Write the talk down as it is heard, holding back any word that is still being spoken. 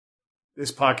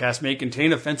This podcast may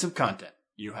contain offensive content.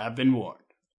 You have been warned.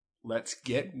 Let's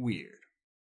get weird.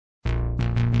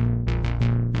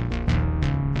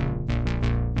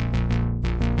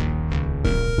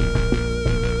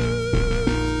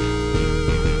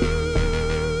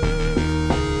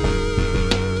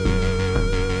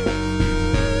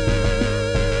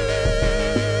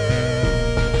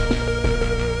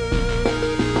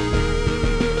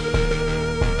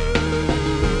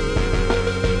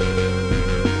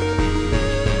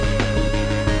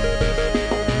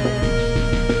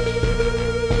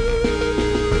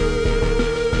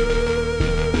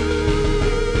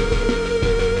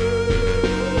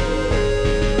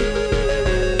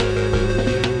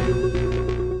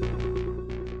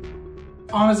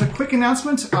 As a quick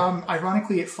announcement,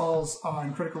 ironically it falls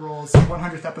on Critical Role's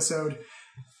 100th episode.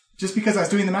 Just because I was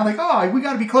doing the math, like, we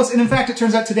gotta be close. And in fact, it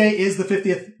turns out today is the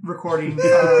 50th recording.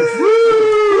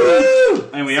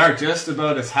 And we are just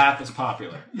about as half as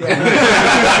popular.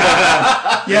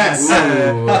 Yeah. Yes.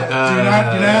 Do not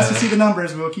ask to see the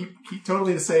numbers. We'll keep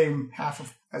totally the same half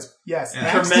of as yes.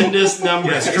 Yeah. Tremendous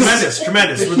numbers. Yes,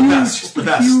 tremendous. We're the best. The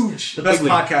best. Huge. The best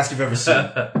podcast you've ever seen.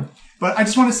 But I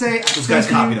just want to say those guys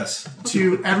copied us.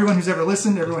 To everyone who's ever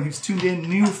listened, everyone who's tuned in,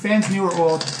 new fans, new or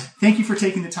old, thank you for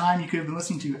taking the time. You could have been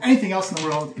listening to anything else in the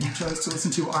world, and you chose to listen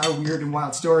to our weird and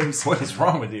wild stories. What is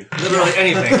wrong with you? Literally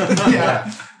anything.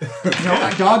 Yeah.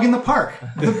 A dog in the park,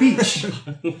 the beach,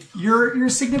 your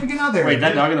significant other. Wait,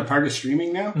 that dog in the park is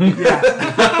streaming now? Yeah.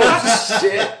 Oh,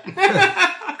 shit.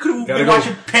 Could be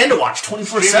watching Panda Watch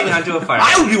 24/7. Onto a fire.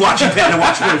 I would be watching Panda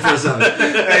Watch 24/7.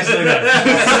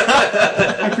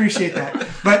 I appreciate that.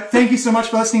 But thank you so much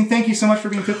for listening. Thank you so much for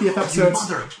being 50th episodes.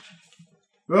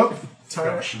 Oh,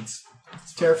 Tara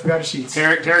forgot his sheets.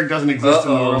 Tarek doesn't exist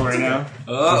in the world right now. He's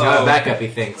got a backup, he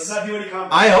thinks.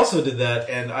 I also did that,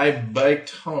 and I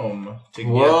biked home to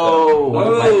get them.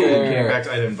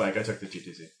 I didn't bike. I took the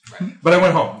GTC. Right. But I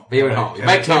went home. You went home. You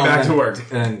biked home back to work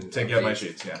and to get my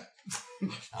sheets, yeah.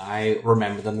 I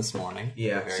remember them this morning.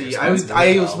 Yeah. See, I was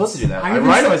supposed to do that. I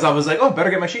was like,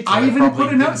 better get my sheets. I even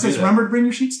put a note that says, remember to bring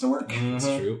your sheets to work. That's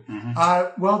true.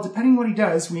 Well, depending on what he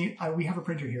does, we have a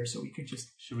printer here, so we could just...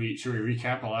 Should we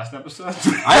recap the last episode?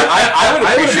 I would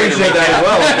appreciate that as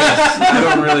well. I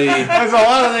don't really... There's a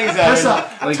lot of things that... First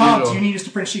up, Tom, do you need us to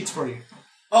print sheets for you?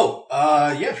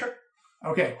 Yeah, sure.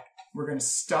 Okay, we're going to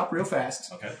stop real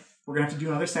fast. Okay. We're going to have to do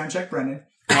another sound check, Brendan.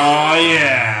 Oh,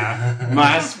 yeah.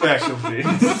 My specialty.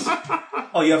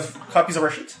 Oh, you have copies of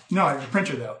our sheets? No, I have a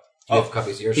printer, though. You have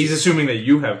copies of your He's sheets. assuming that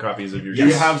you have copies of your You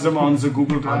sheets. have them on the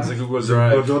Google Drive. On the Google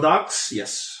Drive. Google Docs?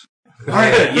 Yes. All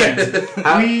right,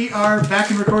 we are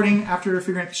back in recording after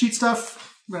figuring out the sheet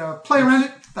stuff. We're going to play around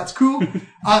it. That's cool.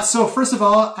 So first of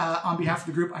all, on behalf of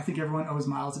the group, I think everyone owes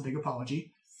Miles a big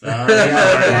apology. What the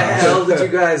hell did you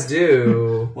guys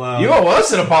do? Well, you owe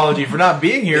us an apology for not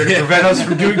being here to prevent us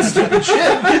from doing stupid shit.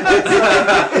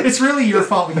 It's really your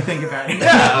fault when you think about it.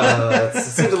 It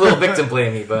seems a little victim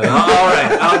blamey, but all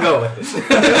right, I'll go with it.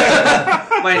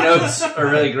 My notes are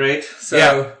really great. So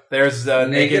yeah, there's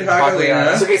naked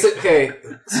Hakalina. So you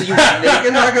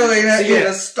naked Hakalina in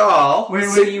a stall.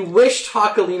 So you wished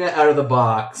Hakalina out of the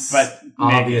box, but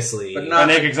obviously, but not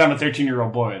naked because I'm a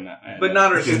 13-year-old boy in that. But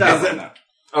not her stuff.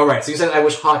 Oh, right. So you said I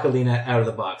wish Hakalina out of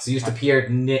the box. So you just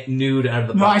appeared nude out of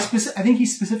the box. I think he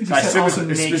specifically said also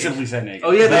naked. Specifically said naked.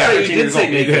 Oh, yeah, that's right. You did say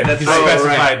naked. That's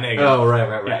specified naked. Oh, right.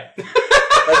 That's right. No,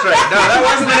 that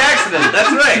wasn't an accident.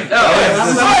 That's right. No,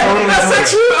 that's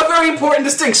actually a very important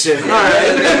distinction. All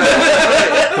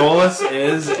right. Dolus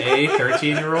is a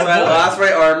 13-year-old boy. I lost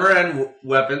my armor and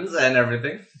weapons and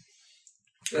everything.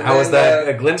 How was that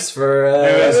a glimpse for...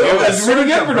 It was really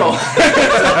good for Noel.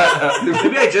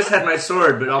 Maybe I just had my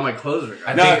sword, but all my clothes were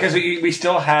gone. No, because we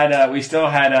still had the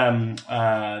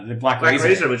Black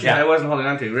Razor, which I wasn't holding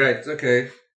on to. Right, okay.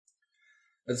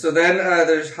 And so then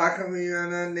there's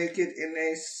Hakalina naked in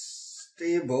a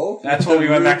stable. That's when we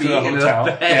went back to the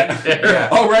hotel. Yeah.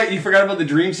 Oh, right, you forgot about the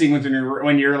dream sequence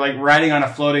when you're like riding on a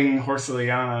floating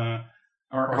Horselina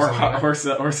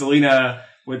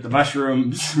with the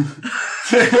mushrooms, with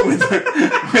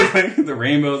the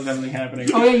rainbows and everything happening.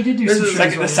 Oh yeah, you did do some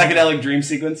the psychedelic dream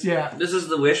sequence. Yeah. This is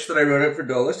the wish that I wrote out for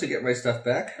Dolus to get my stuff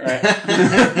back. Right.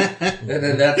 And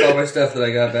then that's all my stuff that I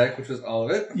got back, which was all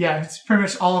of it. Yeah, it's pretty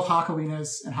much all of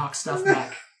Hakalina's and Hawk's stuff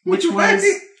back. Which was...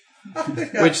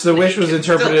 Which the wish was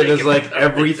interpreted as like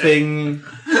everything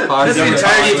This is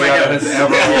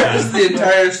the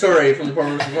entire story from the Poor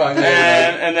Movie Song.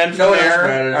 And then from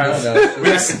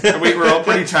there, we were all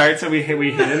pretty tired, so we hid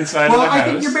inside of the house. Well, I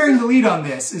think you're bearing the lead on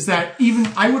this, is that even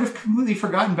I would have completely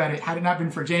forgotten about it had it not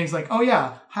been for James. Like, oh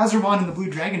yeah, Hazarwan and the Blue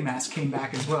Dragon Mask came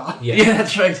back as well. Yeah,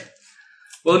 that's right.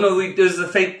 Well, no, there's the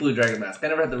fake blue dragon mask. I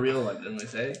never had the real one, didn't we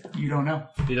say? You don't know.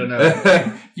 You don't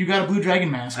know. You got a blue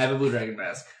dragon mask. I have a blue dragon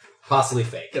mask. Possibly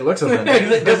fake. It looks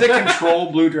authentic. Does it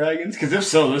control blue dragons? Because if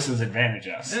so, this is advantage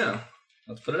us. Yeah.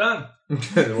 Let's put it on.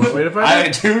 One way to find I out.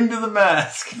 attuned to the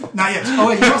mask. Not yet. Oh,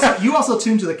 wait, you also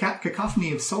tuned to the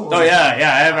cacophony of souls. Oh yeah.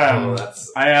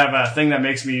 I have a thing that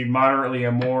makes me moderately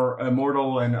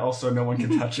immortal, and also no one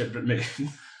can touch it but me.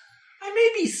 I may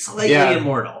be slightly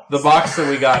immortal. The box that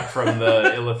we got from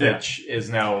the Illithich is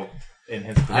now in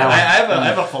his possession. I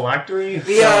have a phylactery.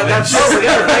 Yeah, that's true. We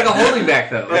got our bag of holding back,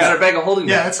 though. That's our bag of holding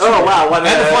back. Yeah, that's true. Oh, wow. And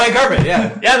the flying carpet,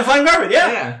 yeah. Yeah, the flying carpet.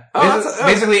 Yeah. Yeah.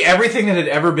 Basically everything that had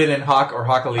ever been in Hawk or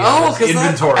Hawkalina was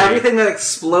inventory. Everything that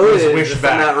exploded Was wished from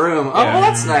back. that room. Oh, well,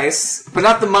 that's nice. But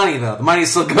not the money, though. The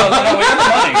money's still going. No, we got the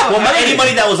money. Well, any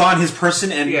money that was on his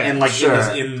person and like Sure.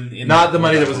 in Not the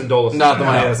money that was in Dolus. Not the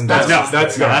money that was in Dolus.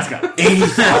 That's gone.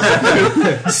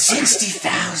 80,000,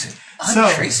 60,000, So-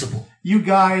 untraceable. You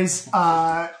guys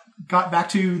got back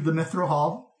to the Mithril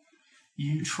Hall.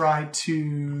 You tried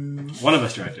to... One of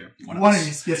us tried to. One of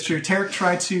these. Yes, true. Tarek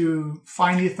tried to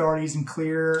find the authorities and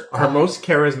clear... Our most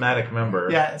charismatic member.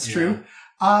 Yeah, it's true.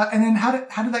 And then how did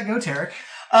that go, Tarek?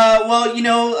 Well,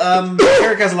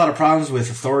 Eric has a lot of problems with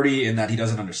authority in that he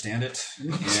doesn't understand it,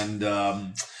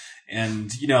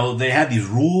 and they had these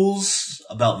rules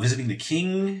about visiting the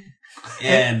king,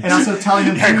 and also telling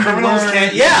them Yeah, criminals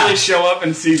can't Yeah. usually show up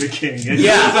and see the king.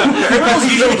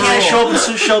 criminals usually can't show up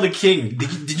and show the king.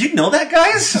 Did you know that,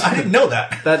 guys? I didn't know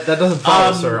that. That doesn't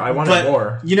follow, sir. I wanted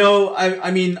more.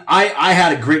 I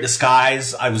had a great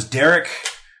disguise. I was Derek.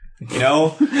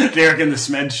 Derek and the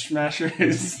Smedge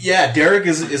Smashers. Yeah, Derek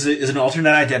is an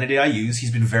alternate identity I use.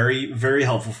 He's been very, very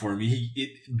helpful for me.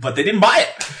 But they didn't buy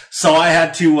it, so I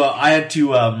had to.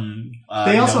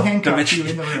 They also handcuffed you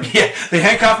in the room. Yeah, they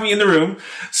handcuffed me in the room,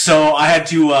 so I had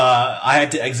to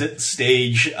exit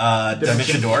stage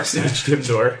Dimension Door. Dim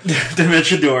door.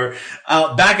 Dimension Door,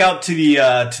 back out to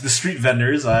the street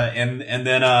vendors, and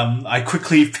then I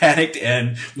quickly panicked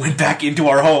and went back into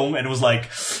our home and was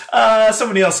like,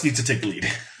 somebody else needs to take the lead.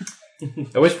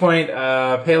 At which point,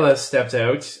 Pela stepped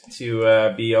out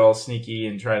to be all sneaky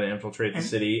and try to infiltrate the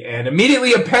city, and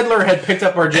immediately a peddler had picked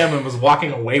up our gem and was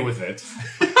walking away with it,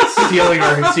 stealing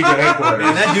our secret headquarters.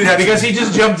 And that dude had because he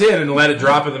just jumped in and let it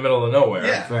drop in the middle of nowhere.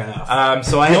 Yeah. Fair enough.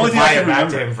 So I had only to thing I buy can it back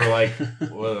to remember. him for like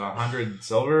 100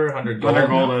 silver, 100 gold. 100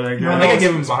 gold, I think. I think I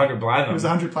gave him 100 platinum. It was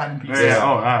 100 platinum pieces. Yeah.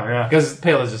 Oh, wow, yeah. Because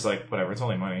Pela's just like, whatever, it's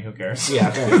only money, who cares? Yeah,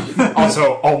 fair enough.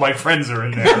 Also, all my friends are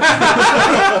in there.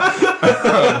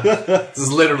 This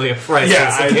is literally a priceless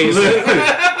Yeah, occasion.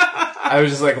 I was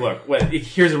just like, look,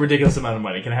 here's a ridiculous amount of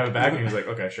money. Can I have it back? And he was like,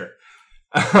 okay, sure.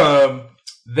 So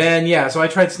I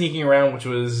tried sneaking around, which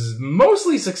was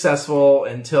mostly successful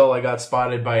until I got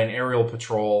spotted by an aerial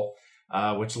patrol,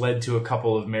 which led to a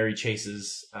couple of merry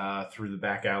chases through the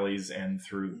back alleys and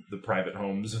through the private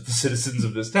homes of the citizens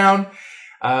of this town.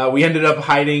 We ended up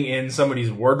hiding in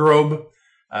somebody's wardrobe.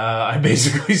 I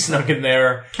basically snuck in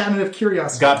there, Cabinet of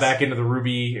Curiosities. got back into the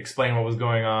Ruby, explained what was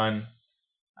going on,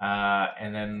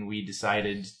 and then we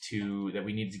decided that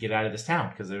we needed to get out of this town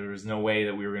because there was no way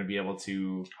that we were going to be able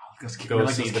to go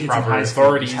see the proper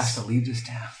authorities. Has to leave this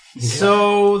town.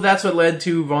 So that's what led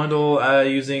to Vondel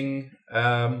using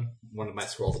One of my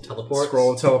scrolls of teleport.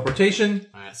 scroll of teleportation,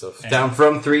 Alright, so down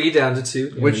from 3 down to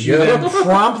 2. Here which we you go. then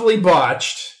promptly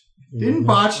botched. Didn't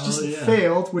botch, just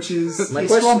failed, which is My a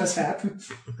question- small mishap.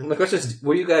 And the question is,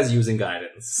 were you guys using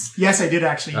guidance? Yes, I did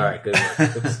actually. Alright, good.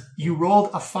 Oops. You rolled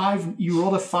a 5. You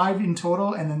rolled a 5 in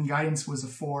total, and then guidance was a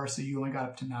 4, so you only got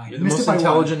up to 9. You're You the missed most it by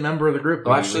intelligent member of the group.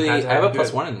 Well, actually, I We had to have a do plus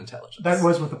it. 1. 1 in intelligence. one. That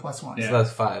was with the +1. So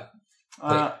that's 5.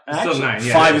 Still Actually, 9.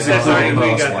 Yeah. 5 is Still nine. We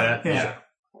Plus got one. that. Yeah.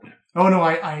 Oh no,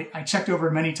 I checked over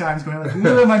many times going like,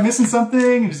 am I missing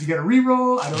something? Does he get a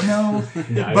reroll? I don't know.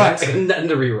 But Nothing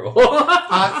to reroll.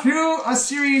 through a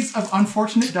series of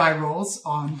unfortunate die rolls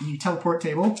on the teleport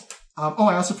table.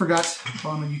 I also forgot,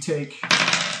 Bowman, you take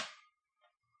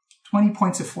 20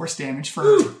 points of force damage for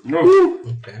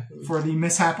the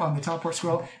mishap on the teleport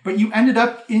scroll. But you ended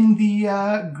up in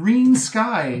the green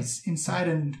skies inside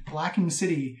a blackened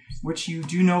city, which you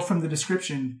do know from the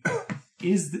description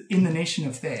is in the nation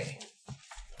of Thay.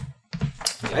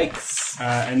 Yikes.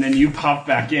 and then you popped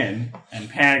back in and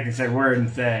panicked and said, "We're in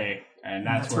Thay," and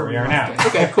that's where we are now. left it.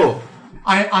 Okay, cool.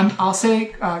 I'll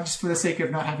say, just for the sake of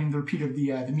not having the repeat of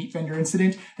the meat vendor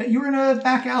incident, that you were in a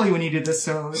back alley when you did this,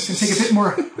 so it's going to take a bit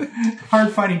more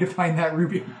hard fighting to find that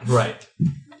ruby. Right.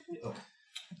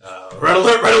 Red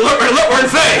alert! We're in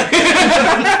Faye!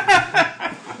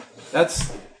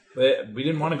 We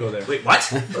didn't want to go there. Wait, what?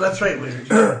 Well, that's right.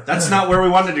 That's not where we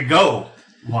wanted to go,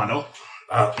 Wando.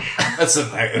 Listen,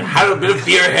 I had a bit of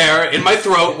deer hair in my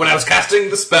throat when I was casting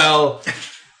the spell,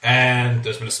 and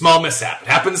there's been a small mishap. It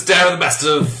happens to the best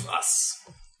of us.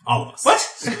 All of us. What?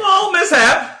 Small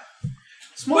mishap?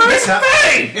 Small mishap.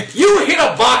 Hey! You hit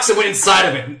a box and went inside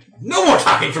of it. No more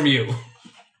talking from you.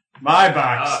 My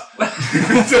box.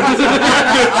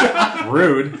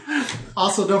 Rude.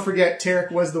 Also, don't forget,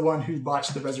 Tarek was the one who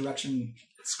botched the resurrection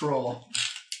scroll.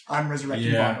 I'm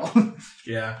resurrecting Vondel.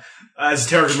 Yeah. As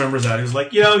Tarek remembers that, he was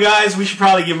like, guys, we should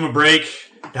probably give him a break.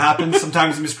 It happens.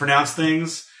 Sometimes we mispronounce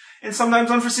things. And sometimes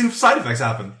unforeseen side effects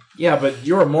happen. Yeah, but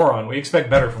you're a moron. We expect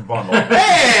better from Vondel.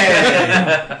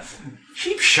 Hey!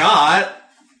 Cheap shot.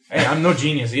 Hey, I'm no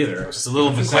genius either. Just a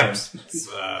little bit quips.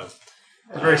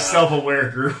 A very self-aware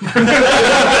group.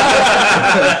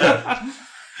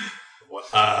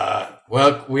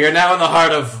 Well, we are now in the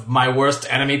heart of my worst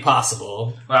enemy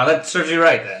possible, Well, that serves you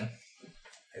right, then.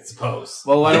 I suppose.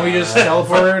 Well, why don't we just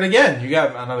teleport it again? You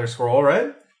got another scroll,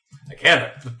 right? I can.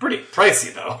 It's pretty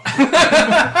pricey, though.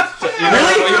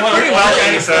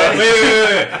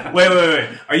 Wait.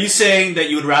 Are you saying that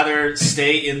you would rather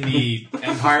stay in the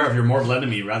empire of your mortal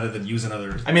enemy rather than use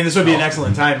another... I mean, this would be an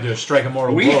excellent time to strike a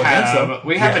mortal blow against them.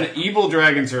 We have an evil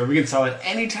dragon sword. We can sell it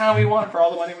anytime we want for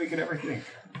all the money we could ever think.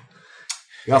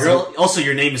 Also,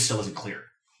 your name still isn't clear.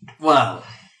 Well,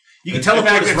 You can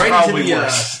teleport us right into the...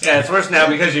 Yeah, it's worse now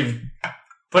because you've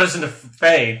put us into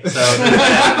Fae. So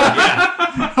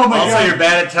Oh my also, god. you're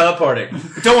bad at teleporting.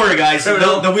 Don't worry, guys.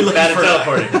 They'll be looking Bad for... at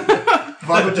teleporting.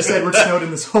 Vondel just Edward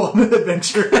Snowden this whole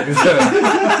adventure. It's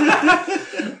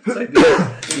like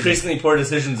the increasingly poor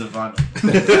decisions of Vondel.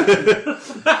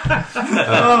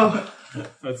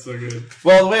 That's so good.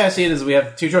 Well, the way I see it is we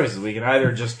have two choices. We can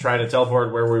either just try to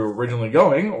teleport where we were originally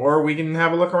going, or we can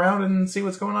have a look around and see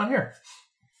what's going on here.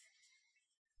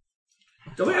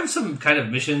 Don't we have some kind of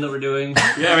mission that we're doing?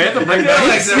 Yeah, we have to bring back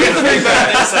this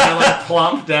and like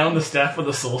plomp down the staff with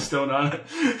a soul stone on it.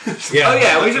 Oh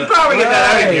yeah, we should probably get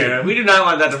that out of here. We do not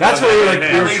want that to. That's fall where down we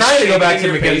right were now. trying to go back to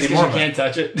Shaking your face Mackenzie 'cause Mormon. You can't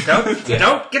touch it.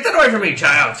 Don't get that away from me,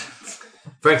 child.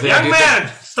 frankly, Young man,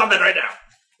 stop that right now.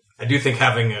 I do think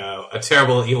having a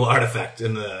terrible evil artifact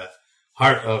in the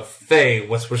heart of Fae,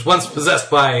 which was once possessed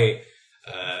by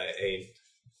a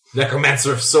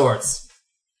necromancer of sorts,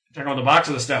 Talking about the box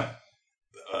or the stone?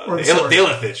 Or the the sword.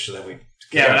 Ilithich that we...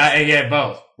 Yeah, but I get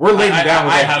both. We're laying down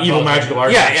with I like have evil both. magical Yeah,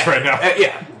 artifacts yeah. right now.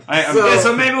 Yeah.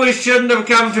 So maybe we shouldn't have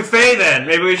come to Fae then.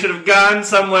 Maybe we should have gone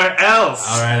somewhere else.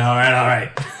 All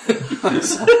right.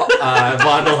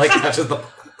 Vondel touches the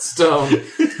stone,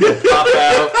 pop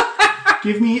out.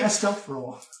 Give me a stealth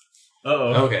roll.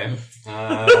 Uh-oh. Okay.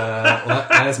 That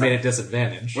has made it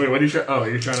disadvantage. Wait, what are you trying? Oh,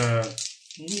 you're trying to.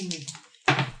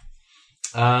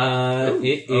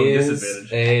 It is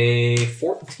disadvantage. a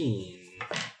 14.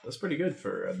 That's pretty good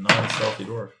for a non-stealthy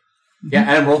dwarf. Yeah,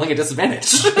 and I'm rolling a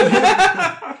disadvantage.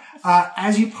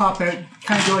 As you pop out,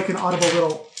 kind of go like an audible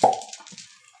little.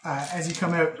 As you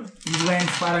come out, you land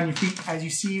flat on your feet. As you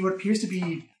see what appears to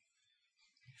be,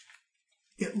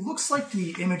 it looks like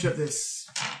the image of this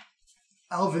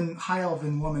high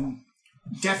elven woman,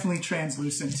 definitely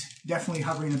translucent, definitely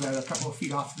hovering about a couple of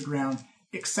feet off the ground.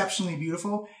 Exceptionally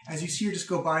beautiful. As you see her just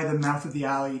go by the mouth of the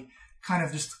alley, kind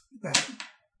of just that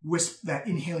wisp, that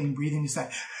inhaling, breathing, just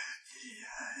that.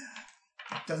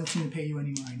 Doesn't seem to pay you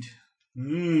any mind.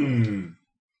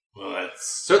 Well,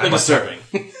 that's certainly disturbing.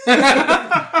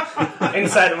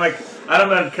 Inside, I'm like, I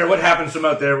don't care what happens to him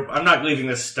out there. I'm not leaving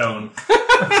this stone.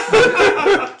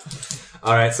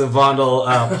 All right, so Vondel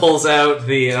pulls out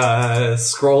the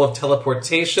scroll of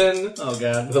teleportation. Oh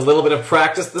god. With a little bit of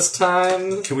practice this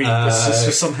time. Can we assist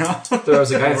her somehow?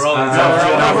 Throws a guy. We're all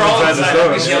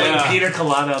Yelling Peter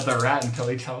Colada at the rat until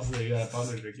he tells the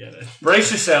butler to get it.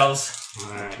 Brace yourselves.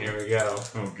 All right, here we go.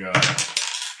 Oh god.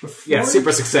 Yeah,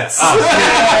 super success.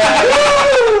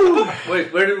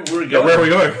 Wait, where we go? Where are we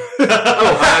going?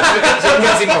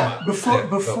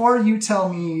 Before you tell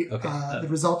me the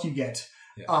result you get,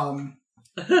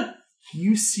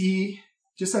 you see,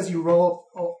 just as you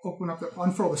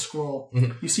unfurl the scroll,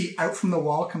 you see out from the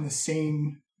wall come the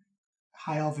same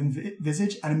high elven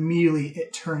visage, and immediately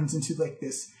it turns into like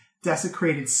this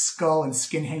desecrated skull and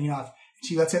skin hanging off.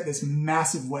 She lets out this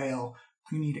massive wail.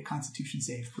 We need a Constitution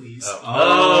save, please.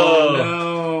 Oh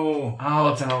no! Oh,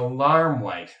 it's an alarm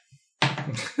light.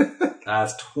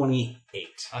 That's 28.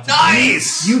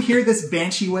 Nice! You hear this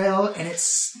banshee wail, and it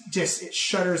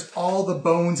shudders all the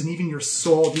bones and even your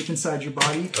soul deep inside your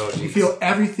body. You feel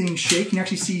everything shake. You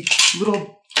actually see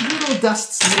little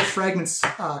dusts, little fragments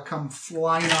come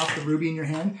flying off the ruby in your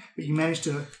hand. But you manage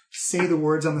to say the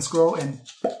words on the scroll, and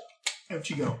out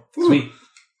you go. Sweet.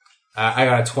 I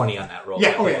got a 20 on that roll.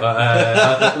 Yeah, oh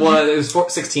yeah. Well, it was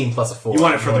 16 plus a 4. You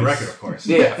want it for the record, of course.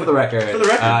 Yeah, for the record. For the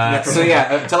record. So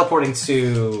yeah, teleporting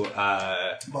to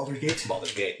Baldur's Gate.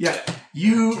 Baldur's Gate. Yeah.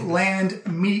 You land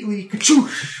immediately,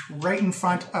 ka-choosh, right in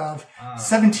front of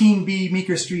 17B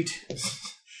Meeker Street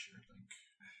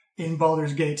in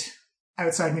Baldur's Gate,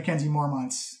 outside Mackenzie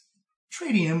Mormont's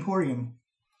Trading Emporium.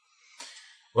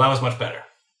 Well, that was much better.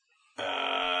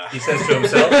 He says to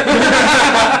himself.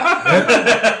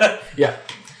 Yeah.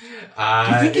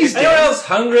 Do you think he's Anyone dead? else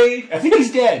hungry? I think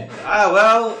he's dead.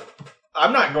 Well,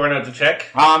 I'm not going out to check.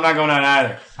 Oh, I'm not going out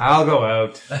either. I'll go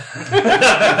out.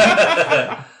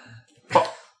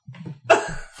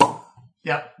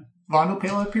 Yep. Vondel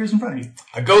Pala appears in front of you.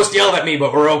 A ghost yelled at me,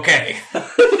 but we're okay.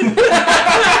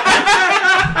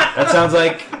 That sounds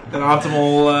like an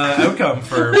optimal outcome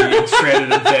for being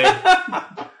stranded in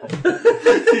Fae.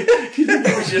 He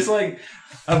was just like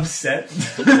upset.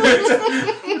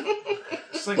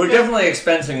 We're definitely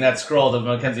expensing that scroll to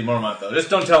Mackenzie Mormont, though. Just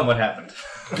don't tell him what happened.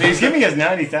 He's giving us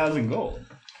 90,000 gold.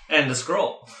 And the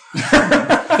scroll.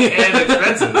 And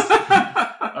expenses.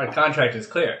 Our contract is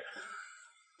clear.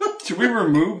 Should we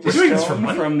remove the We're doing this stone for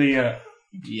money? from the? Yes.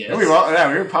 Yeah, we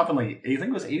were popping like I think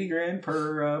it was 80 grand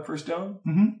per stone.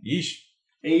 Yeesh.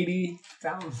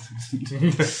 80,000.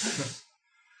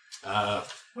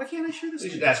 Why can't I share this? We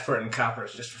should ask for it in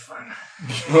coppers just for fun.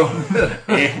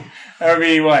 That would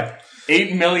be what?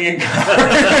 8 million. Damn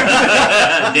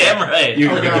right. You're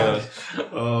gonna get those.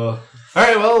 All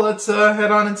right, well, let's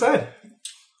head on inside.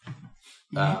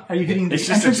 Are you hitting the It's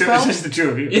just entrance bell? it's just the two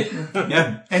of you.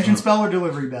 Yeah. Entrance bell or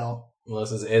delivery bell? Well,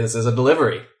 this is a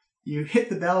delivery. You hit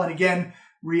the bell, and again,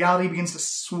 reality begins to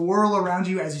swirl around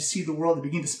you as you see the world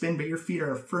begin to spin, but your feet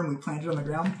are firmly planted on the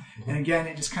ground. And again,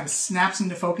 it just kind of snaps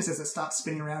into focus as it stops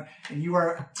spinning around, and you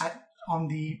are on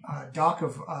the dock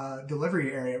of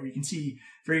delivery area where you can see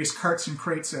various carts and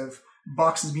crates of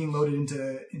boxes being loaded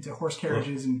into horse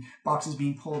carriages and boxes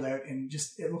being pulled out, and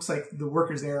just it looks like the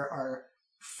workers there are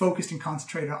focused and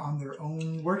concentrated on their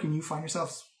own work, and you find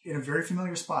yourself in a very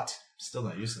familiar spot. Still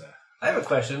not used to that. I have a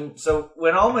question. So,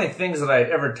 when all my things that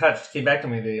I'd ever touched came back to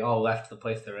me, they all left the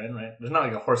place they're in, right? There's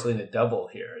not like a Horselina double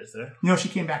here, is there? No, she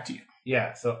came back to you.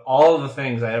 Yeah, so all of the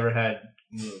things I ever had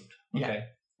moved. Yeah. Okay.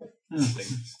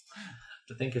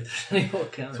 To think if there's any more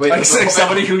counters. Wait, Like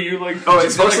somebody who you like. Oh,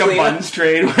 it's like a Horselina? buns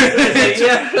trade.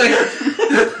 Yeah,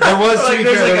 There was, to be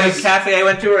there's fair, like there a was, cafe I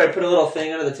went to where I put a little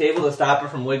thing under the table to stop her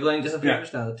from wiggling.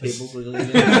 Disappears. Now the table's wiggling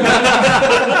again.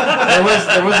 there was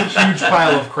a huge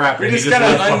pile of crap that he just kinda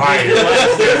left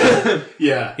behind.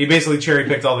 Yeah. He basically cherry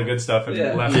picked all the good stuff and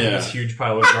Yeah. left Yeah. this huge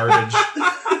pile of garbage.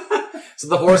 So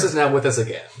the horse is now with us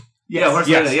again. Yeah, Horselina,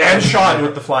 Yes, yeah. and Sean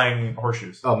with the flying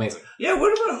horseshoes. Oh, amazing. Yeah,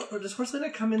 what about, does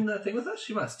Horselina come in the thing with us?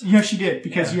 She must. Yeah, she did,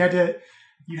 because you had to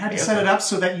set it up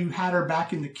so that you had her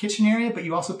back in the kitchen area, but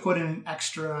you also put in an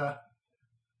extra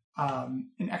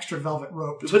velvet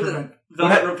rope to Put prevent. the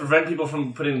velvet rope prevent people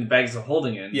from putting bags of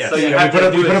holding in. Yes. So you Yeah, have we put to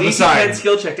up- we do put a up a DC sign. 10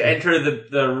 skill check to enter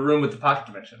the room with the pocket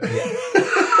dimension.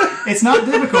 It's not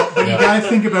difficult, but you gotta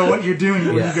think about what you're doing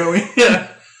when you go in. Yeah.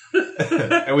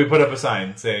 And we put up a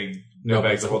sign saying, no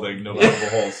bags of holding, no valuable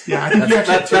holes. Yeah, I think you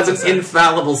actually That's an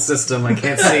infallible system. I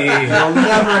can't see. You'll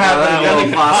never have that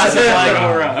any will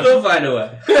possibly We'll find a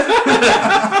way.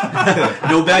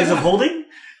 No bags of holding?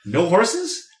 No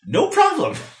horses? No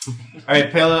problem.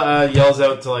 Alright, Pela yells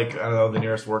out to, like, I don't know, the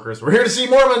nearest workers, we're here to see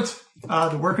Mormont!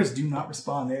 The workers do not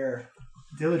respond. They're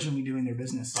diligently doing their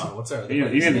business. What's our You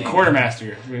need the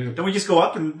quartermaster. Don't we just go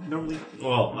up and normally?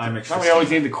 Well, I'm Why extra. we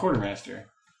always need the quartermaster?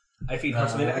 I feed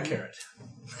Horselina a carrot.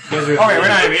 Oh wait, we're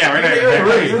not. Yeah, we're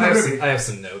not. I have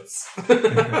some notes.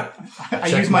 I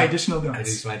use my additional I notes.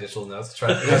 use my additional notes to try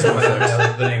to figure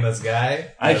out the name of this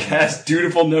guy. I cast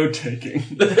dutiful note taking.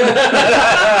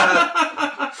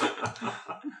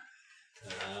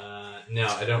 No,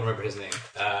 I don't remember his name.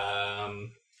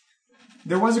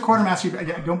 There was a quartermaster, but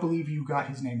I don't believe you got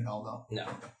his name at all, though. No.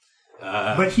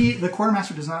 But the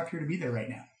quartermaster does not appear to be there right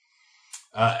now.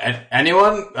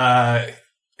 Anyone?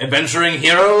 Adventuring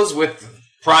heroes with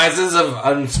prizes of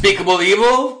unspeakable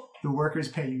evil? The workers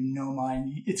pay you no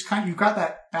mind. It's you've got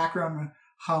that background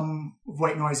hum of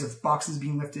white noise of boxes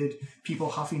being lifted, people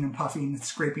huffing and puffing,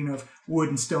 scraping of wood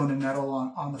and stone and metal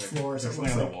on the floors. It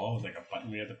looks like wall with like a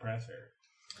button we had to press. Or...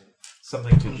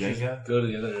 Something to Jenga. Go to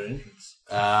the other entrance.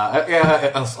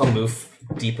 I'll move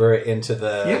deeper into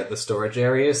the storage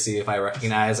area, see if I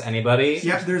recognize anybody.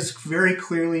 Yep, there's very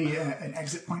clearly an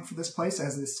exit point for this place,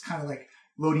 as this kind of like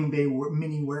loading bay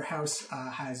mini warehouse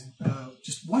has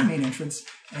just one main entrance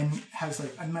and has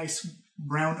like a nice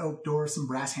brown oak door, some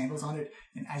brass handles on it.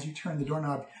 And as you turn the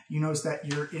doorknob, you notice that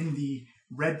you're in the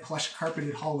red plush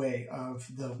carpeted hallway of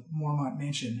the Mormont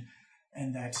mansion,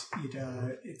 and that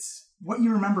it's what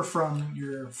you remember from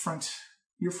your front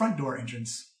door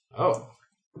entrance. Oh.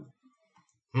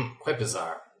 Quite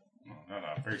bizarre. No,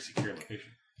 very secure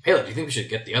location. Pela, do you think we should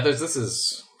get the others? This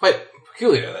is quite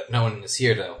peculiar that no one is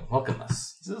here to welcome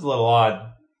us. This is a little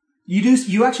odd.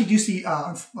 You actually do see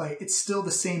like it's still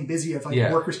the same busy of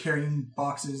workers carrying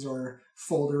boxes or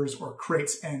folders or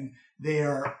crates, and they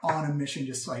are on a mission,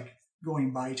 just like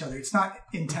going by each other. It's not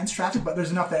intense traffic, but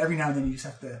there's enough that every now and then you just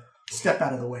have to step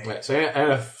out of the way. Right, so I'm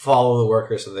gonna follow the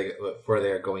workers where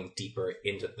they are going deeper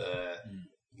into the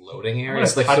loading area.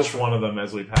 Let's touch one of them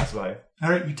as we pass by. All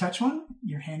right, you touch one,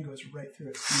 your hand goes right through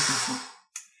it.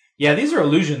 Yeah, these are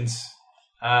illusions.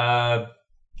 I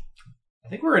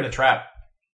think we're in a trap.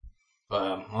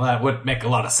 Well, that would make a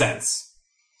lot of sense.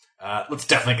 Let's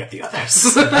definitely get the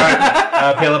others. All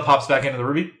right, Pela pops back into the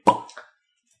ruby.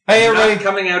 Hey, everybody. Not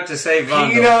coming out to save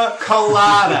Vondo. Pina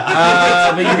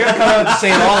colada. But you're going to come out to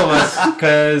save all of us,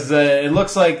 because it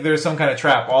looks like there's some kind of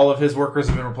trap. All of his workers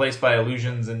have been replaced by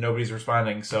illusions, and nobody's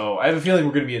responding. So I have a feeling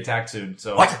we're going to be attacked soon.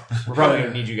 So What? We're probably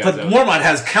going to need you guys But out. Mormont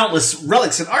has countless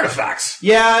relics and artifacts.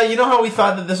 Yeah, you know how we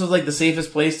thought that this was like the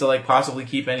safest place to like possibly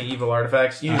keep any evil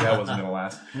artifacts? You knew that wasn't going to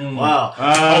last. Wow.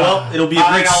 Well, it'll be a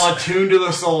great... I'll attune to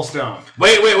the soul stone.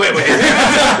 Wait.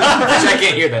 I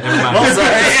can't hear that. Never mind. Well,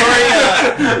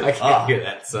 sorry. I can't hear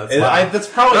that. So that's That's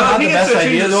probably Well, not if the he gets best to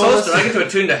attune idea, to the though. soul stone, I get to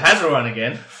attune to Hazaron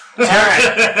again.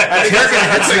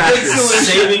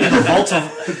 saving the vault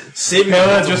of... Saving the Pela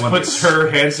vault of just wonders. puts her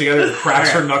hands together,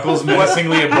 cracks her knuckles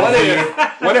menacingly at both of you.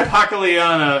 What if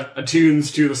Hakaliana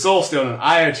attunes to the soul stone and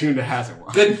I attune to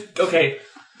Hazaron? Good. Okay.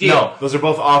 Deal. No, those are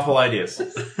both awful ideas.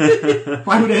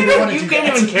 Why would anyone want to You do can't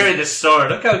that? even carry this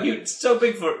sword. Look how cute. It's so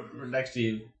big for next to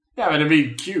you. Yeah, but it'd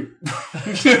be cute. Are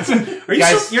you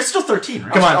Guys- still, you're still 13,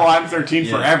 right? Come on. Oh, I'm 13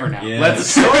 Yeah. forever now. Yeah. The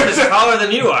sword is taller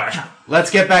than you are.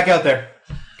 Let's get back out there.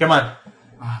 Come on.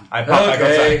 I pop back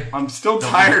outside. I'm still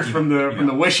tired from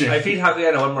the wishing. I feed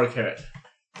Hakliana one more carrot.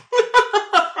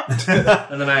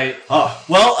 And then I... The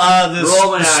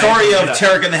Roll my eyes story and of get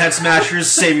Tarek and the Head Smashers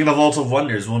saving the Vault of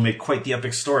Wonders will make quite the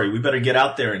epic story. We better get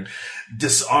out there and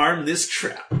disarm this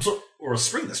trap. Or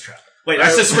spring this trap. Wait,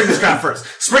 I said spring this trap first.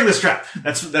 Spring this trap.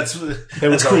 That's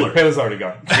cooler. Pela's already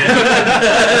gone.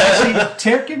 Actually,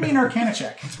 Tarek, give me an Arcana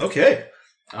check. Okay.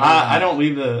 I don't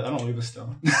leave the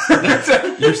stone.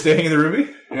 You're staying in the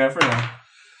ruby? Yeah, for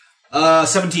now.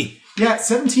 17. Yeah,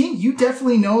 17. You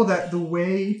definitely know that the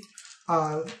way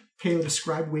Pela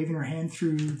described waving her hand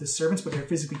through the servants, but they're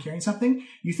physically carrying something.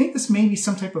 You think this may be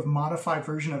some type of modified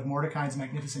version of Mordecai's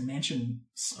Magnificent Mansion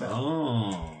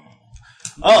spell.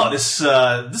 This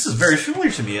is very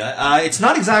familiar to me. It's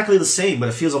not exactly the same, but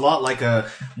it feels a lot like a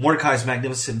Mordecai's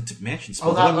Magnificent Mansion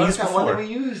spell. the one we used before.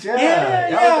 used. Yeah.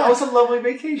 That was a lovely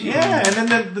vacation. Yeah, and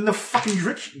then the fucking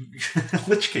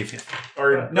Lich came in.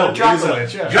 Or No,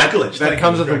 Dracolich, yeah. Dracolich. that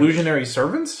comes with illusionary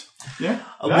servants? Yeah.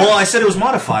 Well, I said it was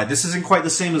modified. This isn't quite the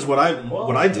same as what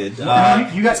I did.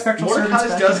 You got spectral Mordecai's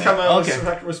servants. does come out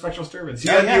Okay. with spectral servants.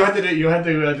 Yeah. You had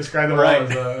to describe them Right. all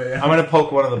as I'm going to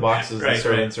poke one of the boxes Right, the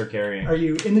servants are carrying. Are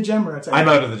you in the gem or outside? I'm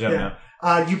out of the gem now.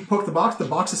 You poke the box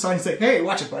aside and say, "Hey,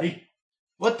 watch it, buddy."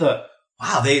 What the?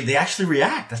 Wow, they actually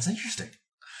react. That's interesting.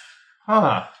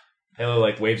 Huh. Pela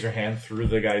like waves her hand through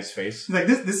the guy's face. He's like,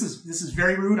 "This is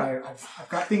very rude. I've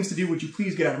got things to do. Would you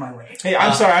please get out of my way?" Hey,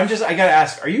 I'm sorry. I gotta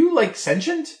ask. Are you like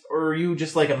sentient, or are you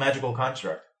just like a magical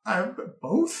construct?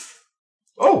 Both.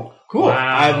 Oh, cool.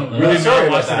 I'm really really sorry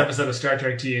about watched an that. episode of Star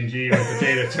Trek TNG with the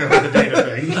data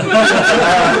thing.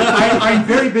 I'm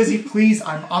very busy. Please,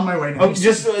 I'm on my way now. Oh,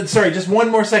 just one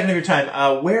more second of your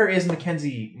time. Where is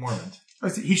Mackenzie Mormont?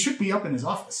 He should be up in his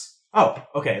office. Oh,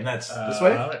 okay, and that's this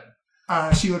way?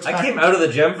 She looks I back. came out of the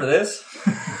gem for this.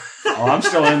 Oh, I'm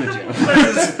still in the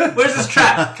gym. Where's this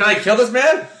trap? Can I kill this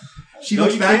man? She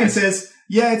looks back and says,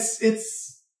 "Yeah,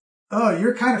 it's. Oh,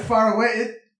 you're kind of far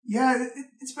away.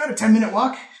 It's about a 10-minute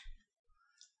walk."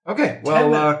 Okay,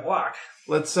 10-minute walk.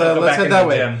 let's I'll go back head into that the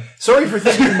way. gym. Sorry for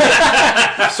thinking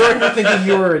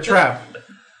you were a trap.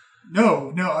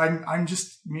 No, I'm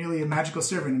just merely a magical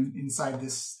servant inside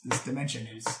this dimension.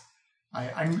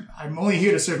 I'm only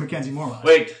here to serve Mackenzie Mormont.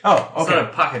 Wait. Oh, It's okay. not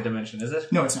a pocket dimension, is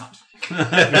it? No, it's not.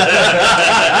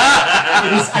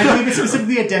 I believe it's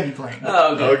specifically a demi-plane.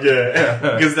 Oh, okay. Okay,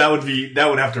 because that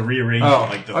would have to rearrange. Oh,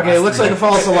 like the okay. It looks like a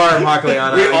false alarm,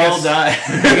 Hakliana. we all die.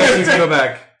 I guess you can go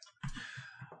back.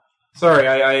 Sorry,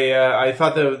 I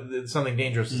thought that something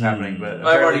dangerous was happening, but I'm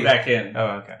already apparently- back in. Oh,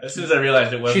 okay. As soon as I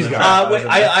realized it wasn't She's a gone. trap, Wait,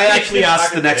 was I like, actually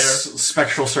asked the pocket next there.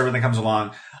 spectral servant that comes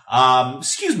along.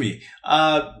 Excuse me.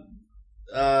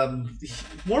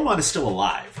 Mormont is still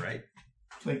alive, right?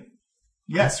 Like,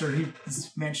 Yes, or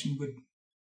his mansion would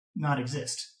not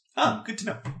exist. Oh, good to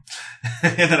know.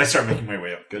 And then I start making my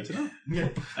way up. Good to know. Yeah.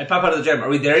 I pop out of the gym. Are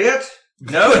we there yet?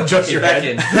 No, Just your back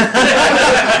head. in.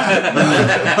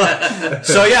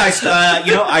 So yeah,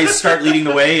 I start leading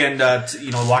the way and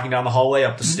walking down the hallway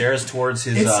up the stairs towards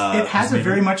his. It has his a main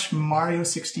very room. much Mario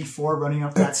 64 running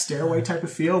up that stairway type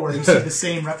of feel where you see the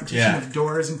same repetition Yeah. of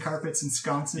doors and carpets and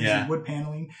sconces Yeah. and wood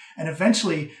paneling. And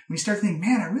eventually, we start thinking,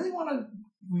 man, we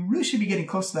really should be getting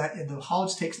close to that. And the hall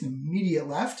just takes an immediate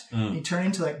left. And you turn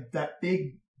into like that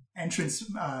big entrance,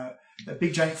 that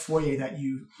big giant foyer that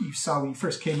you saw when you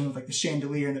first came in with like the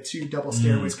chandelier and the two double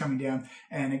stairways coming down.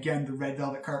 And again, the red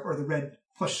velvet carpet or the red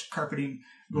plush carpeting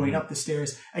going up the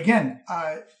stairs. Again,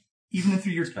 even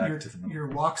through your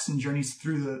walks and journeys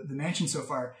through the mansion so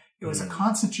far, it was a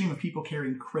constant stream of people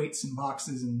carrying crates and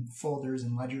boxes and folders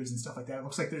and ledgers and stuff like that. It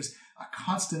looks like there's a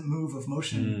constant move of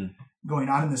motion going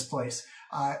on in this place.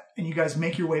 And you guys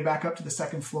make your way back up to the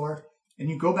second floor and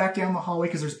you go back down the hallway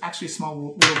because there's actually a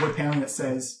small little wood paneling that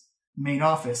says main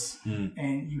office,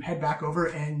 and you head back over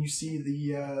and you see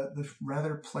the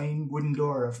rather plain wooden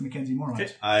door of Mackenzie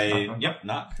Mormont. Okay.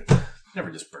 Knock.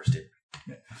 Never just burst it.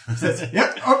 It says,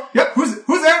 yep,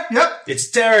 who's there? Yep.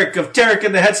 It's Tarek of Tarek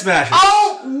and the Head Smashers.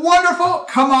 Oh, wonderful.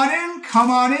 Come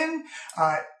on in.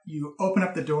 You open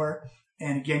up the door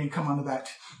and again, you come onto that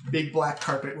big black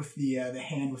carpet with the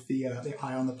hand with the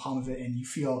eye on the palm of it, and you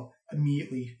feel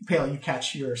immediately pale. You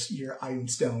catch your Iron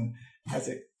Stone as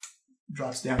it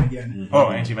drops down again.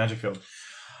 Oh, anti-magic field.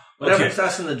 Whatever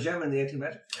sauce in the gem and the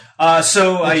anti-magic.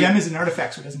 The gem is an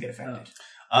artifact, so it doesn't get affected.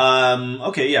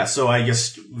 So I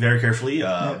guess very carefully.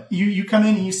 You come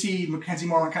in and you see Mackenzie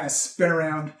Mormont kind of spin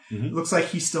around. It looks like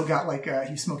he's still got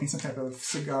he's smoking some type of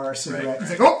cigar or cigarette. Right. He's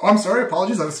like, "Oh, I'm sorry,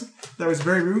 apologies. That was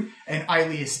very rude." And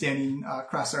Eiley is standing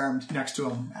cross-armed next to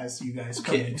him as you guys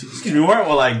come into the Excuse me,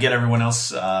 while I get everyone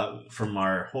else from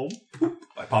our home.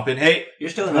 I pop in. Hey, you're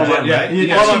still in the gym, right?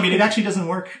 It actually doesn't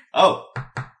work. Oh,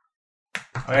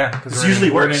 yeah, because This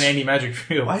usually we're in works. an anti-magic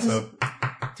field. Why So,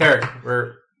 Tarek,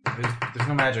 there's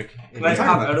no magic. Can I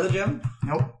pop out of the gym?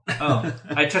 Nope. Oh,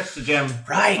 I touched the gem.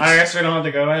 right. I guess we don't have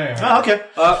to go anyway. Oh, okay.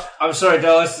 I'm sorry,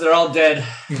 Dallas. They're all dead.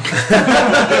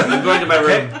 I'm going to my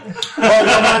room.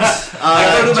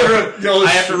 I go to my room.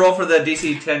 I have to roll for the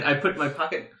DC 10. I put my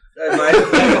pocket. Hang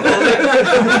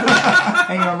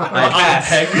on.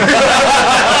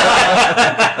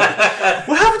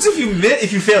 What happens if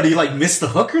you fail? Do you miss the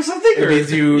hook or something? It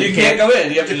means you can't go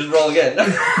in. You have to just roll again.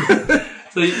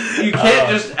 So you can't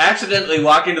just accidentally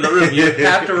walk into the room. You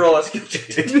have to roll a skill check.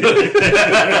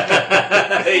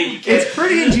 It's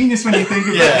pretty ingenious when you think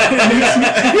of it.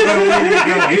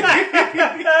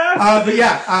 But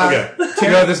yeah.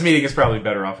 Okay. This meeting is probably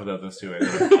better off without those two.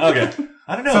 Okay.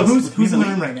 I don't know. So who's in the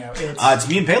room right now? It's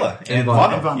me and Pela and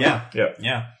Vaughn. Yeah. Yep.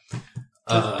 Yeah.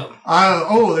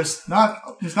 There's not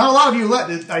a lot of you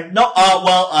left.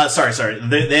 Sorry.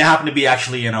 They happen to be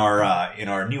actually in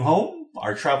our new home,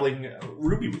 our traveling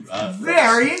Ruby.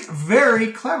 Very,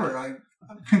 very clever.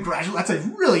 Congratulations. That's a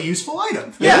really useful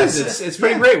item. Yeah, it's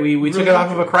pretty great. We took it off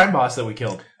of a crime boss that we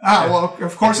killed. Well,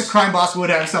 of course, a crime boss would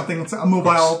have something, a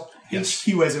mobile HQ,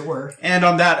 as it were. And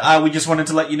on that, we just wanted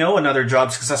to let you know another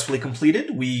job successfully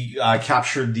completed. We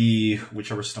captured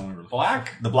whichever stone we were looking for.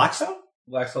 The black stone?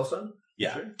 Black Soulstone?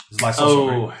 Yeah. It's black stone.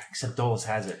 Oh, except Dolus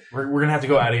has it. We're gonna have to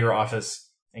go out of your office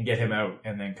and get him out,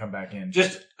 and then come back in.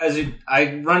 Just as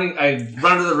I run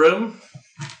to the room.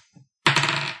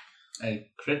 I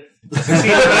crit.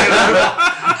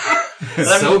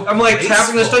 I'm like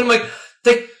tapping the stone. I'm like,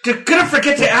 they're gonna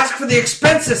forget to ask for the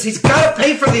expenses. He's gotta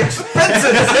pay for the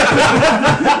expenses.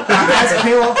 As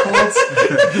Caleb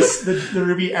holds the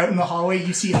ruby out in the hallway,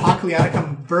 you see Hakliana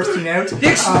come bursting out.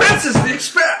 The expenses.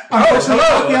 Unfortunately,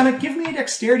 Hakliana, give me a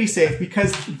dexterity save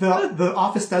because the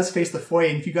office does face the foyer,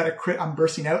 and if you got a crit on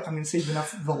bursting out, I'm going to save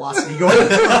enough velocity going.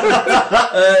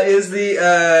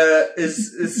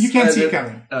 You can't see it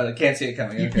coming. I can't see it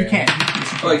coming. You Okay. can.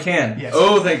 Oh, I can. Yes.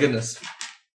 Oh, thank goodness.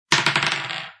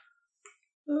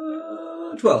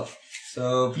 12.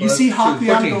 So You see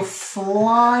Hakliana 14. go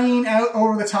flying out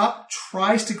over the top,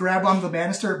 tries to grab onto the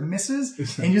banister,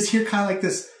 misses, and you just hear kind of like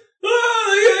this.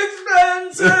 Oh, the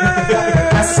expenses!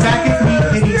 A stack of neat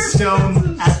hidden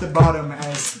stone at the bottom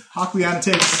as Hakliana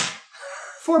takes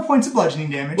 4 points of bludgeoning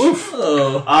damage.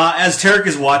 Oh. As Tarek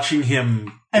is watching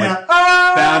him And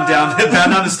bound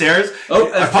down the stairs,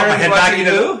 I pop my head back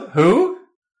into Who?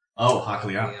 Oh,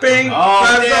 Hakliana. Bing!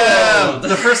 Oh, $5.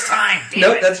 the first time.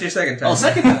 Nope, that's your second time. Oh,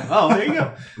 second time. Oh, there you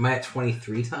go. Am I at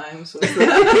 23 times? No,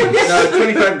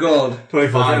 25 gold.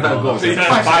 25 gold.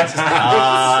 5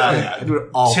 times.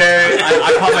 Tarek,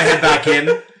 I pop my head back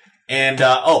in, and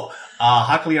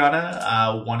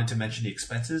Hakliana wanted to mention the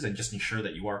expenses and just ensure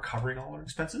that you are covering all our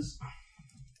expenses.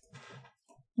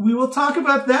 We will talk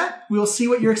about that. We will see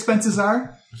what your expenses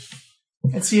are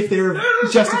and see if they're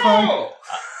justified.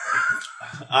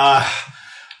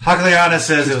 Hakliana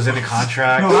says it was in the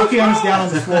contract. No, Hakliana's down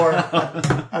on the floor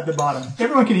at the bottom.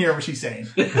 Everyone can hear what she's saying.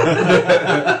 In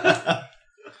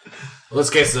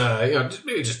this case,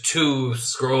 maybe just 2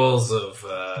 scrolls of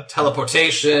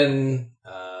teleportation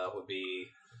would be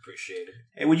appreciated.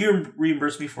 Hey, would you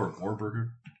reimburse me for a Warburger?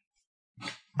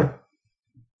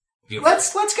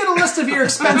 Let's get a list of your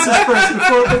expenses first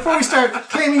before we start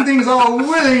claiming things all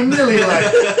willy-nilly like.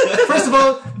 First of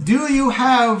all, do you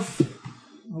have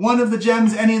one of the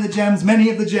gems, any of the gems, many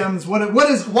of the gems? Why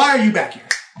are you back here?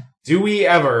 Do we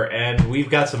ever? And we've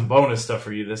got some bonus stuff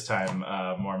for you this time,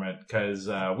 Mormont, because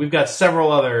we've got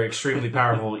several other extremely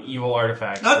powerful evil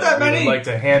artifacts Not that we many. would like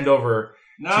to hand over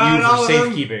to you for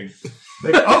safekeeping.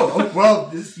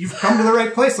 Well, you've come to the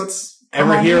right place. Let's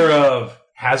Ever hear of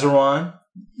Hazaron?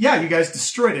 Yeah, you guys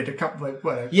destroyed it a couple of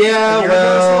a Yeah, year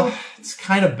ago or so? it's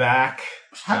kind of back.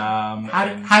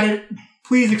 How did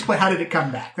please explain, how did it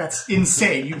come back? That's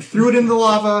insane. You threw it into the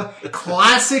lava,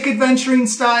 classic adventuring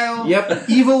style. Yep.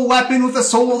 Evil weapon with the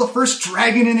soul of the first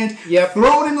dragon in it. Yep.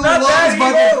 Thrown into the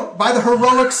lava by the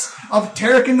heroics of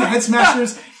Tarek and the Head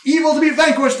Smashers. Evil to be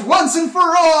vanquished once and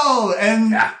for all.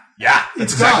 And Yeah,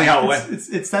 that's exactly how it went.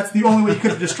 That's the only way you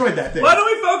could have destroyed that thing. Why don't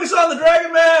we focus on the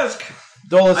dragon mask?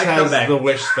 Dolus I come has back. the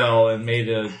wish spell and made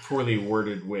a poorly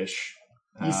worded wish.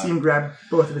 You see him grab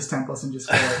both of his temples and just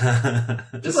go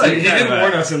Just like, he didn't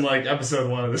warn us in like episode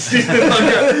 1 of the season.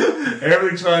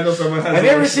 Every time someone has Have you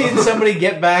ever seen somebody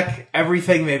get back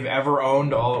everything they've ever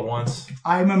owned all at once?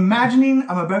 I'm imagining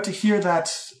I'm about to hear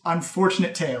that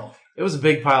unfortunate tale. It was a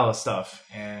big pile of stuff,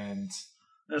 and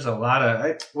There's a lot of...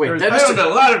 I owned that a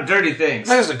lot of dirty things.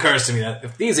 just occurs to me that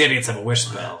if these idiots have a wish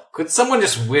spell, could someone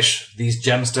just wish these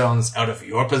gemstones out of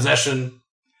your possession?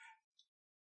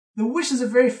 The wish is a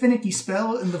very finicky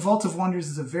spell, and the Vault of Wonders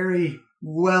is a very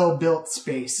well-built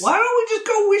space. Why don't we just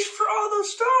go wish for all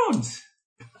those stones?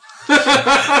 Taylor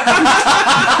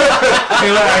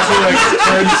actually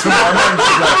turns to Mormont and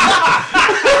she's like,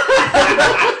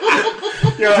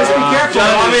 Just be careful. John,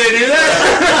 want me to do that?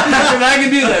 I can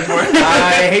do that for you.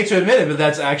 I hate to admit it, but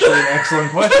that's actually an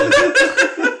excellent question.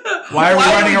 Why are we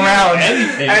running around?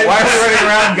 Why are we running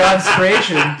around God's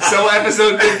creation? So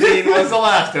episode 15 was the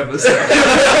last episode.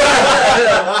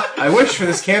 I wish for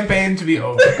this campaign to be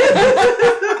over.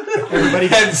 Everybody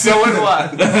And so it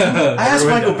was. I asked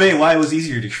Michael Bay why it was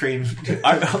easier to train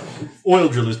oil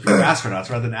drillers to become astronauts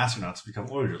rather than astronauts to become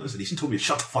oil drillers, and he told me to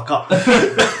shut the fuck up. No,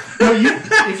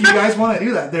 if you guys want to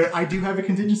do that, I do have a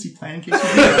contingency plan in case you do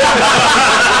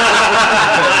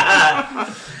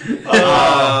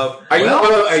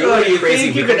Are you crazy?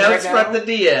 think you can outspread the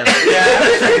DM?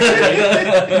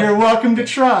 You're welcome to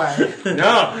try.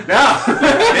 No.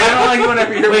 I don't like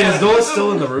whenever you're... Wait, is Dolus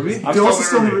still in the Ruby? Dolus is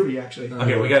still in the Ruby, actually.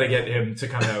 Okay, we got to get him to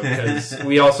come out because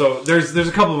we also there's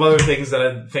a couple of other things that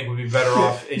I think would be better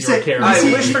off in your care. I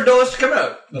wish for Dolus to come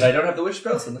out, but I don't have the wish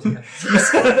spell, so nothing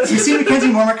happens. You see Mackenzie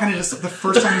Mormont kind of just the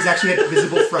first time he's actually had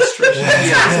visible frustration.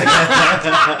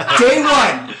 Day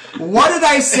one. What did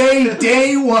I say?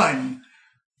 Day one.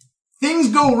 Things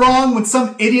go wrong when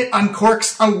some idiot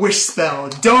uncorks a wish spell.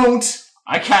 Don't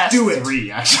I cast do it. 3,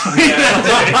 actually.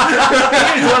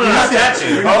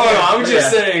 I'm just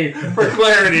saying, for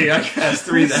clarity, I cast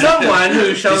 3 that Someone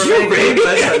who shall remain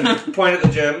nameless and point at the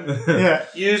gem Yeah.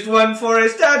 used one for a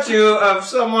statue of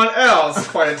someone else.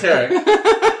 Point at Tarek.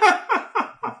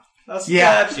 A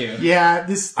statue. Yeah,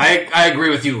 this... I agree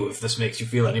with you if this makes you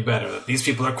feel any better, that these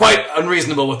people are quite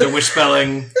unreasonable with their wish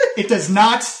spelling. It does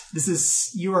not. This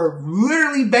is... You are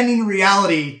literally bending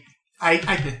reality. I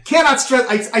cannot stress...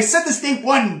 I said this day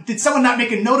one. Did someone not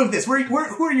make a note of this? Who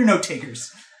are your note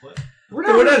takers? We're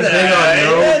not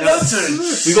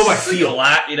that. We go by feel feel. a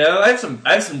lot, you know. I have some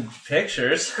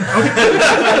pictures.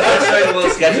 I'll show you the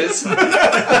little sketches.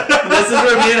 This is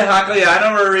where me and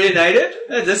Hakliana were reunited.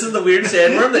 And this is the weird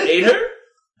sandworm that ate her.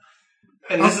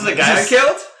 And this is the guy I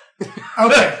killed.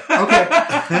 Okay.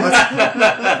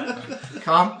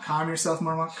 Calm yourself,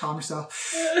 Mormont. Calm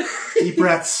yourself. Deep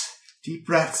breaths.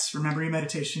 Remember your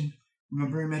meditation.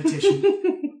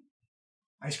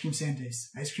 Ice cream Sundays.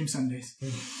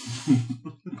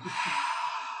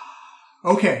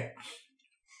 Okay.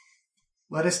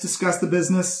 Let us discuss the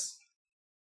business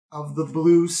of the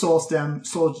blue soul stone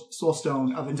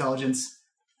of intelligence.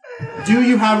 Do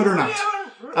you have it or not?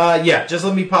 Yeah, just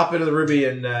let me pop into the Ruby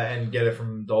and get it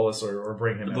from Dolus or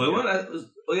bring him The in. blue one? Oh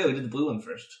yeah, we did the blue one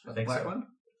first. I think Black so. one?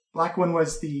 Black one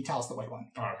was the Talus, the white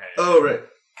one. Okay. Oh, right.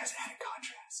 Because it had a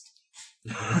contrast.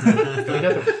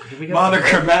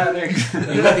 Monochromatic.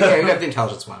 You got the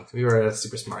intelligence one. We were a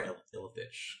super smart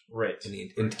Illithich. Right. In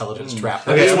the intelligence trap.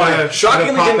 Okay, That's why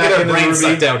shockingly pop didn't back get our into the brains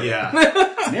ruby. sucked out. Yeah.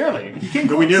 Nearly.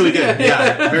 But we nearly did.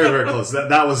 Yeah. Very, very close.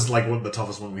 That was like the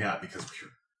toughest one we had because we were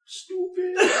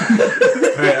stupid.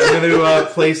 All right, I'm going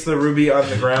to place the ruby on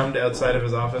the ground outside of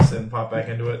his office and pop back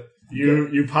into it.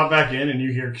 You pop back in and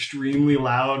you hear extremely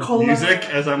loud music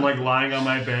as I'm like lying on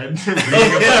my bed.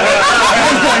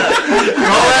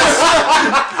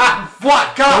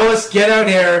 What? Let's get out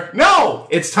here. No!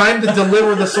 It's time to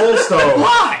deliver the soul stone.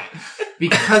 Why?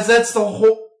 Because that's the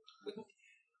whole...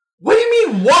 What do you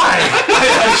mean, why?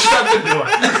 I shut the door.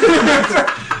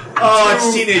 Oh,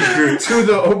 it's Teenage Groot. To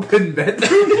the open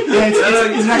bedroom? Yeah,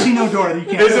 there's actually no door that you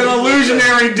can't. It's an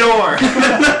illusionary door.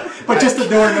 But just a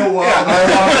door, no wall.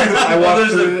 I walk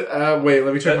through... wait,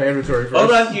 let me check my inventory first.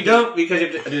 Hold on, you don't, because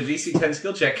you have to do a DC 10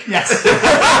 skill check. Yes.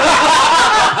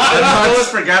 I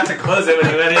almost forgot to close it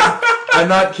when you went in. I'm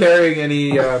not carrying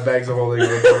any bags of holding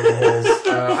or portable holes.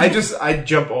 I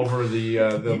jump over the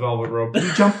velvet rope.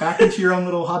 You jump back into your own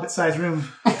little hobbit-sized room.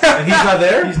 And he's not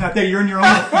there? He's not there. You're in your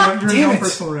own, you're in your own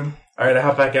personal room. All right, I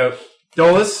hop back out.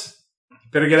 Dolus,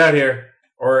 better get out here,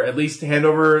 or at least hand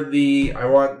over the. I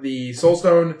want the soul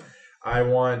stone. I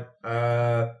want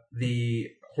the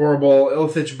horrible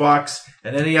Illithich box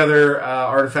and any other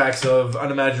artifacts of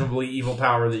unimaginably evil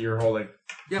power that you're holding.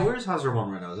 Yeah, where's Hazard 1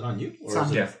 right now? Is it on you? It's on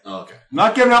me. Oh, okay.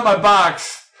 Not giving up my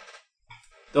box.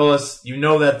 Dolus, you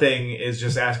know that thing is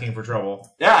just asking for trouble.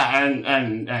 Yeah, and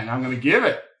I'm gonna give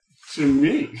it to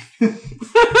me.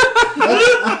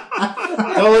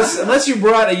 Dolus, unless you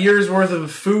brought a year's worth of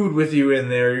food with you in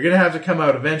there, you're gonna have to come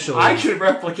out eventually. I can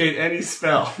replicate any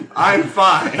spell. I'm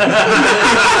fine.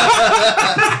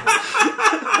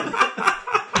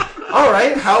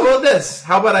 Alright, how about this?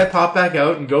 How about I pop back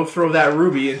out and go throw that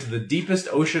ruby into the deepest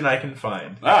ocean I can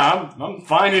find? I'm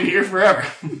fine in here forever.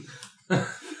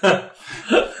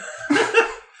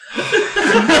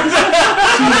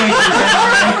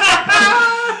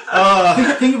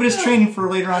 Think of it as training for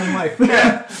later on in life.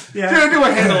 Yeah. Do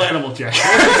a handle animal check.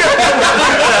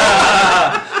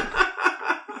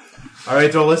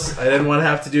 Alright, Dolus, I didn't want to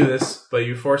have to do this, but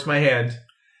you forced my hand.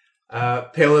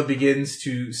 Pela begins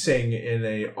to sing in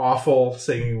a awful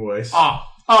singing voice. Oh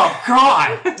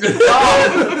God!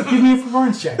 Give me a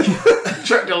performance check.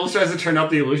 Dolus tries to turn up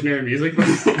the illusionary music,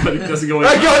 but it doesn't go in.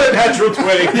 I got a natural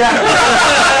 20! Yeah,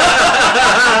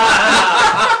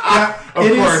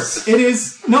 Of course. It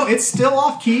is. No, it's still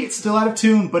off key. It's still out of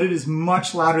tune, but it is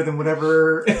much louder than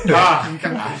whatever.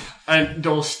 And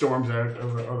Dolus storms out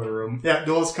of the room. Yeah,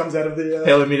 Dolus comes out of the.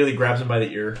 Pela immediately grabs him by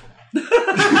the ear.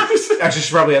 Actually,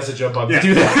 she probably has to jump up to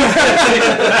do that.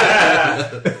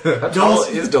 How tall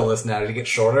is Dolus now? Did he get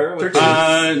shorter?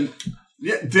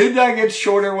 Yeah, did I get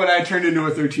shorter when I turned into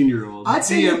a 13-year-old? I'd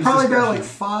say you're probably about like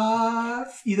 5.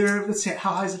 Either let's say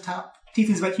how high is the top?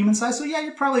 Tiefling's about human size, so yeah,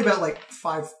 you're probably about like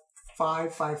 5'2",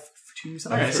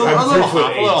 something. Okay, like so that. a little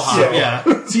hop, yeah.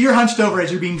 So you're hunched over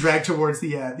as you're being dragged towards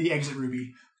the exit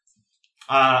ruby.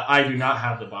 I do not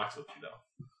have the box with me though.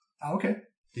 Oh, okay.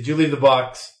 Did you leave the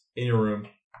box in your room?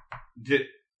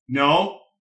 No,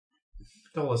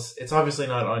 Dolus, it's obviously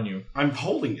not on you. I'm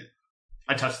holding it.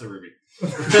 I touched the ruby.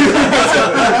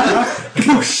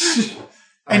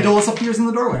 And Dolus appears in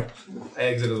the doorway. I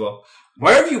exit as well.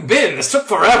 Where have you been? This took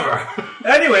forever.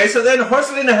 Anyway, so then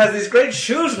Horselina has these great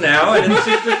shoes now, and she's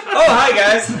just, oh, hi,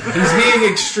 guys. He's being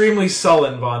extremely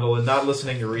sullen, Vondel, and not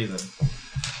listening to reason.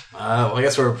 Well, I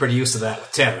guess we're pretty used to that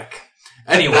with Tarek.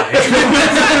 Anyway.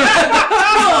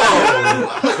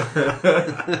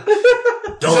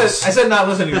 I said not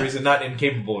listening to reason, not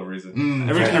incapable of reason.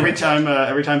 Every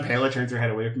time Pela turns her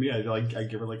head away from me, I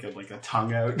give her like a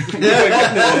tongue out.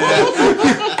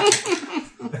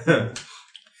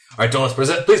 All right, Dolus,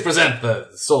 please present the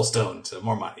soul stone to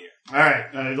Mormont here. All right,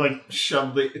 and I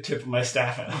shove the tip of my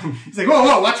staff at him. He's like,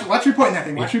 whoa, watch me pointing that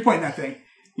thing. Watch me pointing that thing.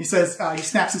 He says, he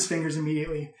snaps his fingers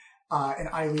immediately, and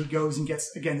Eileen goes and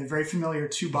gets, again, the very familiar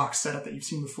 2-box setup that you've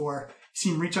seen before. You see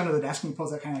him reach under the desk and he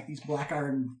pulls out kind of like these black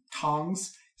iron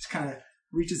tongs. Just kind of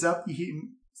reaches up. You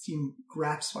see him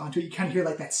grasp onto it. You kind of hear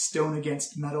like that stone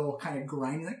against metal kind of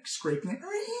grinding, like scraping, like,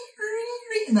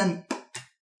 and then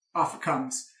off it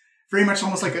comes. Very much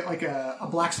almost like a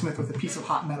blacksmith with a piece of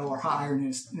hot metal or hot iron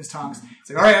in his tongs. It's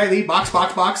like, all right, Eileen,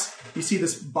 box. You see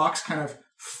this box kind of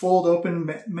fold open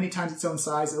many times its own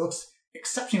size. It looks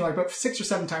exceptionally large, about 6 or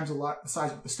 7 times the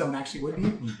size of the stone actually would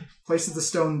be. Places the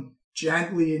stone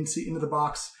gently into the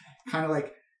box, kind of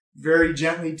like very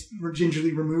gently,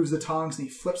 gingerly removes the tongs, and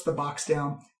he flips the box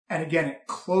down. And again, it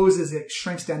closes, it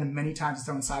shrinks down to many times its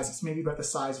own size. It's maybe about the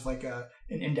size of like an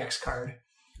index card.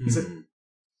 He said,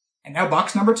 And now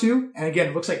box number 2, and again,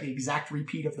 it looks like the exact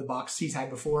repeat of the box he's had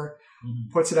before.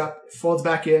 Puts it up, folds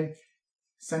back in,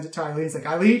 sends it to Eileen. He's like,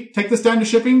 Eileen, take this down to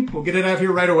shipping. We'll get it out of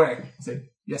here right away. He's like,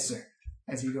 yes, sir.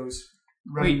 As he goes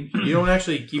running. Wait, you don't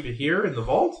actually keep it here in the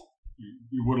vault?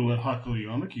 You would have let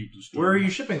Hakaliana keep the store. Where are you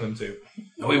shipping them to?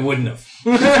 No, we wouldn't have.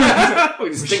 We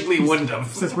distinctly wouldn't have.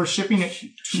 Since we're shipping it to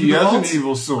She the has vault, an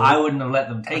evil sword. I wouldn't have let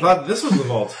them I take it. thought this was the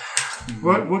vault.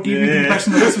 what gave you the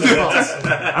impression that this was the vault?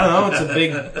 I don't know. It's a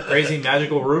big, crazy,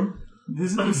 magical room.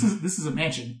 This is a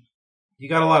mansion. You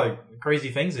got a lot of crazy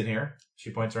things in here. She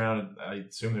points around, and I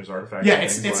assume there's artifacts. Yeah, and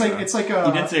it's things like that. it's like He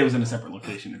a. did say it was in a separate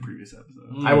location in a previous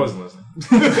episode. I wasn't listening.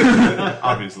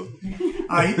 Obviously.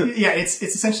 Yeah, it's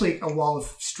essentially a wall of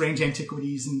strange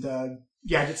antiquities and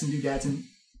gadgets and doodads and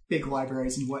big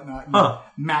libraries and whatnot, and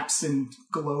maps and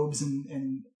globes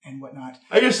and whatnot.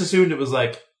 I just assumed it was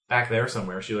like back there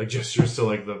somewhere. She like gestures to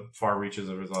like the far reaches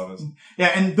of his office.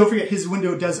 Yeah, and don't forget his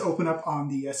window does open up on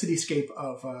the cityscape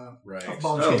of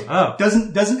Baldur's Gate. Oh.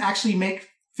 Doesn't actually make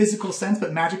physical sense,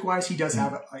 but magic wise, he does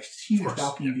have a huge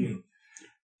balcony view.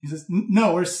 He says,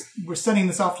 "No, we're sending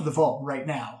this off to the vault right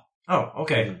now." Oh,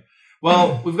 okay.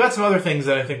 Well, we've got some other things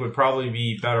that I think would probably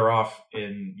be better off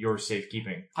in your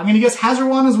safekeeping. I'm going to guess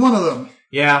Hazarwan is one of them.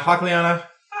 Yeah, Hakliana.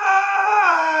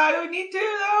 Do we need to,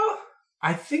 though?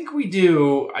 I think we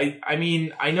do. I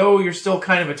mean, I know you're still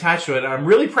kind of attached to it. I'm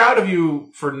really proud of you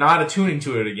for not attuning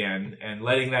to it again and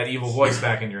letting that evil voice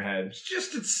back in your head.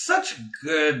 It's such a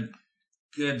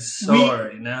good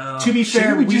sword, you know? To be fair,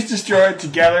 Shouldn't we just destroy it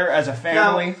together as a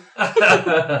family?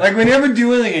 Like, we never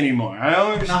do anything anymore. I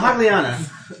don't understand. Now, Hakliana,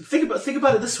 think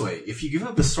about it this way. If you give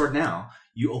up the sword now,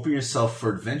 you open yourself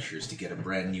for adventures to get a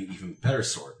brand new, even better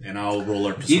sword. And I'll roll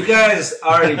our persuasion. You guys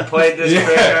already played this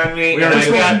trick on me, and I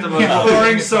got the most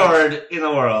boring sword in the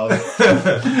world.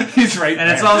 He's right And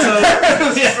there. it's also...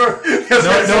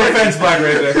 No offense, Black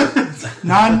Razor.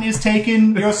 none is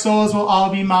taken. Your souls will all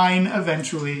be mine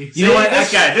eventually. You know what?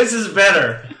 This is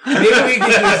better. Maybe we can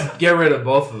just get rid of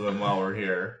both of them while we're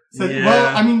here. So, Yeah.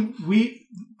 well, I mean,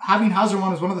 having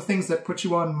Hazarwan is one of the things that put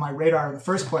you on my radar in the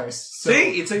first place. So,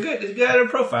 See? It's a good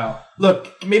profile.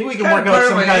 Look, maybe we can Kinda work part out of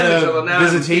some my kind image, although of now I'm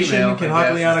visitation. female, Can I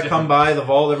guess, Hakliana it's come by the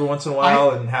vault every once in a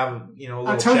while and have, a little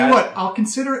I'll tell chat? you what, I'll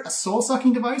consider it a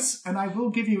soul-sucking device, and I will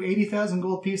give you 80,000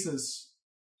 gold pieces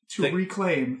to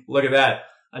reclaim. Look at that.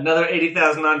 Another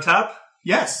 80,000 on top,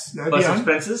 Yes. That'd plus be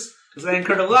expenses. Because I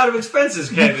incurred a lot of expenses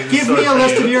carrying this Give sword me a for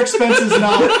list you. of your expenses and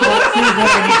I'll approve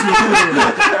what I need to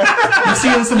approve. You're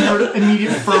seeing some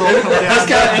immediate furrow come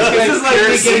down. This is like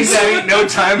Seriously, beginning no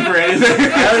time for anything.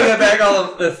 I already got back all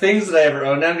of the things that I ever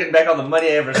owned. Now I'm getting back all the money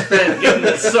I ever spent getting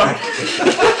this sword.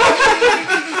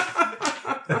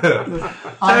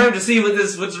 Time to see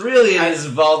what's really in this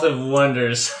vault of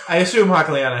wonders. I assume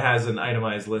Hakliana has an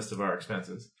itemized list of our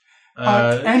expenses.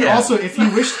 And yeah. also, if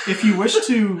you wish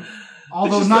to,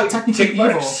 although Just not like technically tick evil,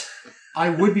 marks. I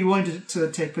would be willing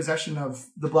to take possession of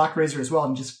the Black Razor as well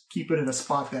and just keep it in a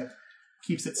spot that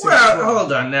keeps it safe. as Well,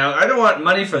 hold on now. I don't want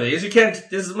money for these. You can't.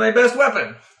 This is my best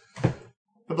weapon.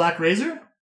 The Black Razor?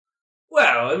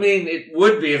 Well, I mean, it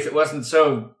would be if it wasn't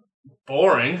so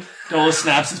boring. Dola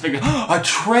snaps his finger. A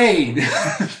trade!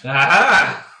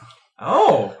 Aha!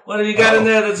 Oh. What have you got in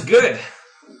there that's good?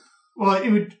 Well, it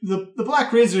would. The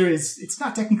Black Razor it's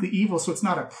not technically evil, so it's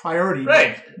not a priority.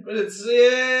 Right, but it's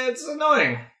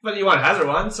annoying. But you want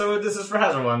Hazarwan, so this is for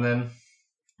Hazarwan then.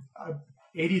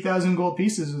 80,000 gold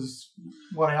pieces is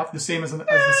what I offer, the same as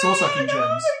the soul sucking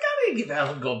gems. We got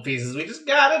 80,000 gold pieces. We just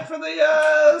got it for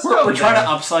the We're trying to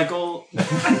upcycle.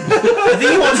 I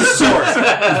think he wants a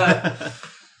sword.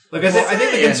 Look, I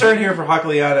think the concern here for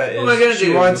Hakliana What am I gonna is she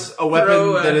do? wants a weapon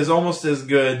Throw, that is almost as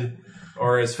good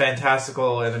or as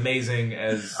fantastical and amazing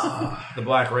as the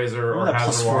Black Razor or What a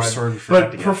plus 4 sword we Hazarwan, forgot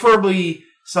but to get. preferably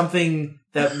something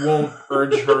that won't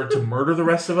urge her to murder the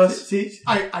rest of us. See,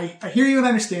 I hear you and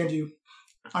understand you.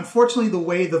 Unfortunately, the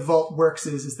way the vault works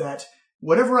is that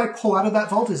whatever I pull out of that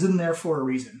vault is in there for a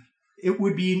reason. It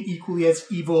would be an equally as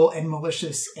evil and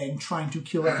malicious and trying to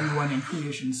kill everyone in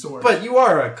creation sword. But you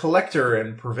are a collector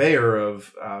and purveyor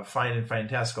of fine and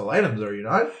fantastical items, are you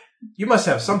not? You must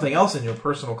have something else in your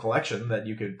personal collection that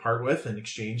you could part with in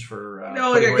exchange for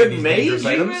No, like putting a away good these mage dangerous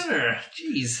even? items. Or,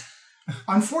 jeez.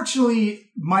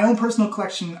 Unfortunately, my own personal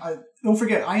collection, don't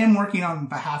forget, I am working on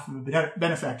behalf of a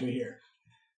benefactor here.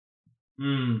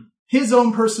 His or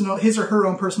her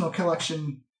own personal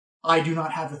collection, I do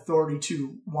not have authority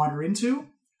to wander into.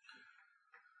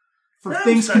 For I'm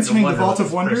things starting to concerning the wonder Vault what of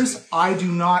this Wonders, person- I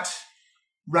do not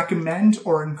recommend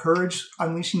or encourage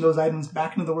unleashing those items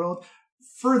back into the world.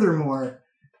 Furthermore,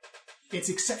 it's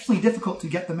exceptionally difficult to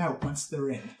get them out once they're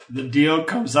in. The deal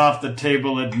comes off the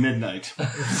table at midnight.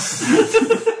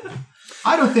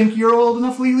 I don't think you're old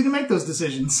enough legally to make those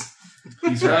decisions.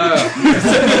 He's right.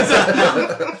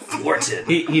 Thwarted.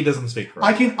 He doesn't speak for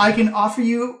us. I can offer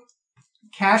you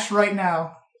cash right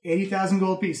now, 80,000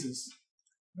 gold pieces.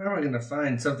 Where am I going to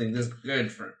find something this good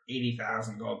for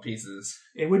 80,000 gold pieces?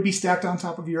 It would be stacked on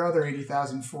top of your other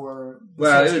 80,000 for the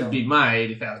Well, it Soulstone. would be my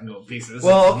 80,000 gold pieces.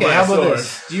 Well, okay, My how about sword.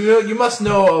 this? You must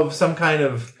know of some kind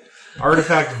of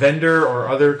artifact vendor or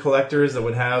other collectors that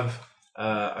would have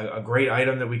a great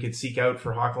item that we could seek out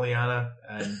for Hakaliana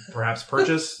and perhaps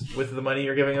purchase with the money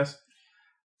you're giving us?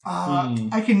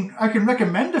 I can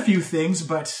recommend a few things,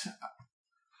 but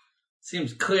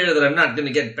Seems clear that I'm not going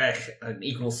to get back an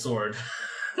equal sword.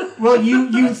 well,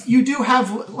 you do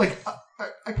have like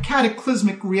a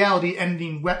cataclysmic reality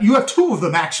ending weapon. You have two of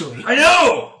them actually. I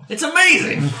know! It's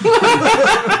amazing!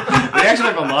 They actually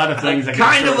have a lot of things. that can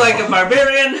Kind of destroy like a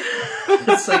barbarian.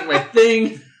 It's like my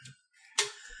thing.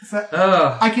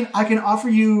 I can offer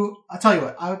you. I'll tell you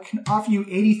what. I can offer you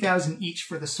 80,000 each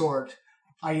for the sword.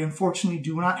 I unfortunately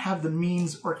do not have the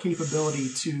means or capability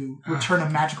to return a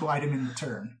magical item in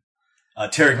return.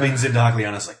 Tarek leans into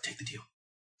Hakaliana's like, take the deal.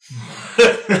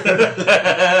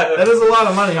 That is a lot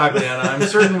of money, Hakaliana. I'm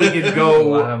certain we could A lot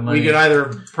go. of money. We could either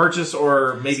purchase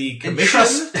or maybe commission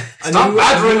Stop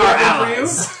badgering our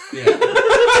allies.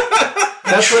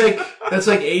 That's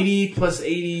like 80 plus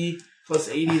 80 plus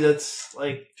 80. That's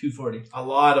like 240. a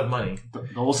lot of money.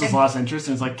 Goals has lost interest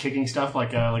and is like kicking stuff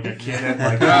like a kid at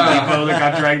like Depot that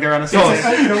got dragged there on a cycle.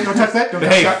 Don't touch that. Don't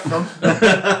touch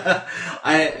that.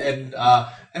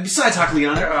 And besides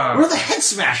Hakaliana, we're the head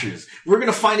smashers. We're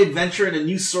gonna find adventure in a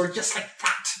new sword just like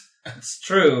that. It's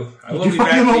true. I will You be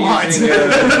find them a lot. back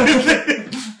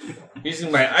to using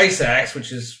my ice axe,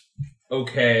 which is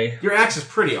okay. Your axe is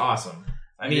pretty awesome.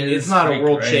 I mean, It is it's not a pretty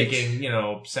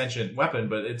world-shaking, sentient weapon,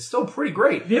 but it's still pretty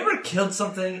great. Have you ever killed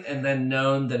something and then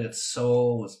known that its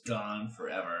soul was gone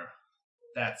forever?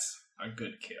 That's a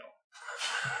good kill.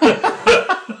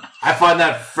 I find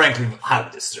that, frankly,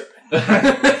 highly disturbing.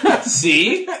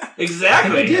 See?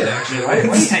 Exactly. You did, actually.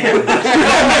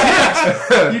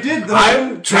 You did. Though.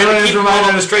 I'm trying to keep them all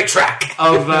on the straight track.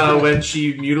 Of when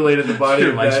she mutilated the body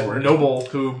of Nice that word. noble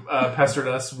who pestered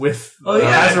us with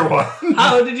yeah. Azerwan.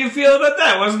 How did you feel about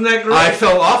that? Wasn't that great? I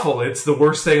felt awful. It's the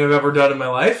worst thing I've ever done in my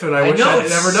life, and I wish I had it's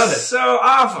never done it. so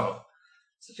awful.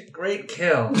 Such a great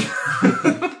kill.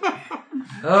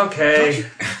 Okay.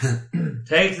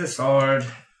 Take the sword.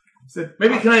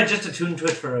 Maybe can I just attune to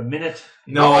it for a minute?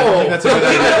 No, I don't think that's a good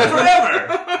idea.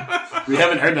 Forever. We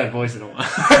haven't heard that voice in a while.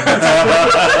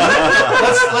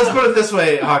 Let's put it this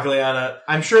way, Hakaliana.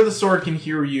 I'm sure the sword can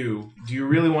hear you. Do you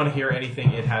really want to hear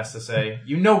anything it has to say?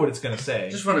 You know what it's going to say. I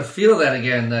just want to feel that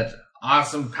again, that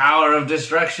awesome power of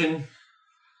destruction.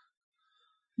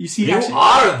 You see, You actually,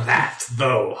 are that,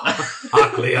 though,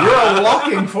 Hakaliana. You're a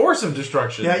walking force of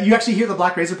destruction. yeah, you actually hear the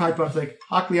Black Razor pipe up like,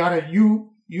 Hakaliana, you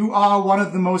are one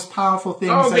of the most powerful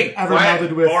things I've ever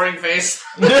melded with. Boring face.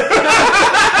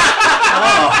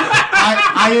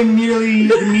 I am merely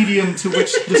the medium to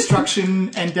which destruction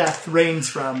and death reigns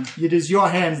from. It is your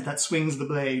hand that swings the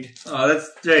blade. Oh, that's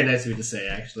very nice of you to say,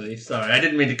 actually. Sorry, I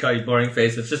didn't mean to call you boring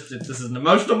face. It's just this is an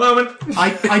emotional moment.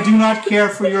 I do not care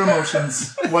for your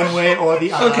emotions, one way or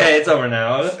the other. Okay, it's over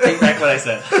now. Let's take back what I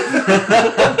said.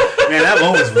 Man, that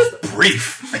moment was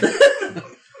brief.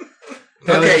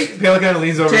 Okay. Pale kind of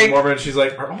leans over Take- to Morbid and she's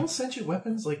like, are all sentient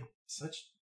weapons like such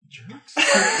jerks?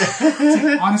 It's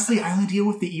like, honestly, I only deal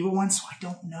with the evil ones, so I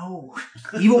don't know.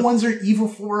 Evil ones are evil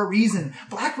for a reason.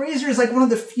 Black Razor is like one of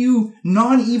the few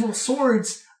non-evil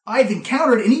swords I've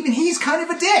encountered, and even he's kind of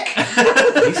a dick.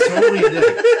 He's totally a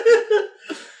dick.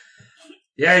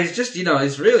 Yeah, he's just,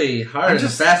 he's really hard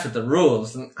and fast with the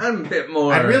rules. And I'm a bit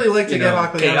more. I'd really like to get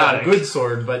Hakaliana chaotic. a good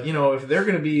sword, but if they're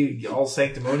going to be all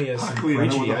sanctimonious and Hakaliana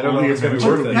preachy, with a I don't know if it's going to be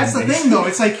holy worth it. That's the thing, though.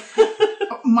 It's like,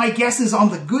 my guess is on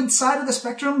the good side of the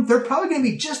spectrum, they're probably going to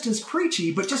be just as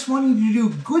preachy, but just wanting you to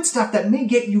do good stuff that may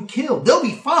get you killed. They'll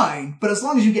be fine, but as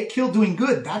long as you get killed doing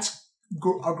good, that's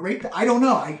a great... I don't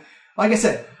know. Like I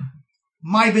said,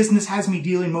 my business has me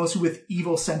dealing mostly with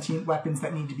evil sentient weapons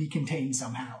that need to be contained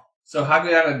somehow. So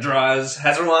Hakaliana draws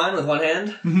Hazarwan with one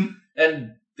hand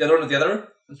and the other one with the other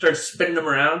and starts spinning them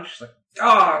around. She's like,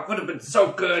 it would have been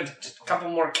so good. Just a couple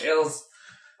more kills.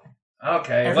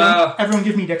 Okay, Everyone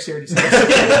give me dexterity saves.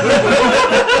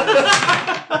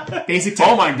 Basic 10.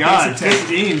 Oh my god, Basic 10.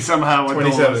 15 somehow with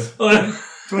 27. those.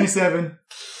 27.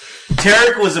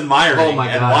 Tarek was admiring Oh my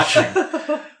and gosh.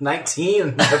 watching.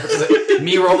 19.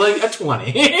 Me rolling a 20.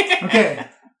 Okay.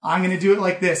 I'm going to do it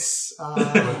like this.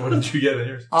 What did you get in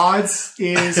yours? Odds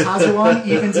is Hazarwan,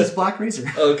 evens is Black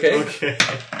Razor. Okay.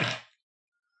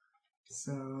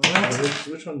 So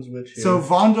Which one's which here? so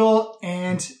Vondel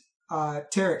and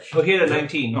Tarek. Oh, he had a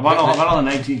 19. I'm on a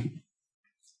 19.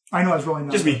 I know I was rolling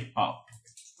that. Just me. Oh.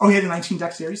 Oh, he had a 19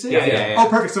 dexterity save? Yeah. Oh,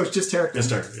 perfect. So it's just Tarek. Yes,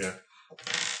 sir.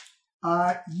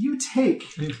 Yeah. You take...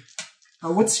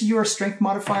 what's your strength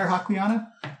modifier, Hakliana?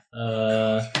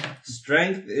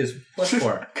 Strength is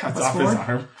 +4. Cuts Plus off four? his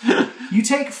arm. You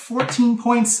take 14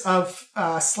 points of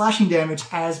slashing damage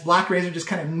as Black Razor just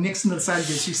kind of nicks into the side of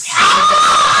you. She's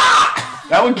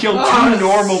That would kill 2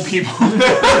 normal people.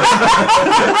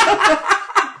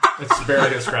 It's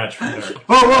barely a scratch from there.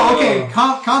 Oh, okay.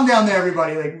 Calm down there,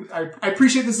 everybody. Like, I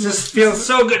appreciate this. Just feels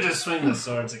so good to swing the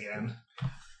swords again.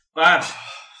 But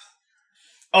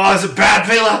Oh, is it bad,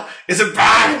 Vela? Is it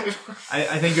bad?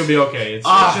 I think you'll be okay. It's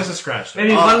just a scratch.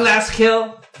 maybe one last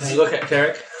kill. Does he look at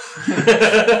Tarek?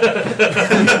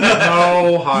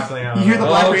 No, Hawkliana. You hear the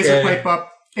Black Okay. Razor pipe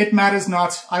up. It matters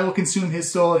not. I will consume his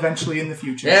soul eventually in the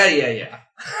future. Yeah.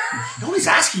 Nobody's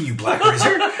asking you, Black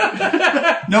Razor.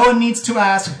 No one needs to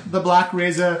ask the Black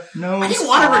Razor. No. I didn't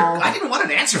want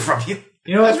an answer from you.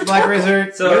 You know what, Black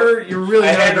Razor? So, you're really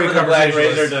I having hand a over great the Black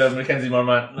conversation Razor with us. to Mackenzie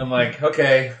Mormont, and I'm like,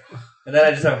 okay. And then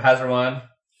I just have Hazarwan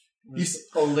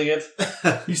holding it.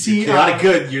 You see, Chaotic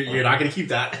good. You're not going to keep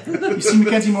that. you see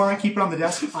Mackenzie Moran keep it on the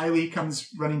desk. Eiley comes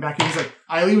running back in. He's like,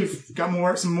 Eiley, we've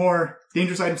got some more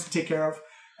dangerous items to take care of.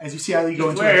 As you see Eiley go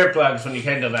into Wear earplugs when you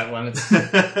handle that one. It's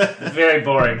very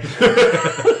boring.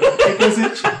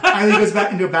 Eiley goes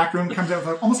back into a back room, comes out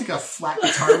with almost like a flat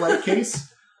guitar-like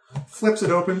case, flips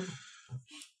it open,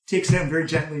 takes it out and very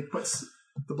gently puts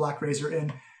the Black Razor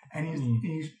in, and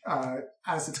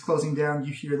as it's closing down,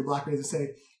 you hear the Black Razor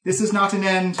say, "This is not an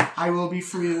end. I will be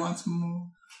free once more."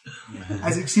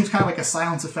 As it seems kind of like a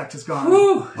silence effect has gone.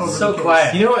 over So the case.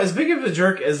 quiet. You know, as big of a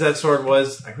jerk as that sword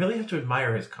was, I really have to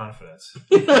admire his confidence.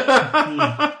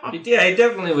 Yeah, he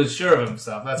definitely was sure of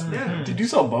himself. That's for sure. Did you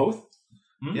sell both?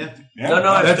 Yeah. No,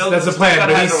 I'm That's the plan,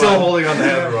 but he's still holding on to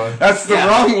Hazarwan. That's the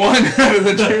wrong one out of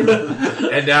the two.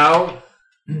 And now,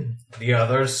 the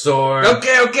other sword.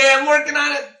 Okay, I'm working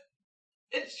on it.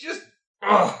 It's just...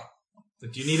 Oh. Do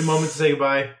you need a moment to say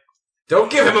goodbye? Don't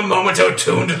give him a moment to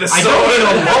attune to the I sword. don't mean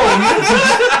alone.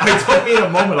 I don't mean a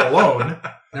moment alone.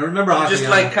 Now remember, Just Hakliana,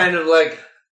 like, kind of like,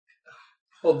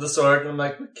 hold the sword, and I'm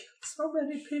like, we killed so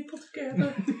many people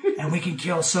together. And we can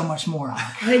kill so much more.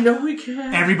 Hawk. I know we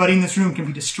can. Everybody in this room can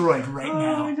be destroyed right I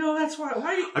now. know, that's why.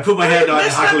 I put my hand on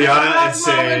messed up at Hakliana that and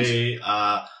say,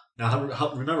 now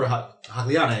remember,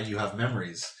 Hakliana, you have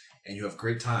memories, and you have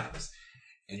great times,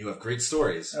 and you have great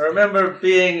stories. I remember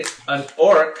being an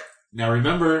orc. Now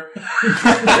remember, there's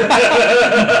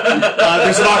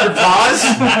an awkward pause.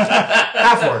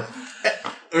 Half orc.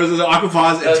 There's an awkward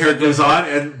pause, and That's Tarek a goes good on.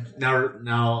 And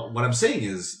now, what I'm saying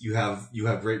is, you have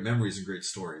great memories and great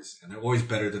stories, and they're always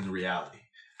better than the reality.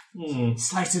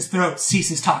 Slice his throat.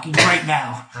 Ceases talking right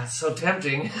now. That's so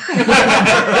tempting. I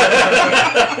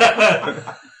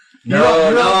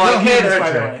can't hurt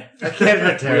by the Tarek. way. I can't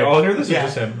hurt We Tarek. all hear this or Yeah,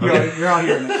 just him? you're all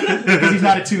hearing it because he's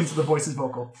not attuned to the voice's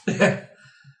vocal.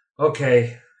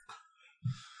 Okay.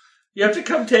 You have to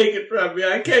come take it from me.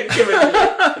 I can't give it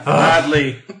to you.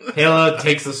 Gladly. Hela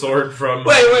takes the sword from...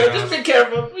 Wait, just be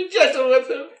careful. Be gentle with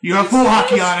him. You're a fool,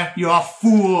 Hakiana. You're a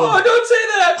fool. Oh, don't say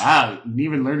that. Wow, you didn't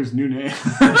even learn his new name.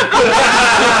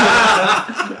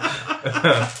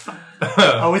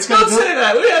 Oh, it's got Don't say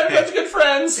that. We have a bunch of good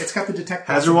friends. It's got the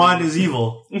detective. Hazarwan is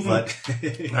evil, but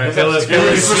Alright, Hela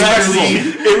gingerly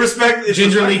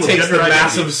takes the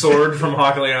massive sword from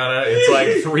Hakliana. It's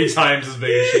like 3 times as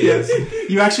big as she is.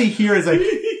 You actually hear is like,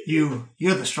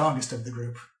 you're the strongest of the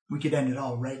group. We could end it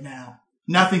all right now.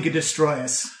 Nothing could destroy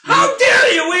us. How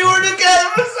dare you? We were together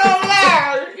for so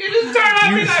long. You just turned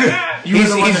on me like that. You were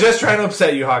the one He's that, just trying to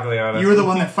upset you, Hakliana. you were the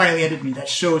one that finally ended me. That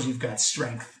shows you've got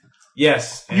strength.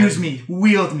 Yes. and- Use me,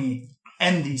 wield me,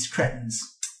 end these cretins.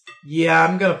 Yeah,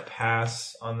 I'm gonna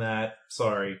pass on that.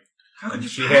 Sorry. And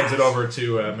she hands it over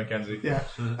to Mackenzie. Yeah.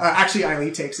 Actually,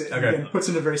 Eiley takes it Okay. and puts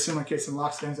it in a very similar case and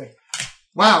locks it down. He's like,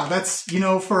 wow, that's,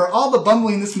 for all the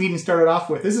bumbling this meeting started off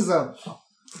with, this is a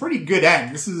pretty good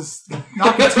end. This is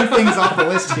knocking 2 things off the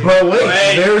list here. But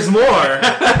wait, there's more.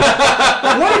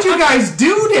 What did you guys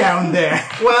do down there?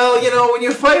 Well, when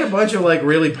you fight a bunch of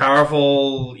really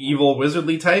powerful, evil,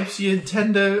 wizardly types, you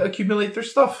tend to accumulate their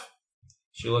stuff.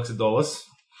 She looks at Dolus.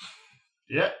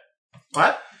 Yeah.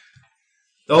 What?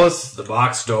 Dolus, The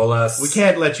box, Dolus. we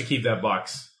can't let you keep that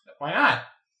box. Why not?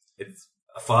 It's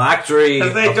a phylactery.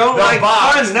 Because they don't The like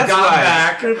box fun, that's got why.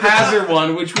 back Hazard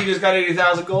one, which we just got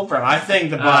 80,000 gold from. I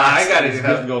think the box. I got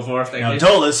 80,000 gold for it, thank Now, you.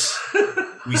 Dolus,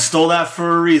 we stole that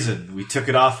for a reason. We took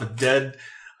it off a dead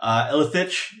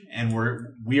Illithich, and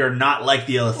we are not like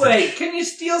the Illithich. Wait, can you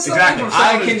steal something Exactly. from I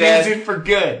someone can who's dead? use it for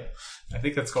good. I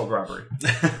think that's called robbery.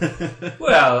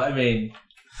 Well, I mean,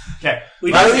 Okay.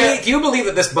 we By just the way, get do you believe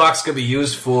that this box could be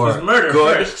used for murder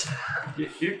good? first.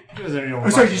 Oh,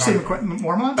 sorry, did you say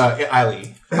Mormont?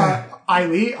 Eileen.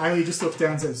 Eiley just looks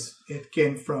down and says, "It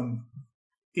came from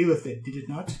Illithid, did it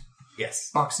not? Yes.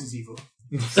 Box is evil."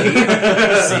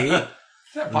 See?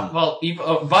 Well,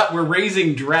 evil, but we're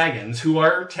raising dragons who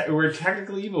are we're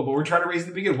technically evil, but we're trying to raise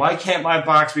them to be good. Why can't my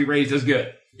box be raised as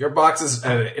good? Your box is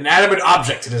an inanimate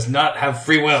object. It does not have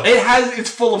free will. It's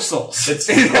full of souls. It's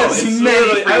It has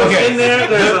many. I was Okay. in there,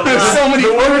 there's a There's lot. so many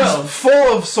The words words.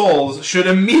 full of souls should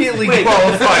immediately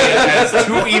qualify it as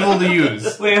too evil to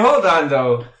use. Wait, hold on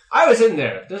though. I was in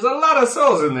there. There's a lot of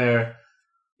souls in there.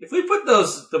 If we put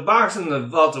the box in the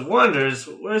Vault of Wonders,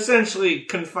 we're essentially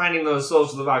confining those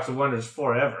souls to the Box of Wonders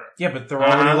forever. Yeah, but they're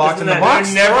already locked in the they're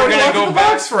box. never They're already gonna locked go in the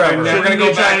back. box forever. They're never Shouldn't gonna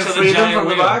we go try back and to the free them giant from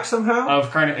the wheel box somehow? of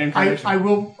carnage incarnation. I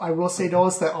will say,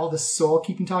 Dolus, that all the soul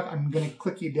keeping talk, I'm going to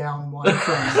click you down one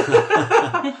friend.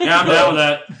 Yeah, I'm down with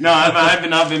that. No, I've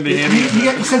not been behaving.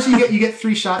 Essentially, you get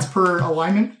 3 shots per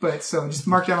alignment, but so just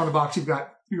mark down on the box. You've got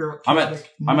your I'm chaotic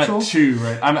at neutral. 2,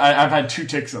 right? I've had 2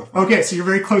 ticks so far. Okay, so you're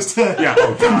very close to, Yeah.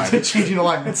 Oh, God. to changing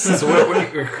alignments. So what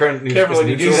are your current Careful when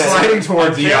you do that. Sliding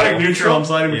towards the chaotic evil. neutral. I'm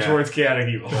sliding Yeah. towards chaotic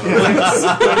evil.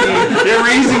 You're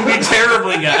raising me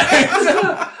terribly,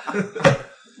 guys.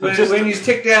 When you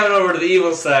tick down over to the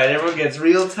evil side, everyone gets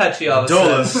real touchy all of a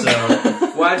Dolus. sudden.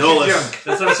 So watch your Dolus. junk.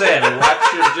 That's what I'm saying.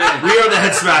 Watch your junk. We are the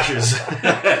Head Smashers.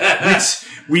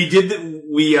 we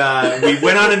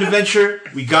went on an adventure.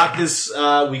 We got this.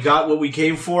 We got what we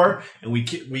came for, and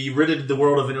we ridded the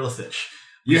world of an Illithich.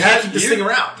 You had to keep this thing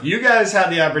around. You guys had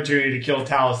the opportunity to kill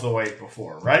Talus the White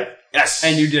before, right? Yes,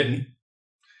 And you didn't.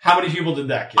 How many people did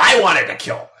that kill? I wanted to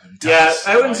kill. Yeah,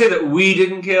 I wouldn't say that we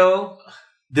didn't kill.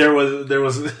 There was.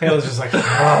 Halo's just like,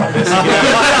 oh, this again.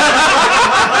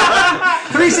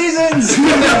 3 seasons! 6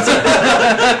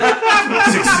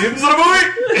 seasons in a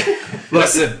movie.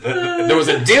 Listen, there was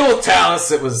a deal with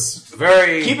Talus. It was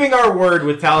very... Keeping our word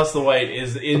with Talus the White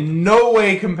is in no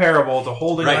way comparable to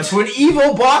holding Right. on to an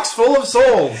evil box full of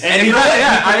souls. And you know what?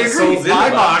 Yeah, I agree. Souls in My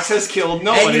the box has killed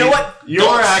nobody. And you know what?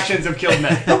 Your actions have killed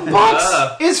many. The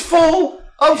box is full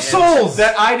of souls.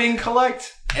 that I didn't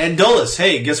collect. And Dolus,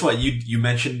 hey, guess what? You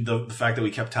mentioned the fact that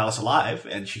we kept Talus alive,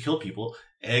 and she killed people.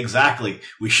 Exactly.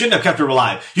 We shouldn't have kept her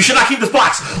alive. You should not keep this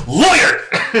box. Lawyer!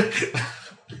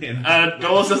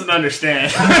 Dolus doesn't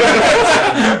understand.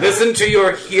 Listen to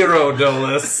your hero,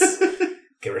 Dolus.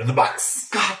 Get rid of the box.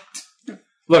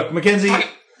 Look, Mackenzie,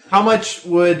 how much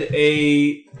would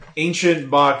a ancient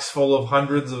box full of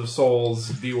hundreds of souls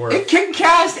be worth? It can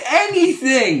cast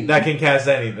anything. That can cast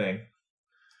anything.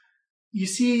 You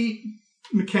see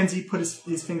Mackenzie put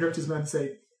his finger up to his mouth and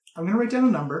say, "I'm going to write down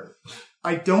a number.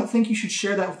 I don't think you should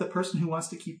share that with the person who wants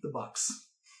to keep the box."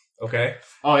 Okay.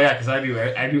 Oh yeah, because I do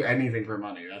anything for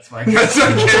money. That's my character's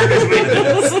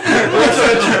weakness.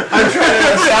 I'm trying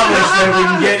to establish that we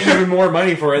can get even more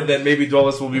money for it, then maybe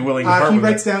Dolus will be willing to part He with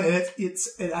writes it. down, and it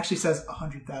actually says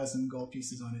 100,000 gold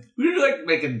pieces on it. We're like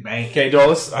making bank. Okay,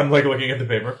 Dolus, I'm like looking at the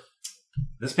paper.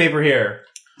 This paper here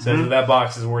says that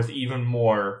box is worth even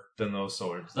more than those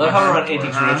swords. I love how we're on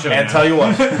antique tradition. And tell you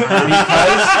what, because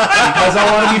I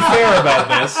want to be fair about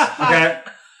this, Okay.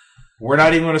 we're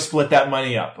not even going to split that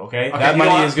money up, okay? That you know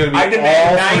money what? is going to be I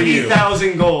demand all for you.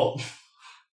 90,000 gold.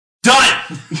 Done!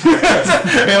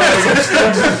 Halo looks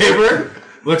at the paper,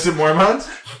 looks at Mormont,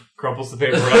 crumples the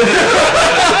paper up.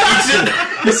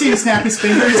 You see him snap his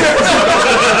fingers.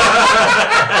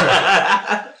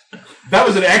 That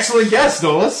was an excellent guess,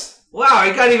 Dolus. Wow,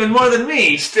 I got even more than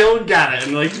me. Still got it,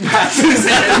 and like passes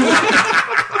it.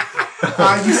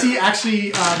 You see,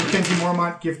 actually, Mackenzie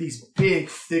Mormont give these big,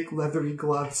 thick, leathery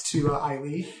gloves to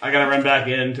Eiley. I gotta run back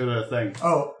into the thing.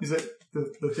 Oh, is it the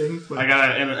thing? I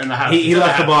gotta in the house. He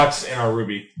left the box in our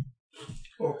ruby.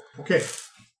 Oh, okay.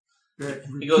 Good.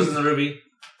 He goes in the ruby.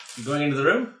 You going into the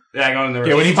room? Yeah, I go in the room.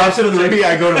 Okay, when he pops into the ruby,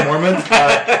 I go to Mormont.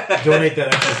 Donate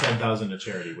that extra 10,000 to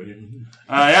charity, would you?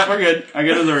 Yeah, we're good. I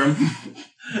get in the room.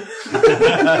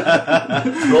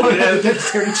 Roll it out.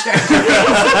 Dexterity check.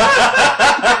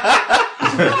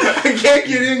 I can't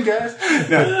get in, guys.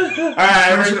 No. All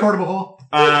right, Where's your portable hole?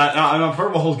 no,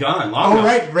 purple hole's gone. Long Oh, ago.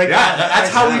 right. Yeah, that's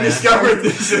how we discovered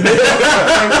this.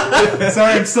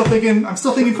 Sorry, I'm still thinking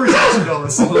first action,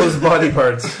 Dolus. All those body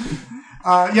parts.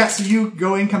 So you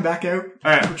go in, come back out,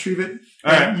 retrieve it.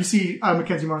 All right. You see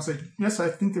Mackenzie Morris like, yes, I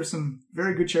think there's some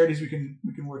very good charities we can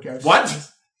work out.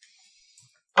 What?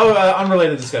 Oh,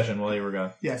 unrelated discussion while you were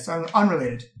gone. Yes,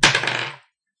 unrelated.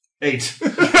 8.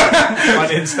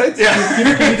 On insight? Yeah.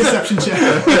 Give me a deception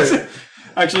check.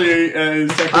 Actually,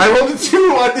 I rolled a 2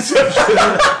 on deception.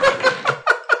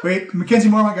 Wait, Mackenzie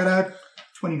Mormont got a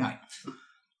 29.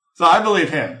 So I believe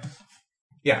him.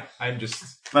 Yeah, I'm just...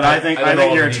 But I think don't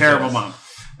know you're all a the terrible details. mom.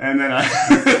 And then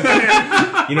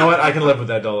I... You know what? I can live with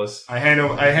that, Dulles. I hand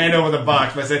over the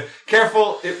box, but I say,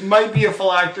 careful, it might be a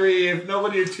phylactery. If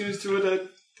nobody attunes to it, a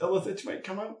Illithid might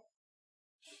come out.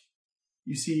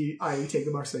 You see, you take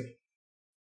the box like,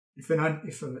 if an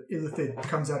Illithid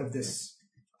comes out of this,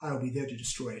 I'll be there to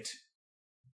destroy it.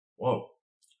 Whoa.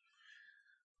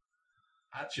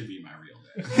 That should be my real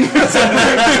name.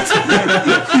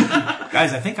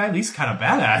 Guys, I think Eileen's kind of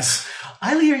badass.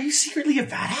 Eileen, are you secretly a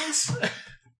badass?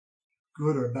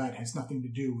 Good or bad has nothing to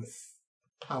do with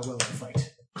how well I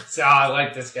fight. So I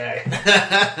like this guy.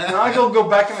 Now I go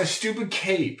back in my stupid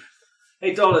cape.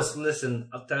 Hey, Dolus, listen,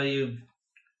 I'll tell you.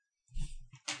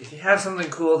 If you have something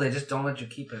cool, they just don't let you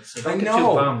keep it. So don't get too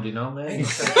bummed, you know, man.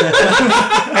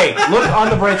 Hey, look on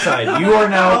the bright side. You are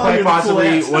now quite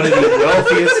possibly one of the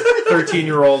wealthiest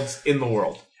 13-year-olds in the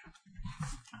world.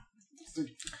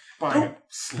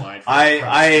 Slide.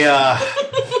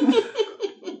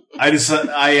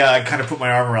 I kind of put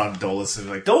my arm around Dolus and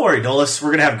like, don't worry, Dolus,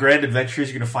 we're gonna have grand adventures.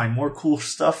 You're gonna find more cool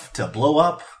stuff to blow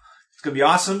up. It's gonna be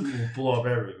awesome. Blow up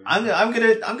everything. I'm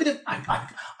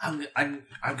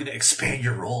gonna expand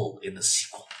your role in the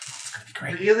sequel. It's gonna be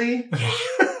great. Really?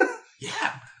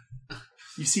 Yeah.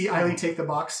 You see Eileen take the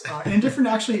box, and it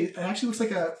actually looks like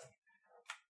a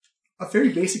very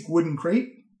basic wooden crate.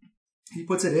 He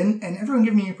puts it in, and everyone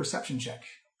give me a perception check.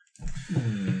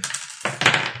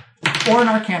 Or an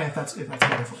arcana if that's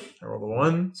better for you. I rolled a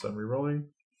 1, so I'm re-rolling.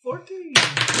 14.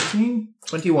 14.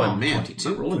 21. Oh man,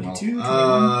 22. 22.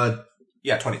 21.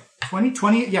 Yeah, 20.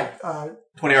 20. Yeah.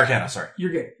 20 Arcana, sorry.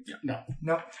 You're good. Yeah.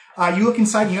 No. You look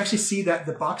inside and you actually see that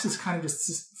the box is kind of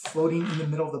just floating in the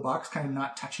middle of the box, kind of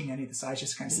not touching any of the sides,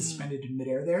 just kind of suspended in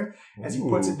midair there as he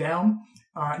puts it down.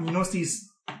 And you notice these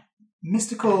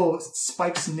mystical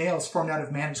spikes and nails formed out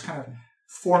of man just kind of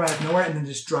form out of nowhere and then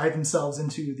just drive themselves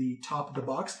into the top of the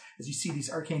box as you see these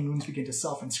arcane runes begin to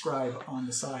self-inscribe on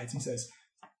the sides. He says,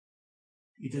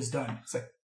 "It is done." It's like,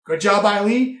 "Good job,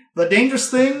 Eileen. The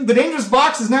dangerous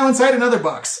box is now inside another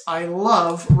box." I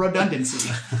love redundancy.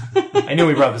 I knew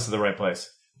we brought this to the right place.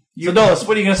 So, Dulles,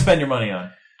 what are you going to spend your money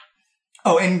on?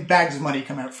 Oh, and bags of money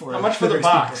come out for How much for the various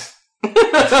box?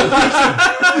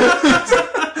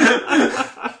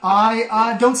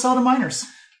 I don't sell to minors.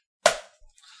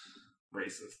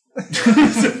 Racist.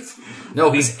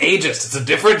 No, he's ageist. It's a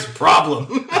different problem.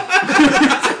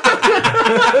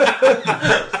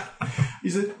 He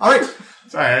said, "All right,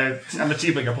 Sorry, I'm a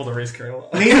tiefling. I pulled a race card.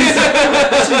 ladies."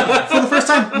 For the first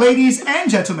time, ladies and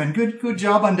gentlemen, good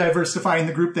job on diversifying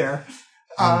the group there.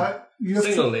 You have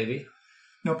Single lady.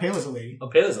 No, Pale's a lady. Oh,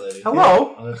 Pale's a lady.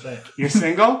 Hello. Oh, that's right. You're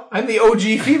single? I'm the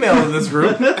OG female in this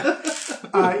group.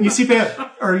 You see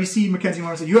you see Mackenzie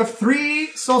Morrison. You have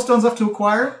 3 soul stones left to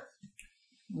acquire.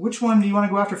 Which one do you want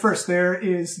to go after first? There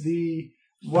is the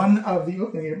one of the...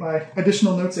 let me get my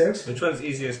additional notes out. Which one's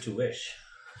easiest to wish?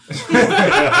 So if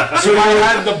I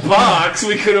had the box,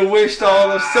 we could have wished all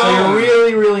the So you're stones.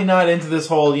 really, really not into this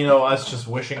whole, us just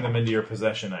wishing them into your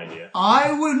possession idea.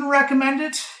 I wouldn't recommend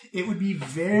it. It would be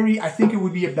I think it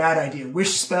would be a bad idea.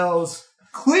 Wish spells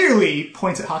clearly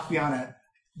points at Hakliana.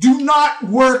 Do not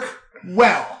work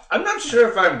well. I'm not sure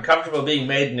if I'm comfortable being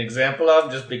made an example of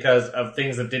just because of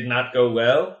things that did not go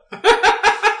well.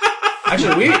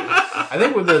 Actually, I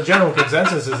think with the general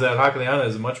consensus is that Hakliana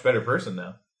is a much better person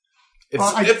now.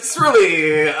 It's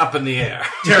really up in the air.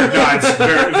 Derek nods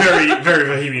very, very, very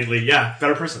vehemently. Yeah,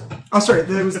 better person. Oh, sorry.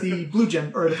 There was the blue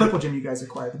gem, or the purple gem you guys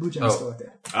acquired. The blue gem is still out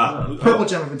there. Purple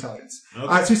gem of intelligence.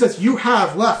 Okay. So he says, you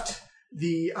have left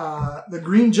the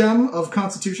green gem of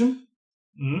constitution,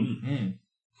 Mm-hmm.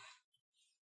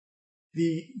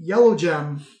 the yellow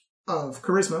gem of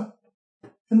charisma,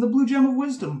 and the blue gem of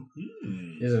wisdom.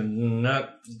 Is it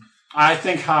not I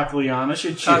think Hakliana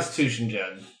should choose. Constitution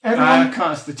gem?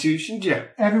 Constitution gem.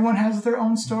 Everyone has their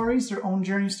own stories, their own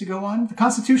journeys to go on. The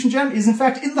constitution gem is, in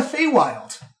fact, in the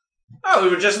Feywild. Oh, we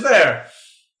were just there.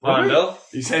 Bill?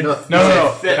 You said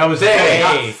No. That was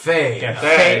Faye. Faye. Yeah,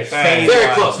 Faye. Faye.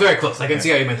 Very close. I can see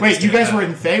how you meant to Wait, you understand guys were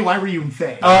in Faye? Why were you in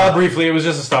Faye? Briefly, it was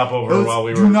just a stopover while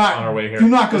we were on our way here. Do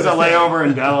not go There's to a Faye. layover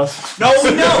in Dallas. No,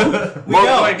 we know. We're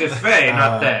going to Faye,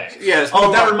 not Thay. Yes.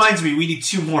 Oh, that reminds me. We need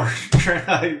 2 more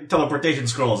teleportation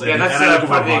scrolls. Yeah, that's and I look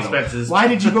part of the for Vondel. expenses. Why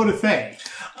did you go to Faye?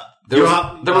 There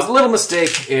was a little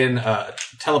mistake in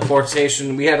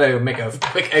teleportation. We had to make a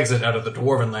quick exit out of the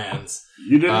Dwarven lands.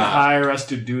 You didn't hire us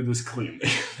to do this cleanly.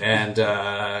 And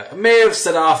may have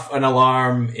set off an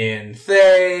alarm in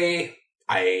Thay.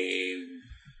 I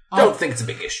don't think it's a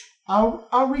big issue.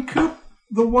 I'll recoup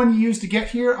the one you used to get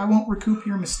here. I won't recoup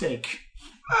your mistake.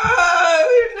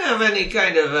 We didn't have any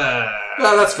kind of,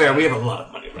 Well, that's fair. We have a lot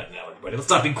of money right now, everybody. Let's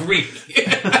not be greedy.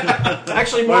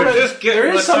 Actually, We're Mormon, just getting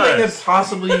there is something returns. that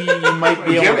possibly you might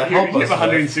be able to help us You with. have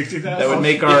 160,000. That would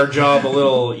make our job a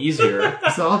little easier.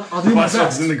 So I'll do my Plus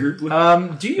what's best. in the group. Do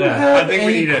you Yeah, have I think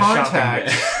we need a a shopping contact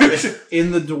bag.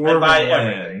 in the Dwarven buy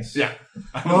lands? Yeah.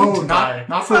 No,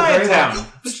 not for a buy a very town. long.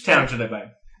 Which town should I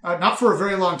buy? Not for a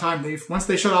very long time. Once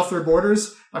they shut off their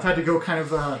borders, I've had to go kind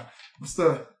of what's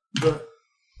the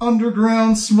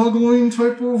underground smuggling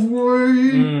type of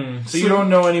way. So you don't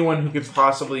know anyone who could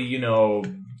possibly,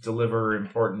 deliver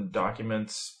important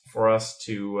documents for us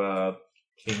to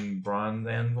King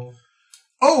Bronzanvil?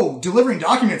 Oh, delivering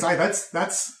documents. That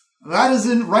is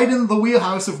right in the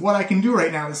wheelhouse of what I can do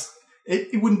right now.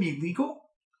 It wouldn't be legal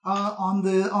on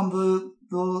the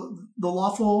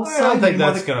lawful I side. don't think you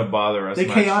know, that's going to bother us the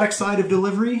much. chaotic side of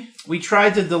delivery. We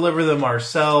tried to deliver them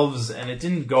ourselves, and it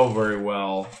didn't go very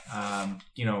well,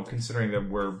 considering that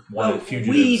we're wanted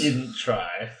fugitives. We didn't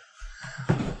try.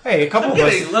 Hey, a couple I'm of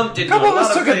us... getting lumped A into couple a of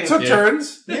lot us of things took here.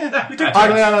 turns. Yeah, we took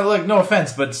Look, no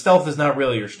offense, but stealth is not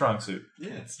really your strong suit.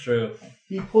 Yeah, it's true.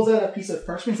 He pulls out a piece of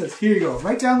parchment and says, "Here you go.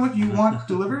 Write down what you want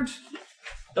delivered."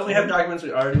 Don't we have documents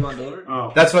we already want delivered?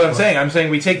 Oh. That's what I'm saying. I'm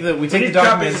saying we take the We documents. need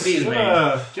copies of these,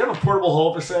 man. Do you have a portable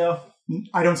hole for sale?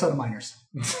 I don't sell to minors.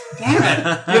 You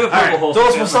have a purple hole.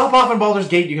 Those will stop off in Baldur's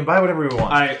Gate. You can buy whatever you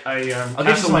want. I'll get you have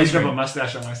some some ice reason of cream. a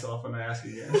mustache on myself when I ask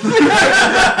you again.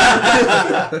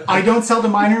 I don't sell to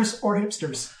minors or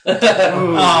hipsters.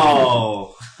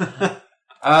 Oh.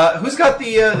 Who's got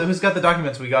the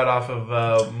documents we got off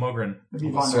of Mogren? That'd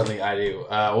be Well, Vondel. certainly I do.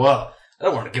 Well, I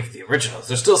don't want to give the originals.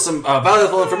 There's still some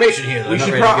valuable information here. We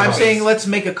should. I'm saying let's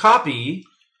make a copy,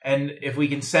 and if we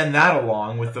can send that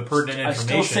along with the pertinent I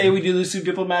information. still say we do this through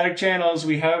diplomatic channels.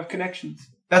 We have connections.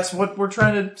 That's what we're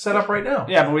trying to set up right now.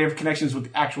 Yeah, but we have connections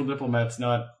with actual diplomats,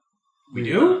 not... We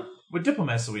do? What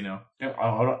diplomats do we know?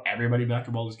 Everybody back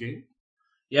to Baldur's Gate?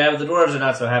 Yeah, but the dwarves are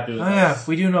not so happy with Oh yeah, us.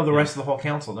 we do know the rest of the whole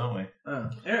council, don't we? Oh,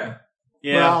 yeah.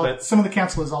 Well, some of the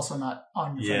council is also not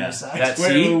on your friend's side. That's Well,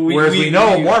 see. we- Whereas we- we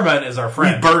know we- Mormont is our We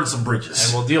friend, burned some bridges.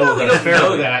 and we'll deal with We that don't know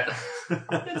fairly.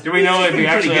 that. Do we know if he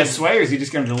actually good. has sway, or is he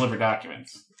just going to deliver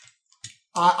documents?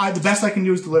 The best I can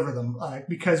do is deliver them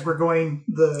because we're going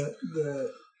the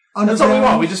That's all we want.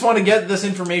 underground. We just want to get this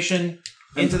information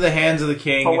into the hands of the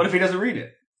king. But what if he doesn't read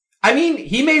it? I mean,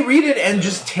 he may read it and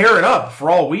just tear it up for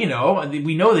all we know. And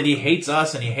we know that he hates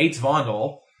us and he hates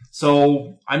Vondel.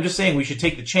 So I'm just saying we should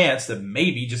take the chance that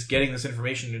maybe just getting this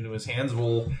information into his hands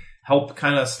will help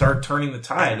kind of start turning the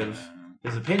tide of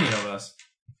his opinion of us.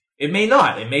 It may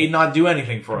not. It may not do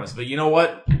anything for us. But you know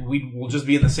what? We will just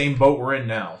be in the same boat we're in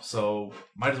now. So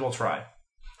might as well try.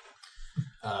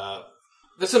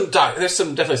 There's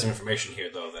definitely some information here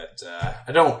though that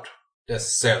I don't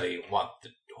necessarily want the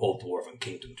whole Dwarven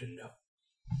Kingdom to know.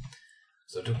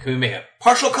 So can we make a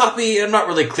partial copy? I'm not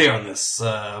really clear on this.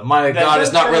 My god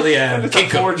is not really a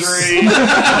kinko.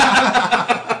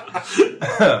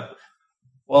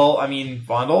 Well, I mean,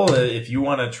 Vondel, if you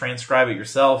want to transcribe it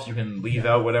yourself, you can leave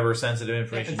out whatever sensitive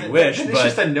information you wish. It's But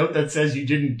just a note that says you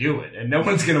didn't do it, and no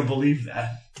one's going to believe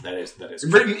that. That is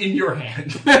Written in your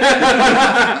hand.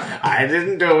 I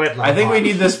didn't do it. I think we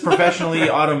need this professionally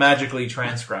automagically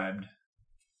transcribed.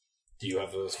 Do you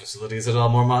have those facilities at all,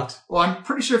 Mormont? Well, I'm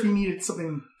pretty sure if you needed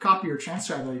something copy or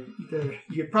transcribed, you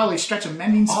could probably stretch a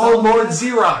mending spell. Oh, Lord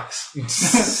Xerox.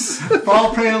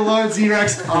 Fall prey to Lord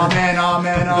Xerox. Amen,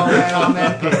 amen, amen,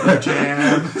 amen. Paper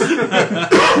jam.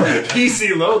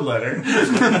 PC load letter.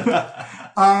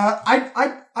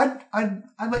 I'd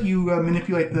let you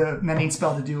manipulate the mending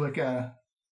spell to do like a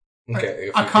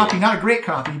copy. not a great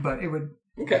copy, but it would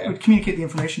communicate the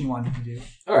information you wanted to do.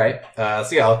 All right. So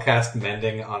yeah, I'll cast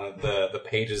mending on the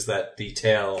pages that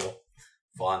detail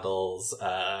Vondel's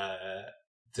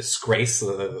disgrace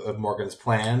of Morgan's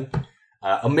plan,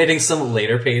 omitting some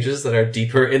later pages that are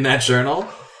deeper in that journal,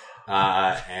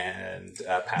 and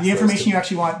pass The information those you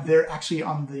actually want, they're actually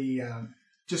on the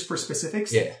just for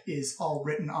specifics, is all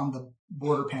written on the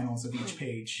border panels of each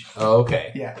page. Oh,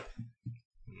 okay. Yeah.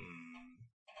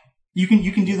 You can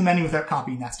do the menu without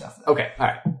copying that stuff, though. Okay,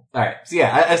 alright. So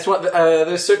yeah, I just want,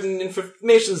 there's certain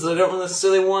informations that I don't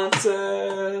necessarily want,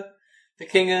 the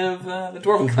king of, the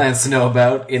Dwarven clans to know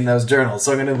about in those journals.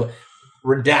 So I'm gonna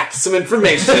redact some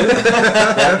information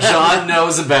that John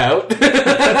knows about. You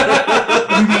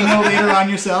may know later on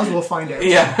yourselves, we'll find out.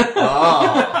 Yeah.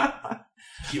 Oh.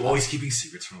 You're always keeping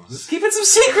secrets from us. Keeping some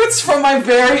secrets from my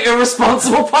very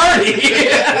irresponsible party.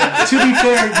 To be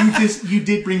fair, you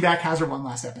did bring back Hazard One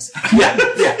last episode. Yeah.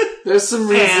 There's some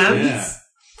reasons. Yeah.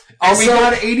 Also, we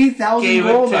got 80,000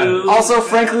 gold. Also,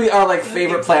 frankly, our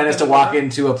favorite plan is to walk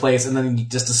into a place and then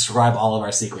just describe all of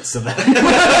our secrets to them.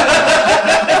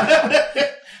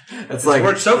 That's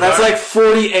like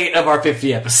 48 of our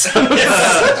 50 episodes.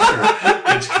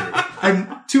 It's true.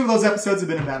 And 2 of those episodes have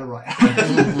been a battle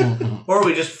royale. Or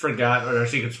we just forgot what our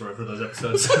secrets were for those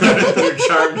episodes. We were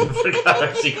charmed and forgot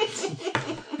our secrets.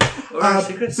 What are our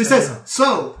secrets? So it says,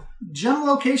 gem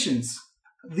locations.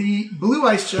 The blue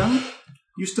ice gem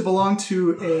used to belong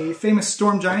to a famous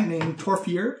storm giant named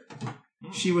Torfir.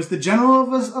 She was the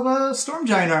general of a storm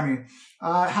giant army.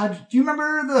 Do you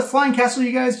remember the flying castle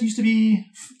you guys used to be?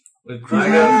 With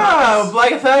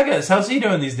Blagathagis. How's he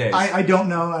doing these days? I don't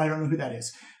know. I don't know who that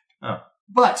is. Oh.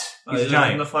 But He's a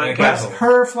giant. The flying But castle.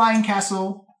 her flying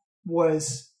castle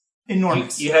was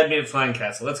enormous. You had me at flying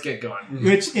castle. Let's get going.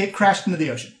 Which it crashed into the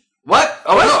ocean. What?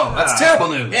 Oh, no, that's terrible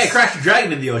news. Yeah, I crashed a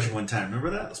dragon in the ocean one time. Remember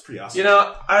that? That was pretty awesome. You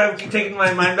know, I've taken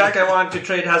my mind back. I want to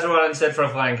trade Hazard instead for a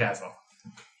flying castle.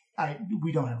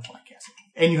 We don't have a flying castle.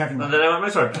 And you have your Well, money. then I want my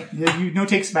sword back. You no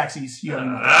takes backsies. You have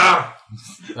your money.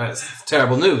 That's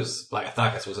terrible news.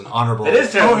 Blagathagis was an honorable... It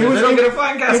is terrible. Oh, it was- I don't get a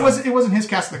flying castle. It wasn't his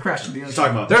castle that crashed into the What ocean. are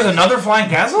you talking about? There's another flying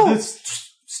castle?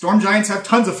 Storm giants have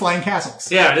tons of flying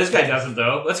castles. Yeah, this guy doesn't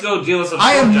though. Let's go deal with some.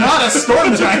 I am storm not a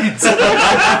storm giant. giants.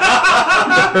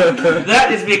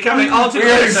 That is becoming all too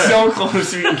We are clear. so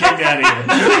close to being kicked out of here.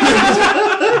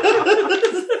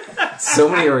 So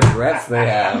many regrets they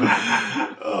have.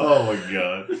 Oh my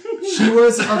god. She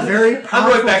was a very I'm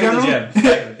powerful going back in the general.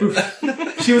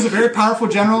 gym. She was a very powerful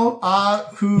general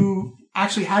who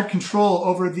actually had control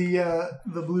over the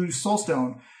blue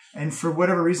soulstone, and for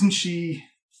whatever reason, she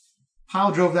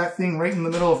pile drove that thing right in the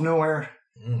middle of nowhere,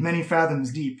 many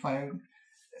fathoms deep.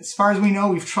 As far as we know,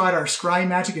 we've tried our scry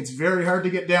magic. It's very hard to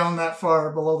get down that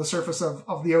far below the surface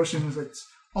of the oceans. It's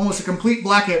almost a complete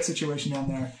blackout situation down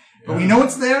there. But we know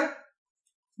it's there.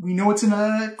 We know it's in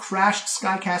a crashed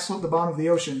sky castle at the bottom of the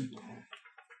ocean.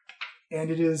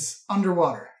 And it is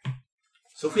underwater.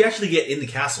 So if we actually get in the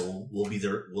castle, will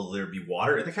there be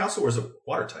water in the castle, or is it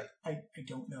watertight? I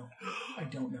don't know. I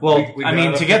don't know. Well, We I mean,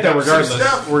 gotta to get there pick up some regardless,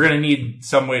 stuff. we're going to need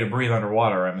some way to breathe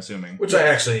underwater, I'm assuming. Which I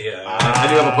actually, I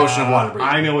do have a potion of water breathing.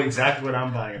 I know exactly what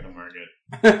I'm buying at the market.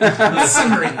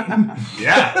 Submarine.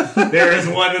 Yeah, there is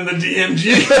one in the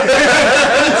DMG.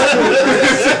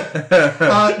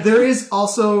 There is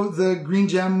also the green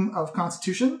gem of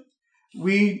Constitution.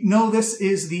 We know this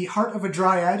is the heart of a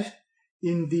dryad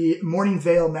in the Morning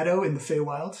Vale Meadow in the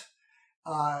Feywild.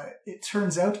 It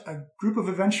turns out a group of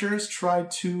adventurers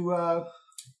tried to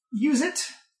use it,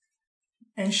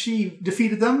 and she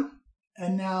defeated them,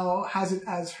 and now has it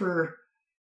as her,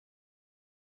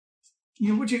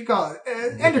 what do you call it?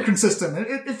 Endocrine system.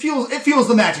 It fuels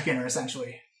the magic in her,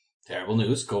 essentially. Terrible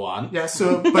news. Go on. Yeah,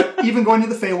 but even going to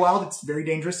the Feywild, it's very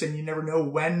dangerous, and you never know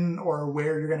when or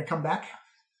where you're going to come back.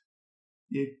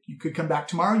 You could come back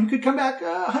tomorrow. You could come back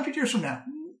 100 years from now.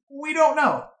 We don't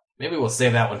know. Maybe we'll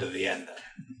save that one to the end then.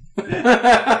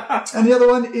 And the other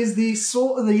one is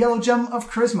the yellow gem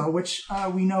of charisma, which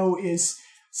we know is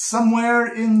somewhere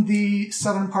in the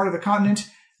southern part of the continent.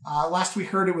 Last we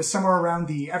heard, it was somewhere around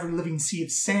the ever-living Sea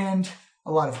of Sand.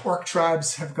 A lot of orc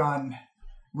tribes have gone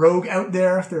rogue out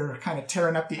there. They're kind of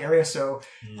tearing up the area. So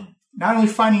not only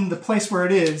finding the place where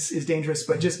it is dangerous,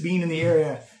 but just being in the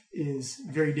area is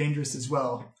very dangerous as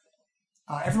well.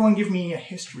 Everyone give me a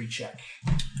history check.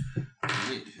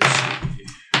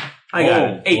 I got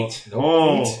an 8.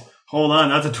 Oh, 8. hold on,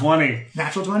 that's a 20.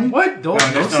 Natural 20? What? No,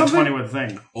 there's no 20 with a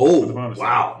thing. Oh, The bonus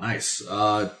wow, nice.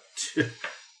 What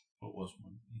was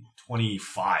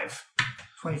 25?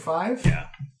 25? Yeah.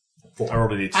 I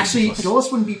rolled an 18. Actually, plus.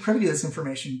 Dolus wouldn't be privy to this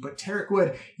information, but Tarek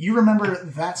would. You remember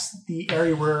that's the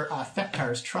area where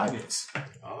Thektar's tribe is.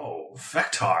 Oh,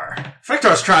 Fektar.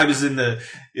 Fektar's tribe is in the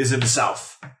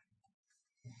south.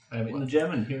 I'm in the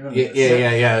gym and here.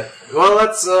 Yeah. Well,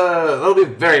 that'll be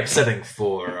very upsetting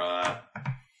for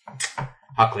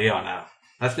Hakleona.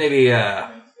 Let's maybe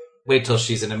wait till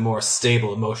she's in a more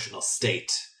stable emotional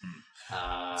state.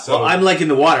 So I'm like in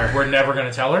the water. We're never going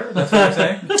to tell her? That's what I'm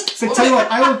saying? So tell you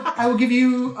what, I will give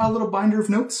you a little binder of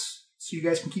notes so you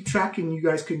guys can keep track and you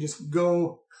guys can just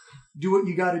go do what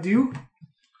you got to do.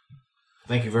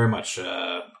 Thank you very much,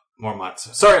 Mormont.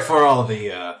 Sorry for all of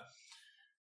the...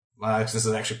 this is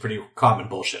actually pretty common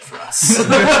bullshit for us.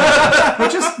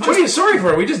 What are you sorry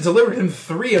for? We just delivered him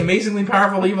 3 amazingly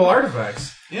powerful evil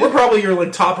artifacts. Yeah. We're probably your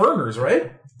top earners,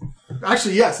 right?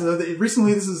 Actually, yes. Yeah, so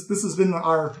recently, this has been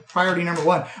our priority number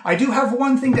 1. I do have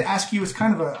one thing to ask you as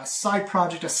kind of a side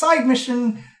project, a side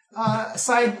mission, a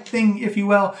side thing, if you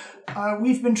will.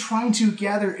 We've been trying to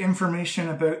gather information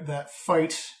about that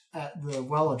fight at the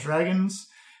Well of Dragons.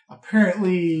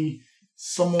 Apparently,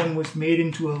 someone was made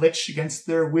into a lich against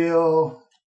their will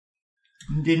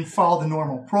and didn't follow the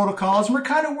normal protocols. We're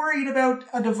kind of worried about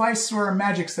a device or a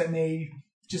magics that may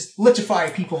just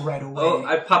lichify people right away. Oh,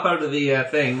 I pop out of the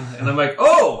thing, and I'm like,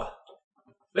 oh!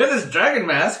 We have this dragon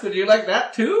mask. Would you like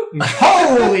that too?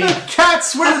 Holy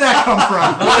cats! Where did that come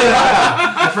from?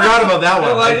 I forgot about that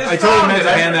one. Well, I totally meant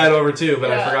to hand that over too, but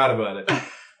I forgot about it.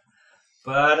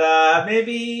 But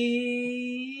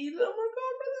maybe no more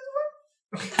gold for this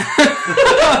one.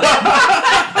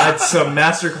 That's some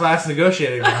masterclass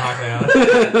negotiating from Hawkeye.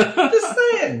 Just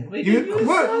saying. What did?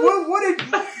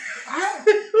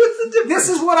 What's the difference? This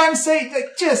is what I'm saying.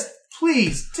 Just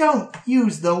please don't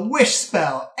use the wish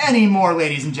spell anymore,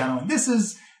 ladies and gentlemen. This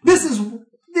is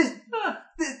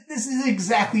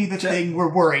exactly the thing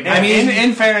we're worried about. I mean,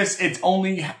 in fairness, it's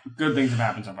only good things have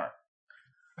happened so far.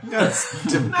 That's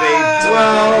debate.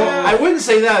 Well, I wouldn't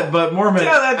say that, but Mormon,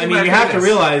 I mean, you have to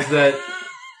realize that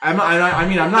I'm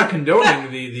not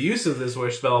condoning the use of this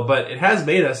wish spell, but it has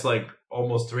made us like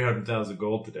almost 300,000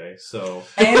 gold today. So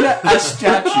and a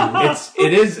statue.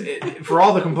 It is for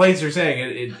all the complaints you're saying.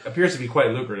 It appears to be quite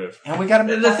lucrative. And we got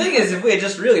the thing is, if we had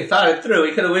just really thought it through,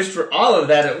 we could have wished for all of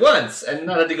that at once and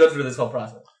not had to go through this whole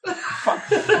process. we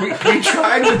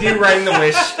tried with you writing the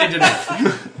wish. It didn't.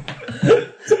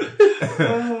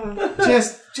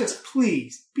 Just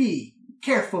please be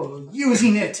careful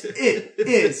using it. It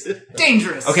is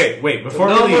dangerous. Okay, wait. Before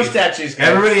no we more leave, statues, guys.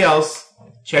 everybody else,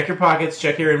 check your pockets,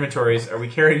 check your inventories. Are we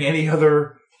carrying any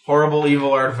other horrible,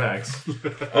 evil artifacts?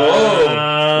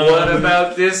 What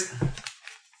about this?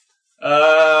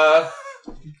 The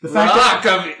fact rock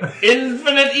of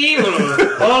infinite evil.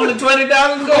 Only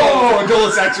 20,000 gold. Oh,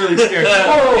 Dolus actually scared.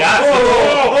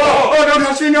 Oh, don't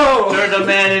touch me, no! Turned a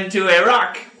man into a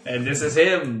rock, and this is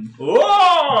him.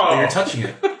 Whoa! You're touching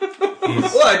it.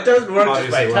 Well, it doesn't work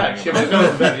just by touch. You must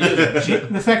know better use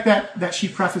it. the fact that she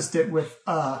prefaced it with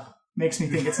makes me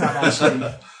think it's not actually.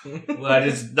 Well,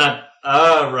 it's not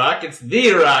a rock, it's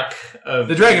the rock of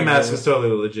The dragon mask is totally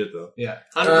legit, though. Yeah.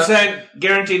 100%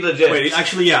 guaranteed legit. Wait,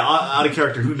 actually, yeah, out of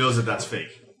character, who knows that that's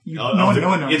fake? No one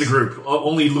knows. In the group.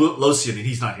 Only Losian, and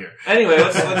he's not here. Anyway,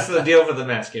 what's the deal for the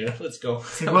mask here? Let's go.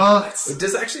 Well,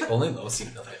 Does actually only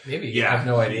Losian know that? Maybe. Yeah. I have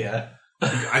no idea.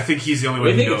 I think he's the only We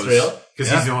one who think knows. it's real. Because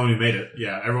he's the only one who made it.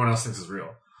 Yeah, everyone else thinks it's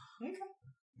real.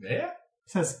 Yeah.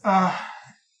 says, I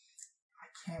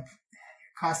can't. It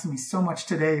costing me so much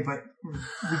today, but we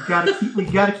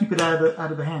gotta keep it out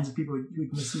of the hands of people who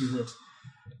can misuse it.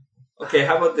 Okay,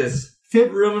 how about this?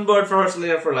 Room and board for Horse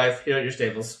Leon for life here at your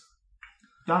stables.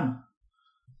 Done.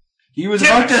 He was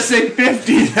about to say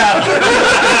 50,000.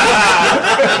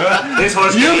 This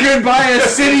horse You can could buy a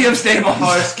city of stables.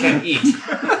 horse can eat.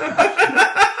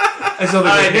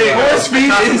 Horse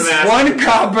feed is 1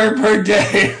 copper per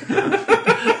day.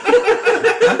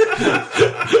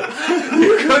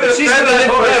 You could have spent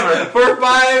that for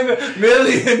 5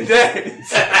 million days.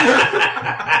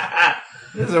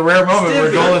 This is a rare moment where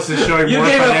Dolus is showing more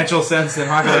financial sense than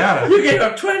Hakayana. You gave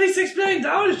up $26 million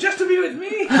just to be with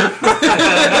me.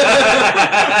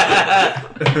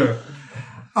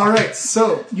 All right,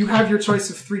 so you have your choice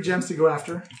of 3 gems to go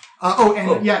after.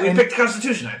 We picked the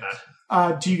Constitution, I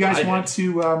thought. Do you guys want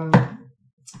to?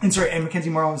 And Mackenzie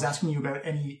Morrow was asking you about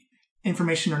any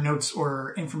information or notes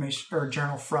or information or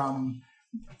journal from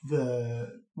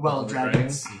the Well of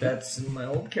Dragons. That's in my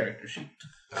old character sheet.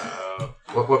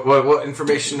 What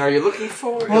information are you looking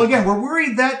for? Well, again, we're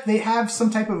worried that they have some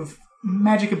type of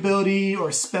magic ability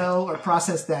or spell or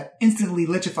process that instantly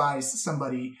lichifies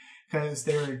somebody. Because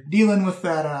they're dealing with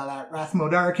that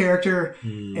Rathmodar character,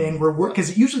 and because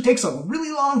it usually takes a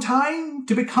really long time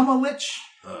to become a lich,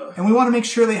 and we want to make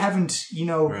sure they haven't,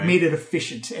 made it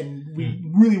efficient, and we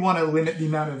really want to limit the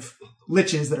amount of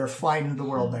liches that are flying into the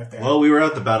world out there. Well, we were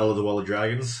at the Battle of the Well of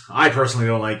Dragons. I personally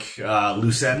don't like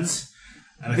loose ends.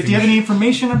 But do you have any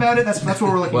information about it? That's what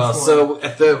we're looking for. Well, so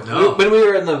when we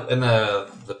were in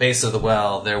the base of the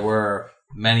well, there were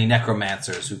many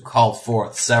necromancers who called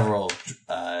forth several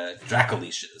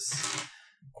Dracoleches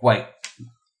quite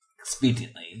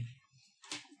expediently.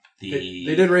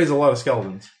 They did raise a lot of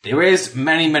skeletons. They raised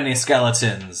many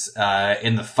skeletons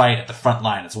in the fight at the front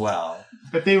line as well.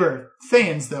 But they were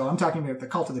Thaans, though. I'm talking about the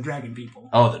Cult of the Dragon people.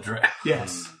 Oh, the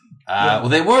Yes. Well,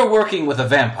 they were working with a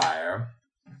vampire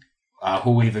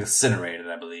who we've incinerated,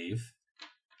 I believe.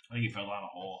 I think he fell down a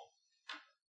hole.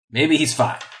 Maybe he's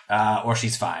fine, or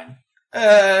she's fine.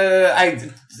 A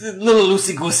little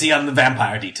loosey-goosey on the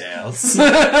vampire details.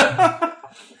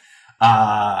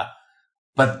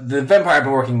 But the vampire had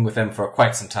been working with them for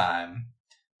quite some time.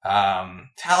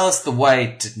 Talus the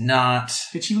White did not...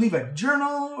 Did she leave a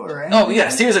journal or anything? Oh,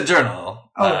 yes, here's a journal.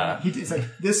 It's like,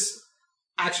 this...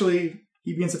 Actually,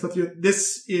 he begins to flip through it.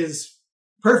 This is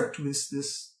perfect.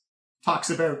 This talks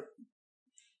about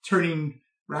turning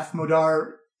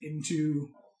Rathmodar into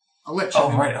a lich.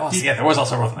 Oh, right. Oh, yeah, there was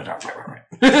also Rathmodar. Right.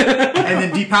 And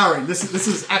then depowering. This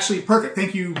is actually perfect.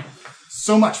 Thank you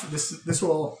so much for this. This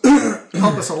will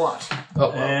help us a lot. Oh,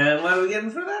 well. And what are we getting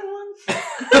for that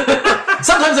one?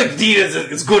 Sometimes a deed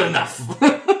is good enough.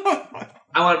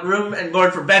 I want room and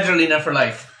board for Badgerlina for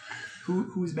life.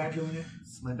 Who's Badgerlina?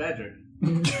 It's my badger.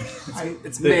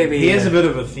 It's maybe he has a bit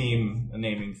of a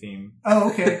naming theme. Oh,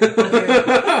 okay.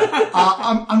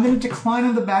 I'm going to decline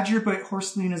on the badger, but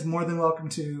Horselina is more than welcome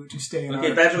to stay in.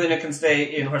 Okay, Badgerlina can stay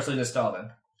in Horselina's stall then.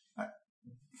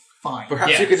 Fine.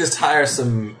 Perhaps you could just hire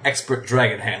some expert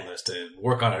dragon handlers to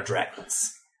work on our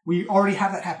dragons. We already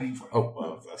have that happening for you. Oh,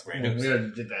 well, that's great news. We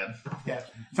already did that. Yeah.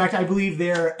 In fact, I believe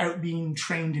they're out being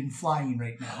trained in flying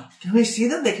right now. Can we see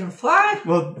them? They can fly?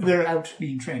 Well, they're out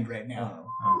being trained right now.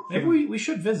 Maybe we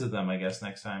should visit them, I guess,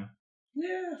 next time.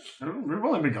 Yeah. We've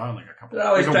only been gone like a couple. They're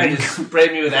always like a trying week. to spray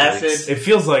me with acid. It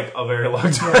feels like a very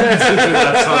long time since we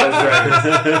last saw those dragons.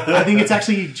 I think it's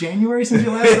actually January since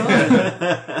you last saw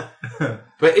it.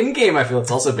 But in game, I feel it's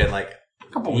also been like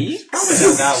A couple weeks. Probably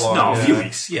not that long. No, a few yeah.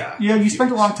 weeks. Yeah. Yeah, you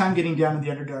spent a long time getting down in the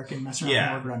Underdark and messing around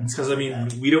Yeah, with Morgrun. because I mean,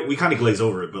 we kind of glaze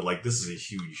over it, but like this is a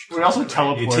huge. We also concept,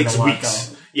 right? teleport It takes a lot, weeks.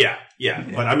 though. Yeah,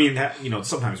 but I mean,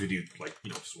 sometimes we do like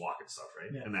just walk and stuff,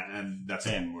 right? Yeah. And that's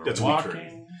And we're that's a week for me.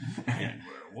 walking. And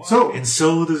we're walking. So, And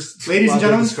so does ladies and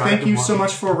gentlemen, described thank you them so walking.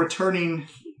 much for returning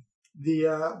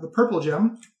the purple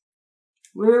gem.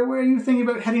 Where are you thinking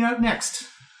about heading out next?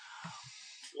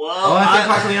 Well, I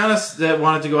think Kaklianis that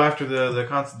wanted to go after the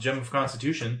Gem of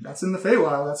Constitution. That's in the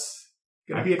Feywild. That's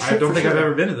gonna be a trip. I don't for think sure. I've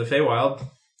ever been to the Feywild.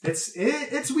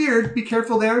 It's weird. Be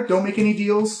careful there. Don't make any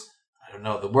deals. I don't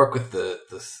know, the work with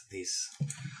these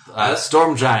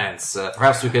storm giants.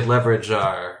 Perhaps we could leverage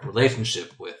our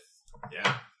relationship with.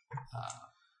 Yeah.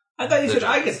 I thought you said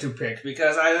I get to pick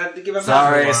because I had to give up.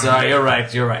 Sorry, Mastermind.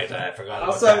 you're right. I forgot.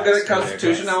 Also, about I'm good that. at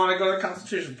Constitution. I want to go to the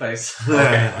Constitution place.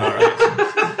 Okay, all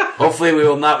right. Hopefully, we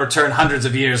will not return hundreds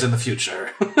of years in the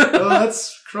future.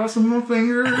 Let's cross my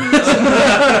fingers.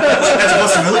 That's a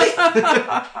possibility.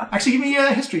 Actually, give me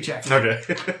a history check. Okay.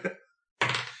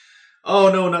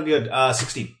 Oh no, not good.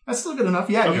 16. That's still good enough.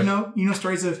 Yeah, Okay. you know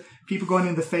stories of people going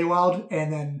into the Feywild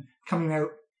and then coming out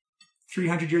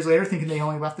 300 years later thinking they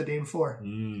only left the day before.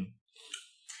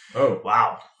 Oh,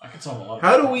 Wow. I can solve a lot.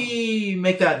 how do we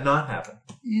make that not happen?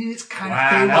 It's kind Wow,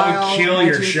 of Feywild. that would kill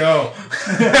your magic. show.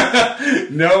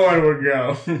 No one would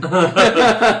go.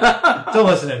 Don't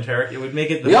listen in, Tarek. It would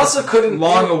make it the We also couldn't-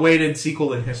 long-awaited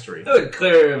sequel in history. That would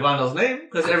clear Vondel's name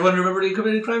because everyone remembered he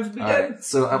committed crimes at the All beginning. right.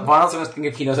 So, Vonald's asking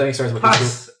if he knows any stories about people.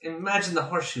 Plus, imagine the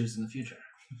horseshoes in the future.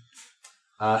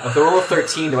 With the roll of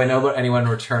 13, do I know about anyone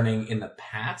returning in the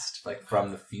past, like from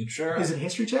the future? Is it a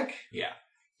history check? Yeah.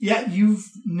 Yeah, you've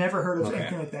never heard of Okay.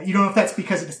 anything like that. You don't know if that's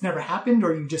because it's never happened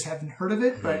or you just haven't heard of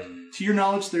it, but to your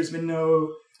knowledge, there's been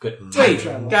no Good. time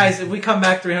travel. Guys, if we come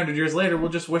back 300 years later, we'll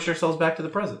just wish ourselves back to the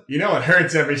present. You know it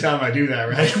hurts every time I do that,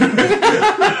 right?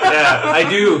 Yeah, I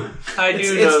do. I do It's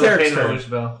know the Tarek's pain of a turn. wish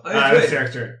bell. That's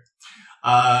character.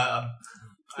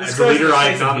 As a leader,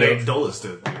 I nominate Dolus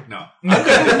to. No.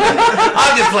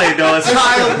 I'm just playing Dolus.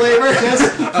 Child labor.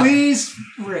 Just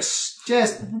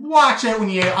just watch out when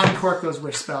you uncork those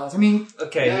wish spells. I mean,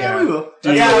 Okay, yeah, we will.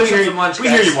 Yeah, we we hear some lunch, We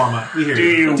hear guys. you, Warma. We hear Do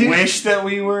you. you wish that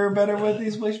we were better with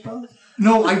these wish spells?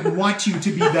 No, I want you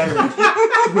to be better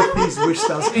with these wish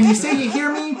spells. And you say you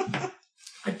hear me?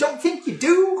 I don't think you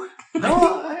do.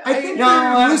 I think you're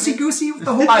loosey-goosey with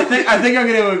the whole I think I'm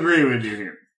going to agree with you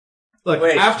here. Look,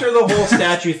 Wait. after the whole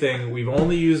statue thing, we've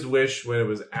only used wish when it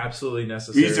was absolutely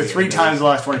necessary. We used it 3 times the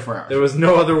last 24 hours. There was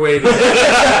no other way to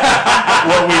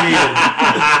What we needed.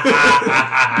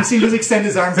 You see him just extend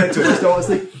his arms out towards Dolus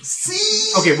like,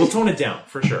 see? Okay, we'll tone it down,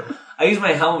 for sure. I use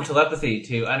my helm of telepathy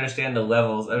to understand the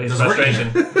levels of his frustration.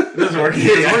 It doesn't work.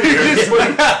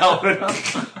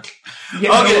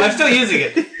 Okay, I'm still using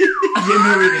it. You get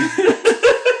no reading.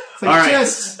 It's like, All right.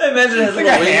 just, I imagine it has Like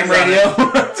a ham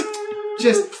radio.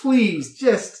 just please,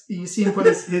 just, you see him put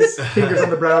his fingers on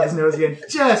the brow of his nose again.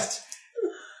 Just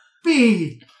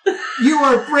be. You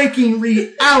are breaking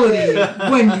reality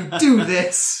when you do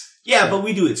this. Yeah, but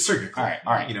we do it surgically. All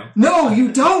right. You know. No,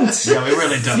 you don't. Yeah, we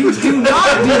really don't. You do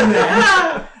not do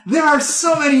that. There are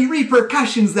so many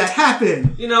repercussions that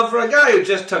happen. You know, for a guy who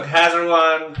just took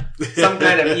Hazarwan, some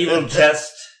kind of evil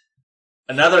chest,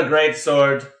 another great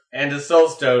sword, and a soul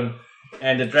stone,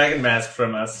 and a dragon mask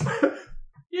from us,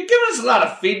 you're giving us a lot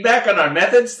of feedback on our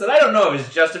methods that I don't know if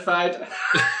is justified.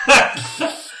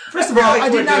 First of all, I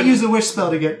did not use a wish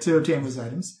spell to obtain those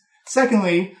items.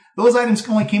 Secondly, those items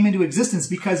only came into existence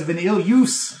because of an ill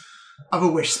use of a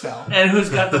wish spell. And who's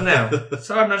got them now?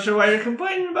 So I'm not sure why you're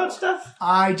complaining about stuff.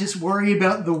 I just worry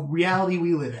about the reality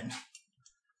we live in.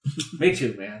 Me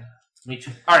too, man. Me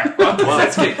too. All right. Well,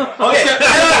 that's me. Okay. And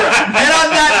on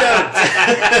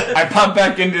that note, I pop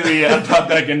back into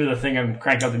the thing and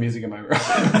crank up the music in my room.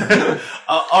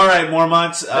 all right,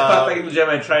 Mormont. I pop back in the gym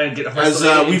and try and get As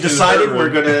we've decided, we're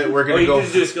gonna you go. need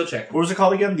to do a skill check. What was it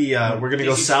called again? We're gonna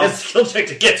go A south skill check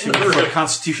to get to the for the room.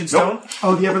 Constitution Stone.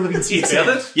 Oh, the ever-living You sea failed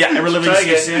sand. it? Yeah, ever living Try sea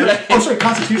again. sand. Oh, sorry,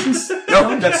 Constitution's?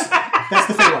 No, that's. That's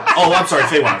the Feywild. Oh, I'm sorry,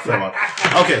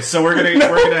 Feywild. Okay, so we're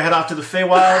gonna head off to the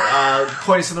Feywild.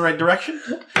 Point us in the right direction,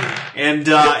 and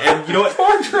you know what?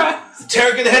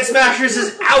 Tarek and the Head Smashers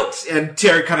is out, and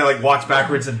Tarek kind of like walks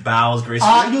backwards and bows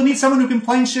gracefully. You'll need someone who can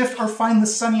plane shift or find the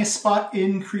sunniest spot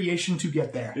in creation to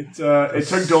get there. It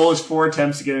took Dolus 4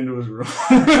 attempts to get into his room.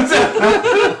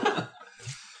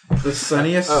 The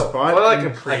sunniest spot well, like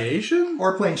in creation?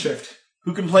 Or plane shift.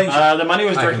 Who can play? The money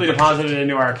was directly deposited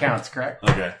into our accounts, correct?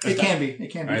 Okay. It can be.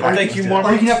 It can be. All right, thank you, Or you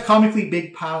Mormont. can have comically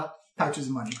big pouches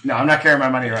of money. No, I'm not carrying my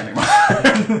money around anymore.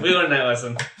 We learned that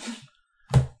lesson.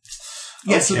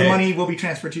 Yes, so the Okay. money will be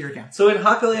transferred to your account. So when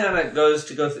Hakaliana goes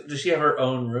to go, does she have her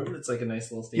own room? It's like a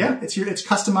nice little stable. Yeah, it's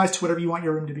customized to whatever you want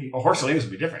your room to be. Well, Horselina's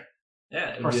would be different. Yeah.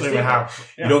 It would be a Horselina stable. have.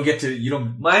 You don't get to. You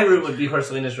don't. My room would be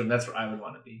Horselina's room. That's where I would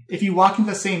want to be. If you walk in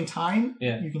the same time,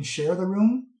 Yeah. you can share the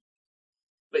room.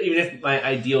 But even if my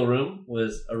ideal room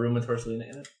was a room with Horselina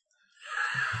in it,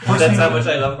 Horselina- that's how much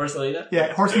I love Horselina.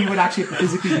 Yeah, Horseman would actually have to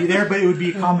physically be there, but it would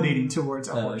be accommodating towards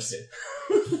a horse. Okay.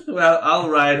 Well, I'll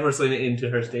ride Horselina into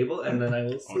her stable, and then I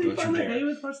will sleep don't on you the dare. hay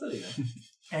with Horselina.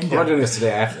 And I'm not doing this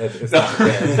today. It's not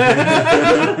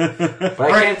there.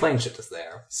 But I can plane shit is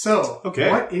there. So, Okay.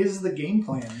 what is the game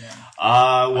plan then?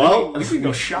 Well, I think we can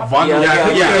go shopping. Vaughn, Yeah, we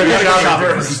gotta yeah. go shopping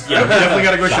first. Yeah, we definitely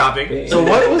gotta go shopping. So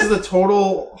what was the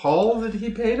total haul that he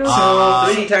paid us?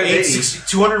 3 times 80.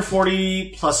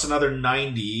 240 plus another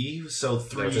 90, so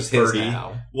Which is his 330.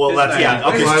 now. Well, His that's 90.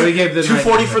 okay. Well, we gave the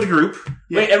 240 90. for the group.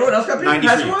 Wait, everyone else got paid 90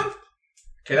 for for you. one?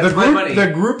 Okay, The that's my money.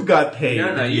 group got paid.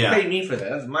 No, you Yeah. paid me for that.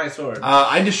 That's my sword.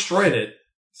 I destroyed it.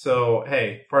 So,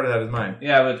 hey, part of that is mine.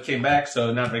 Yeah, but it came back,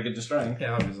 so not very good destroying.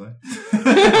 Yeah, obviously.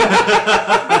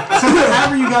 So,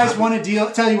 however you guys want to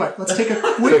deal, tell you what, let's take a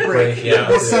quick break. Yeah.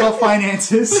 We'll settle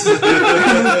finances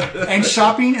and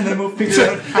shopping, and then we'll figure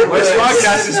out how to This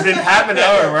podcast has been half an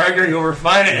hour. We're arguing over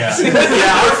finance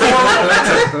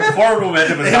Our forward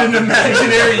momentum is in an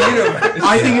imaginary universe.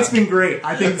 I think it's been great.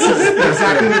 I think this is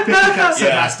exactly what 50 Cups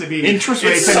has to be. Interest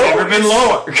rates have never been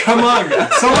lower. Come on,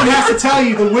 guys. Someone has to tell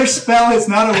you the wish spell is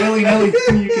not a willy-nilly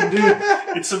thing you can do.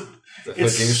 It's a The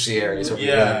fiduciary is what we're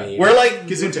yeah. gonna need. We're like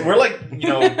Gesundheit. we're like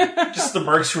just the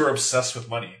mercs who are obsessed with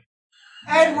money.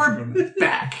 And we're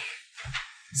back.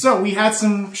 So we had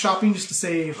some shopping just to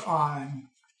save on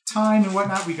time and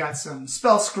whatnot. We got some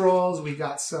spell scrolls. We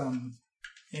got some...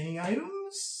 Any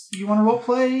items? You want to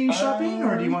roleplay shopping,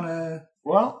 or do you want to...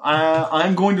 Well,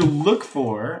 I'm going to look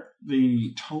for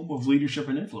the Tome of Leadership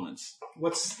and Influence.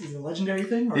 Is it a legendary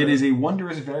thing? Or? It is a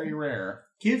wondrous, very rare.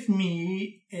 Give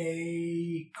me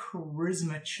a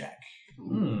charisma check.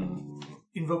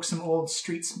 Invoke some old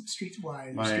street smarts.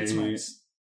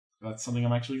 That's something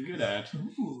I'm actually good at.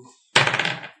 Ooh.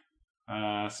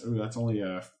 So that's only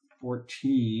a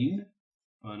 14,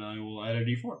 but I will add a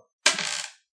d4.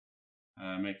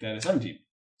 Make that a 17.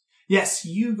 Yes,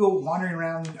 you go wandering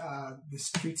around the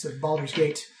streets of Baldur's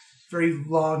Gate. Very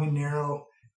long and narrow.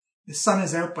 The sun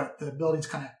is out, but the building's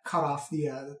kind of cut off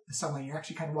the sunlight. You're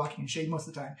actually kind of walking in shade most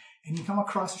of the time. And you come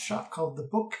across a shop called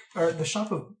the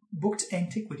Shop of Booked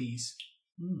Antiquities.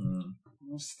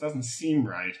 This doesn't seem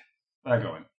right. But I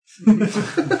go in.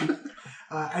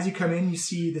 As you come in, you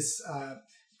see this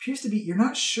appears to be, you're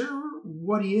not sure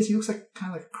what he is. He looks like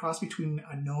kind of like a cross between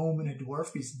a gnome and a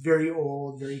dwarf. He's very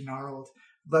old, very gnarled.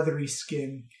 leathery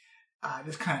skin.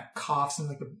 Just kind of coughs and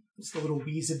like just a little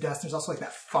wheeze of dust. There's also like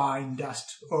that fine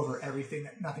dust over everything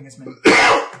that nothing has been.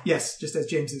 Yes, just as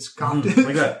James has coughed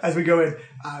like that. as we go in.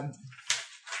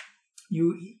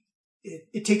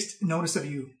 It takes notice of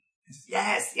you.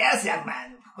 Yes, young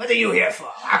man. What are you here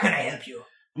for? How can I help you?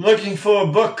 I'm looking for a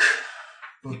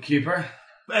bookkeeper.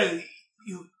 Well,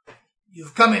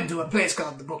 you've come into a place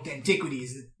called the Book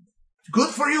Antiquities. Good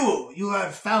for you. You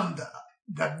have found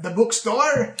the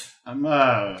bookstore. I'm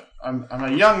a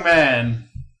young man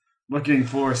looking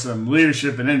for some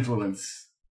leadership and influence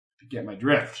to get my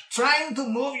drift. Trying to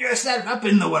move yourself up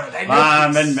in the world.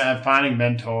 I'm finding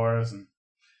mentors and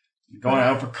going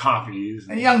out for copies.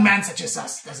 A young man such as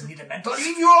us doesn't need a mentor.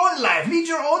 Live your own life. Lead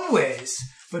your own ways.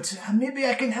 But maybe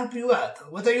I can help you out.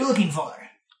 What are you looking for?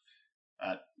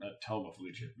 Tell with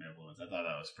leadership and influence. I thought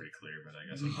that was pretty clear, but I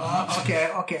guess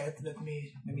okay. Let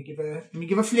me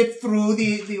give a flip through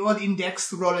the old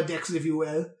index, Rolodex, if you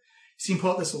will. See him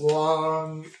pull out this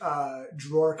long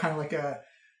drawer, kind of like a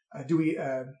Dewey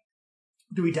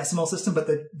Decimal System, but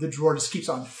the drawer just keeps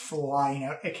on flying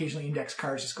out. Occasionally, index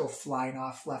cards just go flying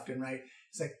off left and right.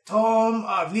 It's like Tome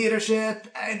of Leadership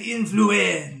and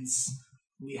Influence.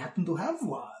 We happen to have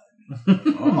one.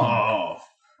 Oh,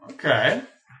 okay.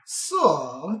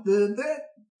 So, the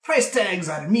price tags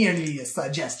are merely a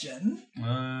suggestion.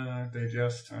 Aren't they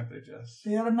just?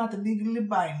 They are not legally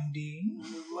binding.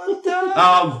 But,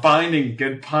 oh, binding.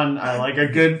 Good pun. I like a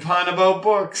good pun about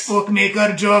books.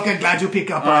 Bookmaker joke. I'm glad you pick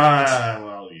up on it.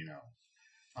 Well,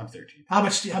 I'm 13. How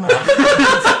much you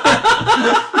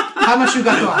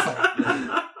got to offer?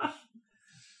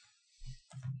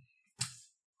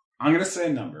 I'm going to say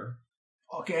a number.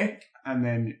 Okay. And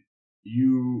then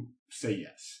you say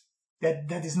yes.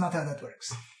 That is not how that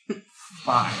works.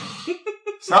 5.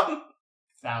 So,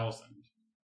 1,000.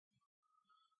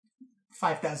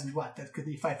 5,000 what? That could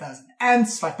be 5,000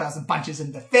 ants, 5,000 punches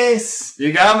in the face.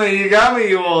 You got me,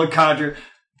 you old codger.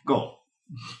 Gold.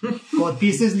 Gold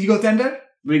pieces, legal tender?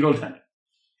 Legal tender.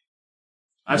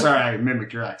 I'm sorry I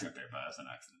mimicked your accent there, but that's an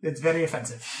accident. It's very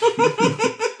offensive.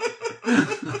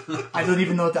 I don't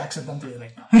even know what accent I'm doing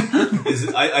right now.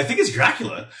 I think it's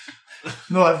Dracula.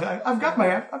 No, I've got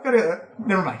a,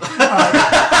 never mind. When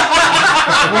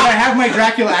I have my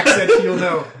Dracula accent, you'll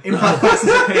know. Improv classes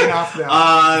are paying off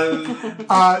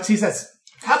now. So he says,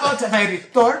 how about if I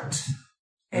retort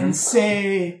and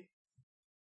say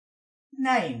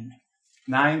 9?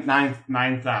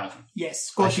 9,000.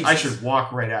 Yes, gold pieces. I should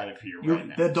walk right out of here right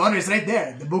now. The door is right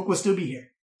there. The book will still be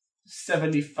here.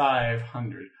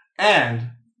 7,500.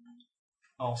 And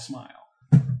I'll smile.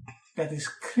 That is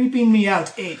creeping me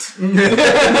out. 8. Done.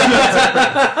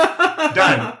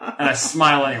 And I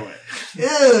smile anyway.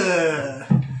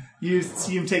 You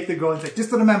see him take the gold and say,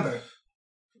 just remember,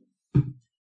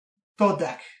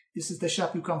 Todak, this is the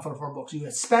shop you come for books. You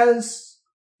have spells.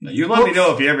 You let me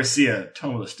know if you ever see a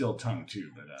tome with a still tongue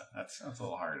too, but that's a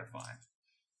little hard to find.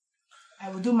 I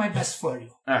will do my best for you.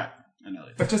 All right, I know.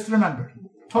 But just remember,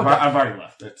 I've already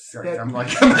left. Sorry, I'm like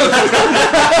just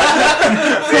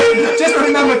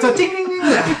remember to ding ding ding.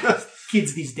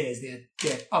 Kids these days,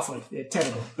 they're awful. They're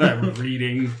terrible.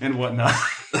 Reading and whatnot.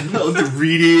 No, the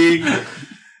reading,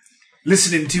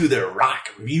 listening to the rock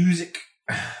music.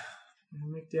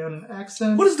 Make down an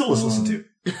accent. What does Dolus listen to?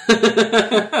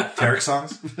 Tarek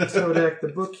songs? Todak the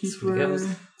bookkeeper.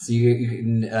 So you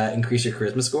can increase your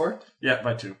charisma score? Yeah,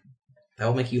 by 2. That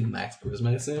will make you max charisma,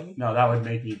 I assume? No, that would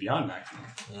make me beyond maximum.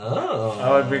 Oh.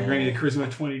 That would bring me to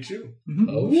charisma 22. Mm-hmm.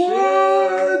 Oh,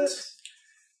 what?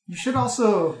 You should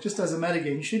also, just as a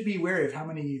metagame, you should be wary of how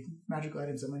many magical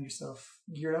items I'm on yourself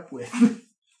geared up with.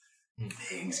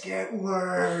 Things get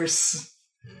worse.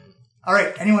 All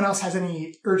right. Anyone else has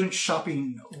any urgent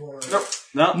shopping or? Nope.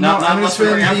 No, I'm going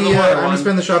to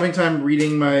spend the shopping time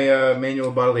reading my manual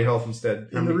of bodily health instead.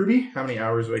 In the Ruby? How many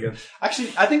hours do I get?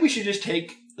 Actually, I think we should just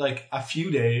take like a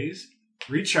few days,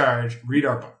 recharge, read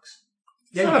our books.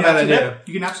 Yeah, not a bad idea.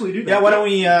 You can absolutely do that. Yeah, why don't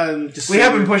we just... We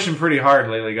have been pushing pretty hard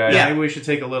lately, guys. Yeah. Maybe we should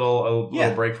take a little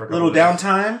break for a couple little of days.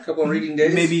 downtime. Couple of reading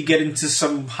days. Maybe get into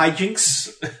some hijinks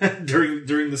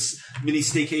during this mini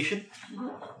staycation.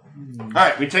 All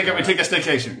right, we take a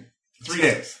staycation. 3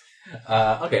 days.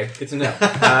 Okay, good to know.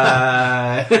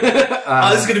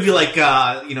 This is going to be like,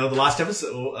 the last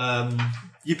episode.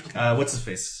 What's his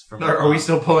face? Are we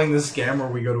still pulling this scam where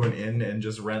we go to an inn and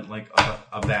just rent like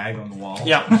a bag on the wall?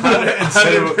 Yeah.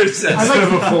 instead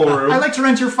of a full room. I'd like to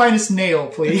rent your finest nail,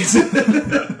 please.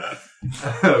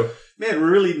 Oh, man, we're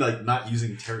really like not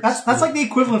using Tarek. That's like the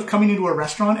equivalent of coming into a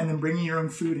restaurant and then bringing your own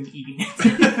food and eating it.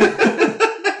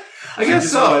 I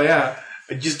guess so, yeah.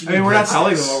 Just give I mean, we're not glances.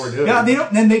 telling them what we're doing. Yeah,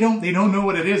 they don't know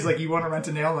what it is. Like, you want to rent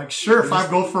a nail? Like, sure, 5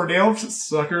 gold for a nail,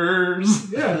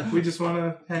 suckers. Yeah, we just want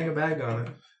to hang a bag on it.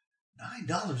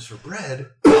 $9 for bread.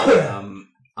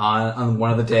 On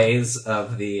one of the days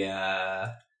of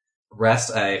the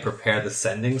rest, I prepare the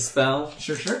sending spell.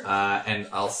 Sure. And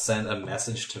I'll send a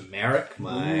message to Merrick,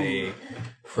 my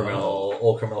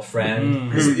old criminal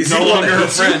friend. He's no longer a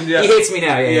friend. He hates me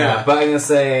now, yeah. But I'm going to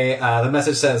say, the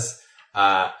message says,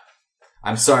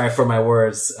 I'm sorry for my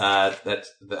words, that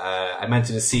I meant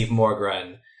to deceive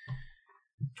Morgrun.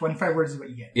 25 words is what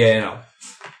you get. Yeah,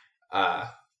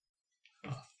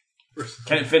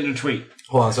 Can't fit in a tweet.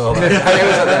 Hold on.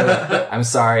 I'm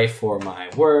sorry for my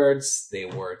words. They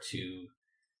were to,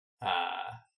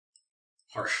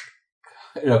 Harsh.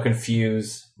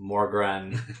 confuse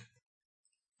Morgrun.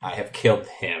 I have killed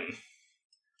him.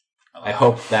 I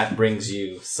hope that brings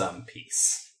you some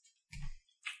peace.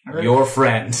 All right. Your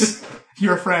friend,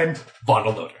 Your friend.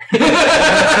 Bottle Loader. One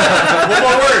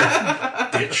more word.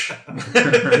 Bitch.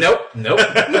 Nope.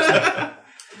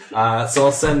 So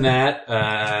I'll send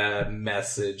that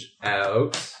message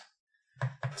out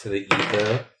to the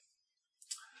ether.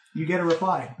 You get a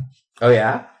reply. Oh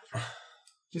yeah.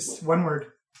 Just one word.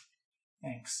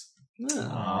 Thanks.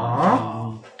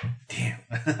 Aww. Damn.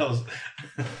 That was...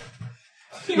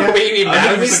 Yeah. Baby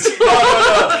I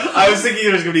was thinking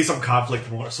there was going to be some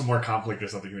more conflict or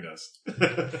something. Who knows?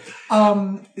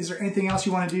 Is there anything else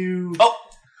you want to do?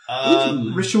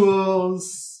 Oh.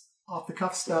 Rituals, off the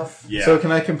cuff stuff. Yeah. So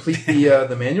can I complete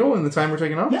the manual in the time we're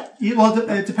taking off? Yeah. Well,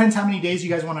 it depends how many days you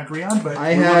guys want to agree on, but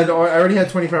I already had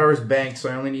 24 hours banked, so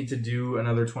I only need to do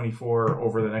another 24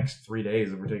 over the next 3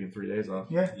 days if we're taking 3 days off.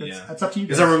 yeah, that's up to you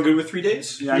guys. Is everyone good with 3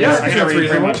 days? Yeah, Yeah, I I can think read that's pretty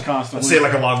much reasonable. constantly. Let's say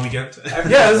like a long weekend. Yeah,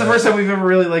 this is the first time we've ever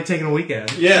really taken a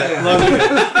weekend. Yeah, long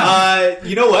weekend.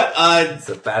 You know what?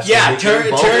 Sebastian Yeah, Weekend,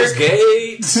 Baldur's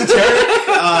Gate.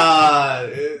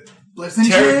 Listen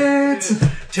to Tarek- it.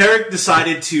 Tarek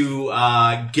decided to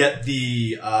get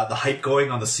the hype going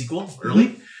on the sequel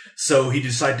early, so he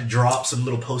decided to drop some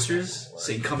little posters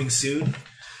saying "coming soon,"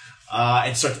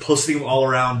 and start posting them all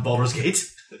around Baldur's Gate.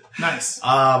 Nice.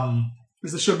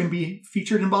 Is the show going to be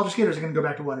featured in Baldur's Gate, or is it going to go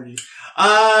back to Waterdeep?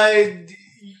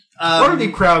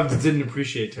 Waterdeep crowd didn't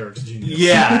appreciate Tarek's genius.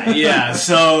 Yeah.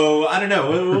 So I don't know.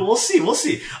 We'll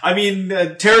see. I mean,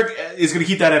 Tarek is going to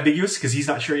keep that ambiguous because he's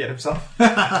not sure yet himself.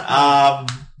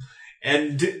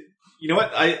 And you know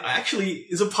what? I actually,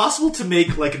 is it possible to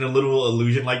make like a little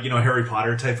illusion, like Harry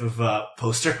Potter type of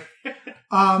poster?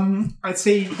 I'd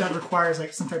say that requires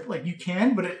like some type of, like, you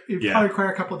can, but it would Yeah. probably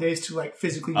require a couple of days to like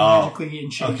physically, magically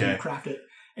enchant okay. and craft it,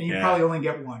 and you Yeah. probably only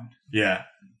get one. Yeah.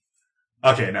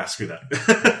 Okay, nah, screw that.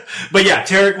 But yeah,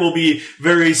 Tarek will be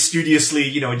very studiously,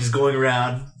 just going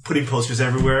around, putting posters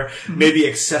everywhere, maybe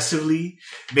excessively.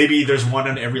 Maybe there's one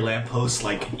on every lamppost,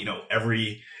 like,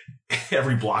 every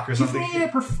block or Give something. me a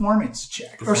performance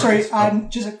check. Performance? Or sorry,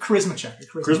 just a charisma check.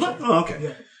 Charisma? Check. Oh,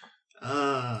 okay.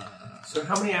 Yeah. So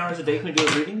how many hours a day can we do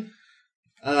a reading?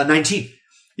 19.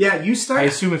 Yeah, you I start.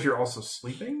 assume if you're also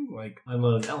sleeping, like, I'm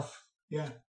an elf. Yeah.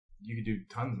 you could do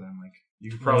tons then. Like, you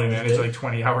could probably manage like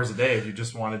 20 hours a day if you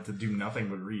just wanted to do nothing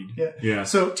but read. Yeah.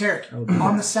 So, Tarek,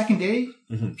 on the second day,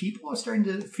 Mhm. people are starting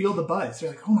to feel the buzz. They're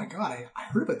like, oh my god, I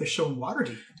heard about this show in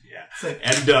Waterdeep. Yeah. It's like,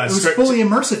 And, it was fully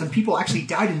immersive and people actually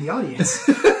died in the audience.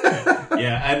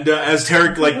 as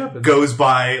Tarek goes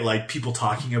by people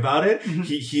talking about it,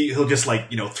 he'll just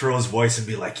throw his voice and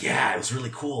be like, "Yeah, it was really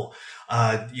cool.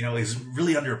 It was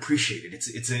really underappreciated.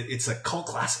 It's a cult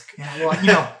classic." Yeah,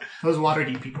 well, those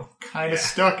Waterdeep people kind of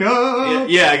stuck up.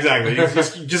 Yeah, exactly.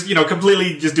 He's just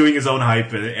completely just doing his own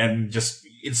hype and just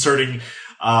inserting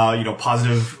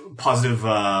positive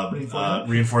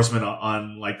reinforcement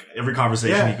on every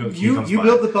conversation Yeah, he comes you by.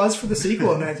 build the buzz for the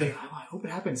sequel, and I think, I hope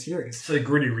it happens here. 'Cause It's a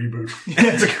gritty reboot.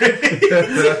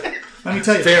 let me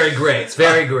tell you, Very gray. It's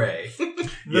very gray.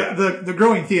 the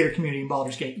growing theater community in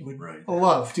Baldur's Gate would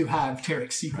love to have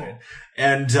Tarek's sequel.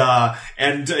 And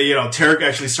Tarek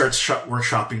actually starts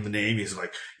workshopping the name. He's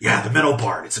like, "Yeah, the Metal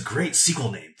Bard. It's a great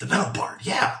sequel name. The Metal Bard.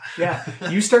 Yeah." Yeah,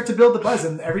 you start to build the buzz,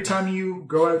 and every time you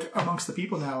go out amongst the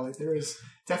people now, there is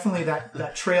definitely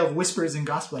that trail of whispers and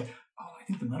gossip. Like, oh, I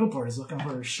think the Metal Board is looking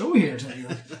for a show here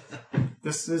tonight.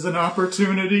 This is an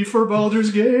opportunity for Baldur's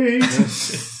Gate.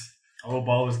 Oh,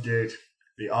 Baldur's Gate,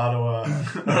 the Ottawa.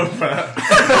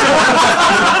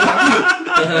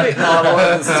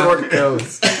 Sword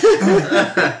Coast.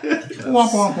 Womp,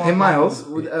 womp, womp. Hey, Miles,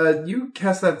 you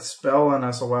cast that spell on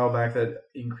us a while back that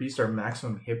increased our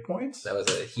maximum hit points? That was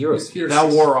a hero's feast. That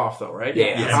wore off, though, right?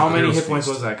 Yeah. How many Hero's hit points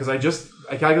Feast. was that? Because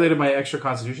I calculated my extra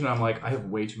constitution, and I'm like, I have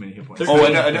way too many hit points. Oh,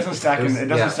 it doesn't stack. It doesn't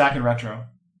yeah. stack in retro.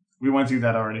 We went through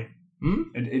that already. Hmm?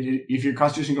 If your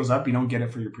constitution goes up, you don't get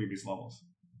it for your previous levels.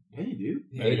 Yeah, you do.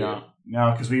 Yeah, you do.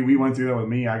 No, because we went through that with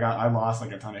me. I lost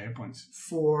like a ton of hit points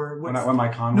For what? when my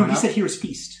con No, went he up. said Hero's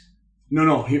Feast.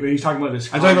 No. He's talking about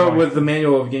this. I'm talking about with the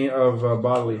manual of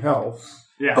bodily health.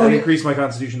 Yeah. Oh, I yeah. increased my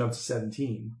constitution up to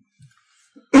 17.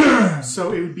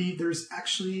 So it would be, there's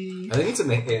actually... I think it's in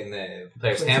the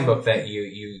player's handbook that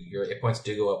your hit points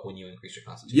do go up when you increase your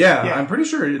constitution. Yeah, Yeah. I'm pretty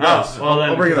sure it does. Oh, well then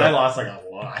I'll bring it I up. lost like a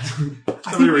lot.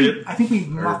 I think we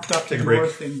mucked up the take a break.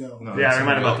 dwarf thing, though. No, Yeah, it's we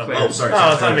might have not mucked up. players. Oh, sorry.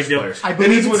 Oh, it's not a big deal. Players. I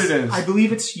believe is what it's- it is. I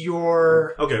believe it's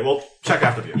your... Okay, well, check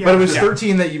after you. Yeah. But it was Yeah.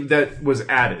 13 that was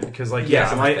added because it's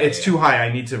yeah. too high.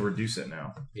 I need to reduce it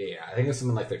now. Yeah, I think it's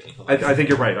something like 13. I think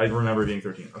you're right. I remember it being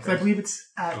 13. Because I believe it's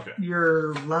at Okay.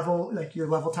 your level, like your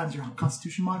level times your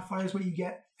constitution modifier is what you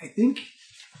get, I think.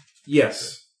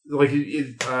 Yes, like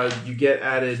you get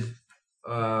added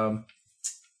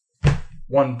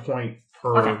 1 point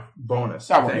per Okay. bonus.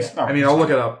 That I think. works. That I mean, works. I'll look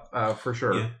it up for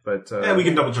sure. Yeah. But Yeah, we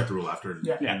can double check the rule after and,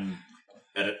 Yeah. and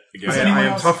edit again. Does I anyone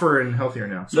am else- tougher and healthier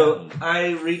now. So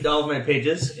I read all of my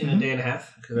pages in a day and a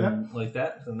half because I'm like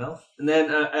that, I'm an elf. And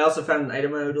then I also found an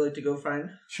item I would like to go find.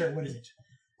 Sure, what is it?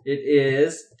 It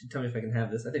is. Tell me if I can have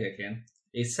this. I think I can.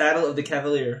 A saddle of the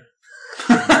cavalier.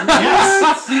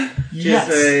 Yes! Just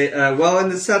Yes! while in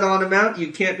the saddle on a mount,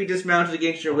 you can't be dismounted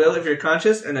against your will if you're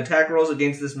conscious, and attack rolls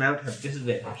against this mount have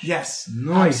disadvantage. Yes.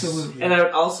 Nice. Absolutely. And I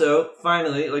would also,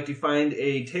 finally, like to find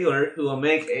a tailor who will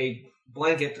make a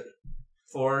blanket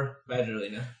for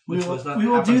Badgerlina, which was not we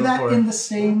will happened do that before. in the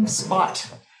same spot.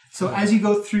 So as you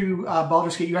go through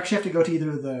Baldur's Gate, you actually have to go to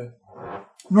either the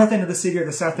north end of the city or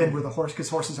the south end where because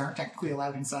horses aren't technically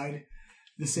allowed inside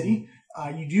the city.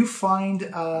 You do find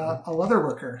a leather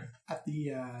worker at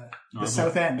the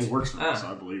south It end works for us,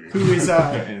 I believe it. who is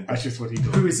That's just what he did.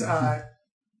 who is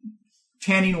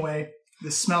tanning away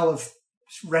the smell of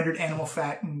rendered animal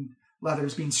fat and leather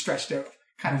is being stretched out,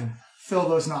 kind of fill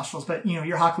those nostrils. But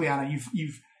you're Hakliana.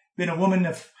 You've been a woman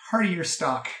of heartier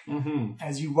stock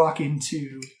as you walk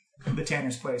into the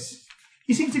tanner's place.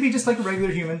 He seems to be just like a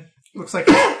regular human. Looks like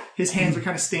his hands are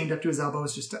kind of stained up to his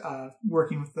elbows, just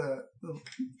working with the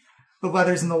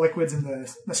leathers and the liquids and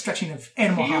the stretching of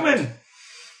animal hide. Human!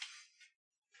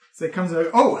 So it comes out,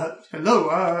 oh, hello,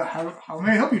 how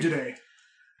may I help you today?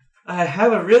 I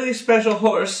have a really special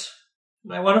horse,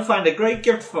 and I want to find a great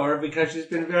gift for her because she's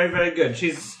been very, very good.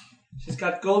 She's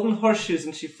got golden horseshoes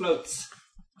and she floats.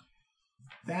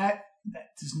 That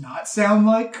does not sound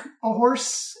like a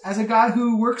horse as a guy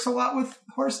who works a lot with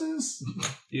horses.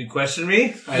 You question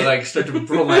me? I start to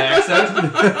roll my axe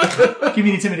out. Give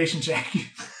me an intimidation check.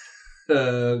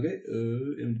 Okay,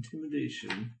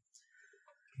 intimidation.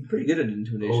 I'm pretty good at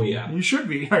intimidation. Oh, yeah. You should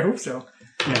be. I hope so.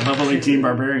 Yeah, level 18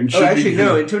 barbarian. Oh, actually,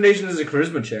 no. Intimidation is a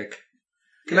charisma check.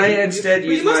 Can I instead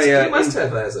use my... You must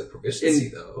have that as a proficiency,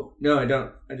 though. No, I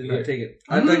don't. I did not take it.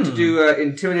 I'd like to do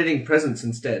intimidating presence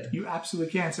instead, You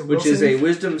absolutely can. So which will is a save.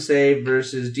 wisdom save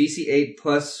versus DC 8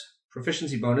 plus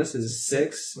proficiency bonus is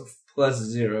 6 So, plus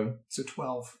 0. so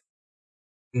 12.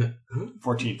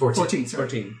 14. 14, sorry.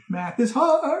 14. Math is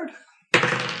hard.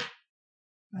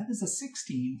 That is a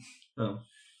 16. Oh.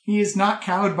 He is not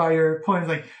cowed by your point. He's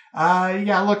like,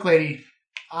 yeah, look, lady.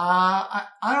 I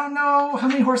don't know how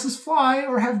many horses fly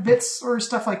or have bits or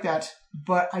stuff like that,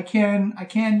 but I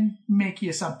can make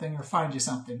you something or find you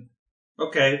something.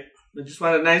 Okay. I just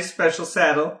want a nice special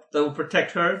saddle that will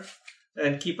protect her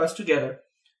and keep us together.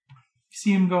 You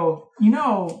see him go,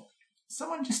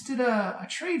 someone just did a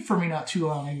trade for me not too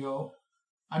long ago.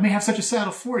 I may have such a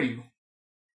saddle for you.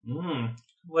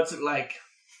 What's it like?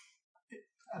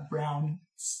 A brown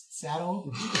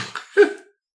saddle.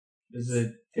 Is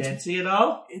it fancy at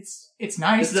all? It's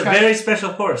nice. This is a very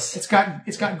special horse. It's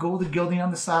got gold gilding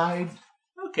on the side.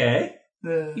 Okay.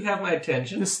 The You have my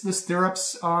attention. the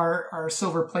stirrups are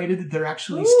silver plated. They're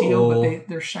actually steel, but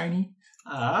they're shiny.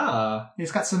 Ah.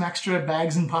 It's got some extra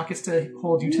bags and pockets to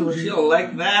hold utility. She'll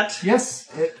like that. Yes,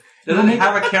 Does it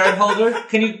have a carrot holder?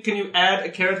 Can you add a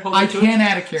carrot holder I to can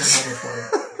add a carrot holder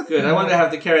for you. Good. I want to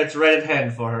have the carrots right at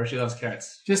hand for her. She loves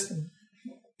carrots. Just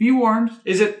be warned.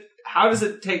 How does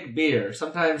it take beer?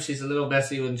 Sometimes she's a little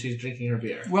messy when she's drinking her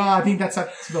beer. Well, I think that's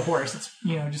up to the horse. It's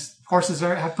just horses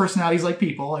have personalities like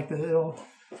people. Like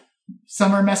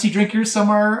some are messy drinkers, some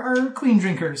are clean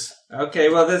drinkers. Okay,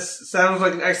 well, this sounds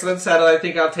like an excellent saddle. I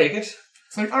think I'll take it.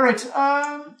 It's like, all right.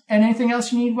 And anything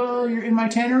else you need while you're in my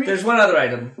tannery? There's one other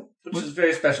item, which is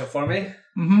very special for me.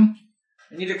 Mm-hmm.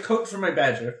 I need a coat for my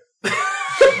badger.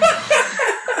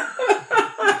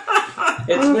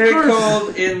 It's very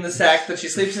cold in the sack that she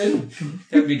sleeps in.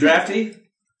 It would be drafty.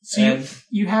 So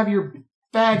you have your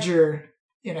badger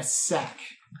in a sack.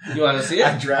 You want to see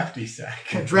A it? drafty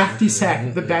sack. A drafty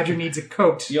sack. The badger needs a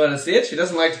coat. You want to see it? She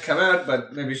doesn't like to come out,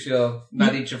 but maybe she'll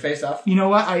not eat your face off. You know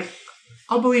what?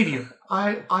 I'll believe you.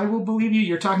 I will believe you.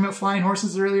 You're talking about flying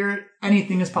horses earlier.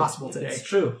 Anything is possible today. It's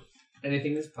true.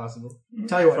 Anything is possible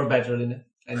Tell you for what. Badgerina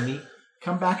and me.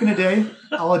 Come back in a day.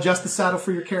 I'll adjust the saddle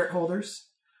for your carrot holders.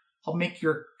 I'll make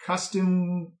your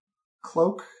custom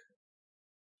cloak.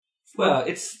 Well,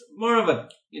 it's more of a,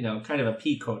 kind of a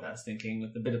pea coat, I was thinking,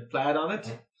 with a bit of plaid on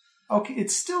it. Okay,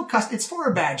 it's still it's for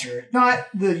a badger, not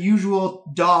the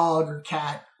usual dog or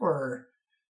cat or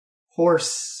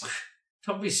horse.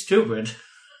 Don't be stupid.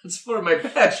 It's for my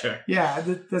badger. Yeah,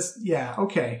 yeah,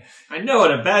 okay. I know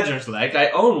what a badger's like. I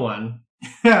own one.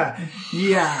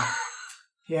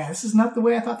 Yeah, this is not the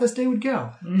way I thought this day would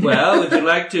go. Well, would you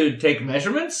like to take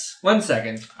measurements? 1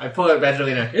 second. I pull out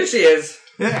Badgerina. Here she is.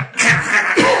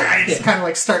 It just kind of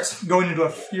like starts going into a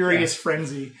furious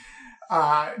frenzy.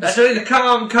 Badgerina,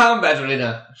 calm,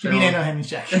 Badgerina. Give me an Henry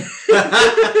check.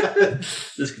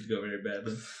 This could go very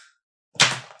badly.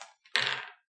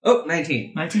 Oh,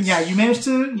 19. 19. Yeah, you managed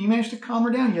to calm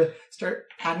her down. You start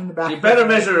patting the back. You better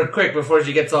measure her quick before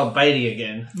she gets all bitey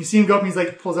again. You see him go up, and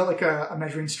he's pulls out a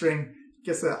measuring string.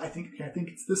 Gets I think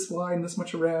it's this wide and this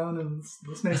much around and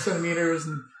this many centimeters,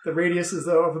 and the radius is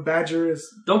of a badger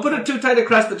is. Don't put it too tight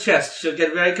across the chest. She'll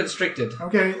get very constricted.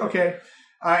 Okay.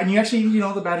 And you actually,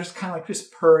 the badger's kind of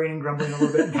just purring and grumbling a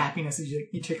little bit in happiness as you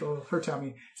tickle her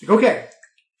tummy. It's like, okay,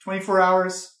 24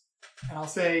 hours, and I'll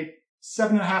say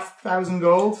 7,500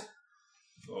 gold.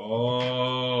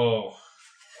 Oh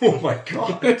my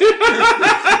god.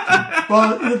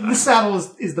 Well, the saddle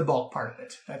is the bulk part of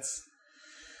it. That's.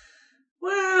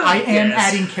 Well, I am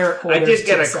adding carrot holders. I did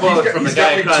get a quote from a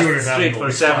guy across the street for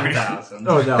 200,000. 7,000.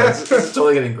 Oh no, it's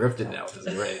totally getting grifted now, which is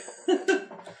great.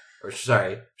 Or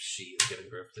sorry, she is getting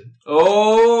grifted.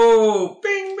 Oh,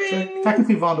 bing, So bing.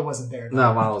 technically, Vonda wasn't there.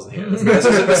 No, Mono wasn't here.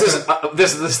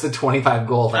 This is the 25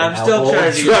 gold. I'm still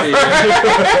charging you for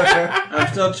I'm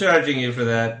still charging you for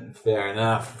that. Fair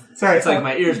enough. Sorry, It's like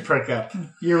my ears perk up.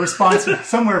 your response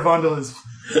somewhere. Vonda is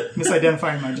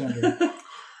misidentifying my gender.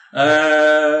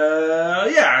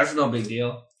 Yeah, it's no big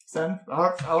deal.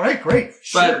 All right, great.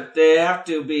 Sure. But they have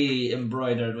to be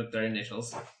embroidered with their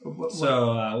initials. What-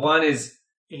 So one is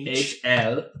H.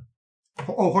 HL.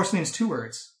 Oh, horse name's 2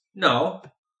 words. No.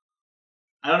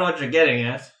 I don't know what you're getting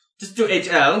at. Just do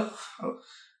HL. Oh,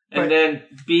 And but- then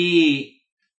B,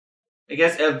 I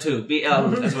guess L2.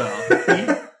 BL as well.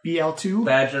 BL2.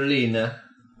 Badgerina.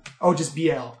 Oh, just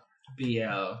BL.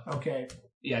 BL. Okay.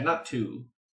 Yeah, not 2.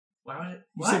 Why would it?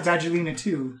 You said Badgerina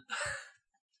 2.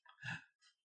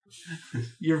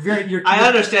 You're. I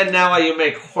understand now why you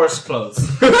make horse clothes.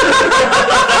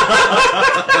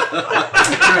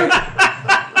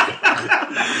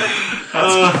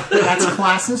 That's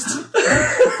classist.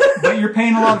 But you're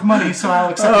paying a lot of money, so I'll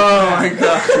accept it. Oh my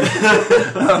god.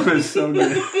 That was so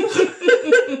good.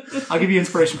 I'll give you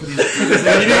inspiration for these.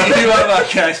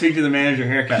 Can I speak to the manager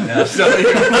haircut now? So,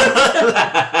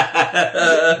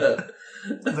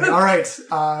 Like, all right.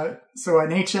 So an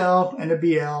HL and a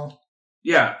BL.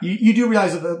 Yeah. You do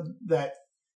realize that.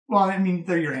 Well, I mean,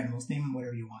 they're your animals. Name them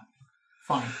whatever you want.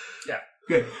 Fine. Yeah.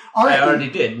 Good. All right. I already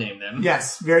did name them.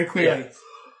 Yes, very clearly. Yeah.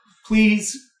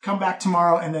 Please come back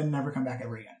tomorrow and then never come back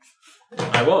ever again.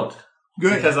 I won't.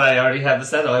 Good. Because I already have the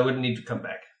saddle. I wouldn't need to come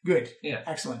back. Good. Yeah.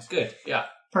 Excellent. Good. Yeah.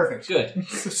 Perfect. Good.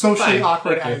 Socially Fine.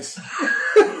 awkward Thank you. as.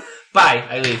 Bye.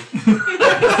 I leave.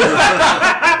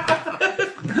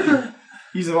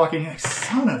 He's walking like,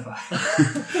 son of a.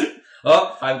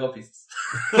 Oh, 5 gold pieces.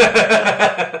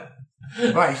 Why?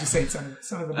 You just saying son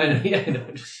of a. I know. Yeah, I know.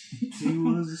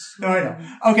 No, I know.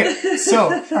 Okay,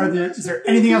 so is there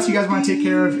anything else you guys want to take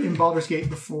care of in Baldur's Gate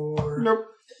before? nope.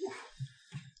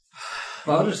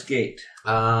 Baldur's Gate.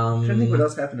 I'm trying to think what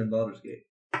else happened in Baldur's Gate.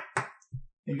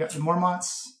 You got the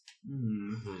Mormonts.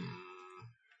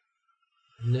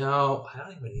 No, I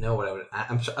don't even know what I would.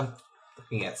 I'm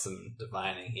looking at some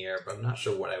divining here, but I'm not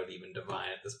sure what I would even divine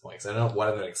at this point because I don't know what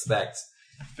I would expect.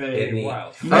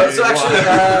 Wild. So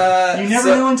actually, You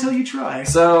never know until you try.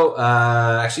 So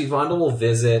actually, Vonda will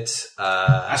visit.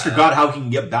 Ask your god how he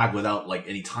can get back without like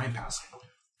any time passing.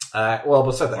 Well,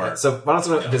 we'll start that. So Vonda's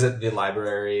going to visit the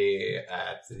library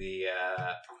at the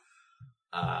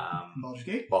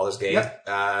Baldur's Gate. Yep.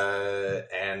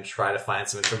 And try to find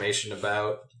some information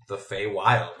about the Fey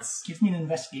Wilds. Give me an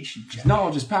investigation check.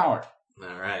 Knowledge is power.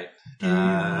 All right.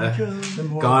 The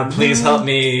more- God, please help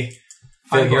me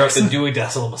Five figure out books. the Dewey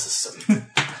Decimal System.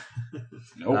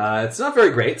 Nope. It's not very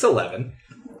great. It's 11.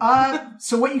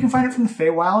 So what you can find out from the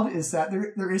Feywild is that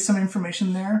there is some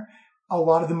information there. a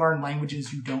lot of them are in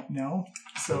languages you don't know.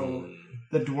 So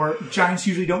the giants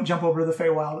usually don't jump over to the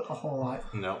Feywild a whole lot.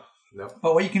 No.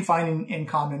 But what you can find in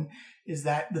common is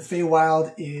that the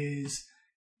Feywild is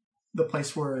the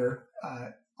place where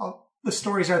the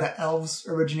stories are that elves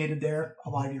originated there. A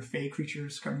lot of your Fey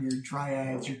creatures, come your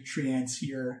dryads, your treants,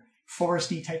 your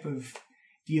foresty type of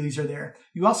dealies are there.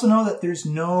 You also know that there's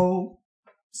no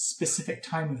specific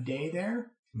time of day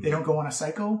there. They don't go on a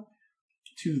cycle.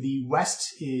 To the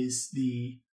west is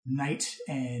the night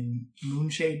and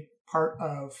moonshade part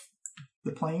of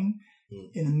the plain.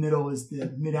 In the middle is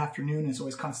the mid-afternoon, and it's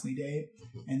always constantly day.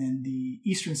 And then the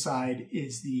eastern side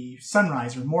is the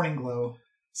sunrise or morning glow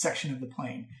section of the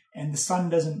plain. And the sun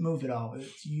doesn't move at all.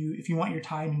 If you want your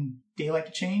time and daylight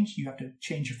to change, you have to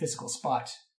change your physical spot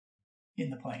in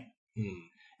the plain.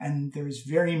 And there's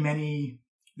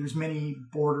many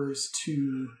borders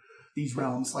to these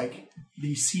realms. Like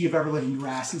the Sea of Everliving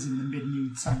Grass is in the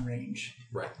mid-noon sun range.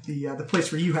 Right. The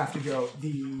place where you have to go,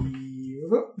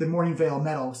 the Morning Vale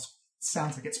Meadows,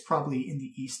 sounds like it's probably in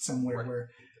the east somewhere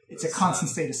where it's a constant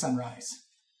state of sunrise.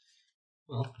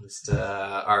 Well, at least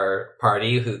our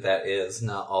party, who that is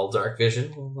not all dark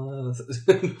vision, will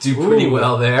do pretty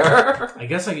well there. I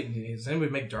guess does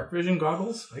anybody make dark vision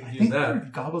goggles? I I can use think that.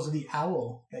 they're goggles of the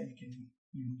owl that you can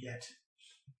get.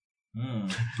 I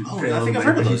think I've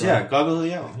heard of those. Yeah, goggles of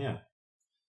the owl. Yeah,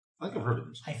 I think I've heard of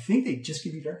those. I think they just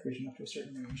give you dark vision up to a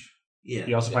certain range. Yeah.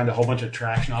 You also find a whole bunch of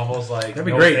trash novels like That'd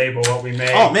be No great. Fable, What We Made.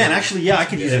 Oh man, actually, yeah, I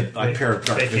could use a They- pair of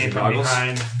dark They vision came from goggles.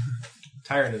 behind.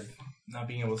 Tired of not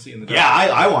being able to see in the dark. Yeah,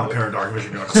 I want a pair of dark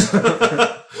vision goggles.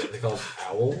 What they call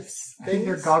owls? I think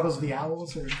they're goggles of the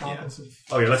owls or goggles of...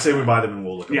 Okay, let's say we buy them and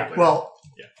we'll look at Yeah, them later. Well,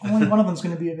 only one of them's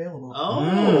going to be available.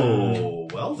 Oh,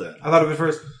 well then. I thought of it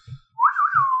first.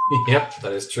 Yep,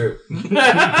 that is true.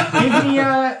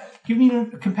 Give me a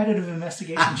competitive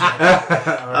investigation check.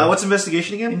 What's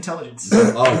investigation again? Intelligence.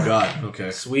 Oh god,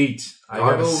 okay. Sweet. I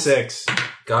got a Goggles. 6.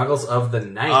 Goggles of the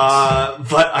night.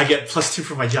 But I get +2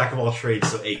 for my jack of all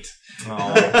trades, so 8.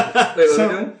 Oh. Wait, what are So-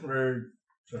 we doing? We're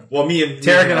Well, me and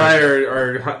Tarek and I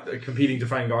are competing to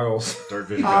find goggles. dark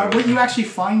vision. What you actually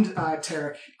find,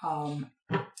 Tarek, I'm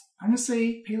going to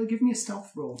say, Pele, give me a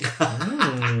stealth roll.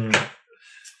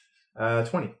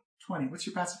 20. 20. What's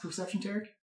your passive perception, Tarek?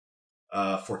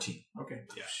 14. Okay.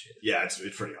 Yeah, it's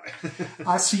pretty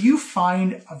high. So you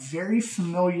find a very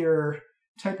familiar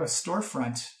type of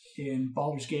storefront in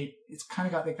Baldur's Gate. It's kind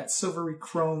of got like that silvery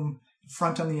chrome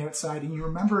front on the outside, and you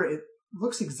remember it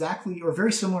looks exactly or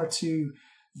very similar to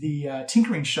the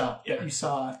tinkering shop that you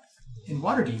saw in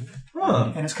Waterdeep.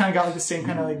 Huh. And it's kind of got like the same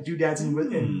kind of like doodads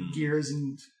and gears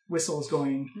and whistles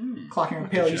going, clocking around.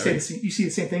 Pale, you see the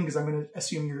same thing because I'm going to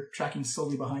assume you're tracking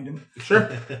slowly behind him. Sure.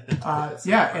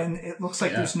 Yeah, and it looks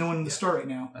like there's no one in the store right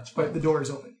now, but the door is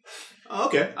open.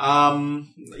 Okay.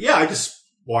 Yeah, I just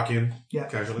walk in Yeah.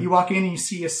 casually. You walk in and you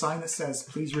see a sign that says,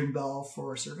 "Please ring bell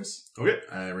for service." Okay,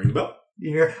 I ring the bell.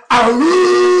 You hear,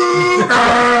 "Arrgh!"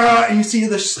 And you see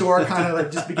the store kind of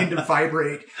like just begin to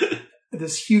vibrate.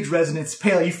 This huge resonance.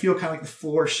 Pale, you feel kind of like the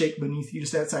floor shake beneath you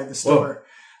just outside the store.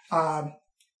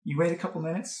 You wait a couple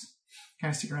minutes, kind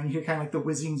of stick around. You hear kind of like the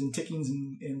whizzings and tickings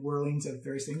and whirlings of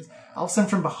various things. All of a sudden,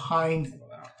 from behind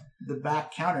the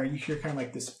back counter, you hear kind of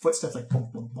like this footsteps, like boom,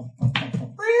 boom, boom, boom,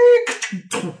 boom,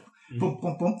 boom, boom,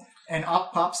 boom, boom, and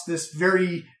up pops this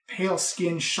very pale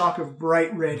skin, shock of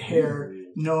bright red hair,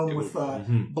 gnome with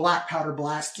black powder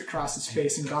blasts across his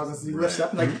face and goggles. He lifts up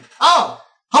and like, "Oh,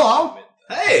 hello."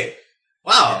 Hey!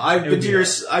 Wow, I've been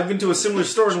to a similar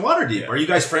store in Waterdeep. Are you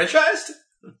guys franchised?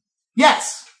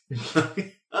 Yes.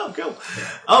 Oh, cool.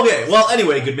 Okay, well,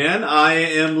 anyway, good man. I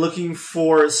am looking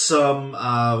for some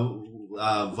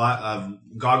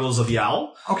goggles of the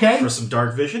owl Okay. for some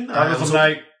dark vision. Goggles of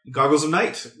Night. Goggles of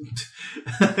night.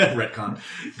 Retcon.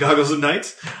 Goggles of night.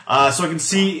 So I can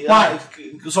see. Why?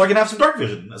 So I can have some dark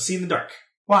vision. See in the dark.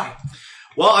 Why?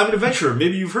 Well, I'm an adventurer.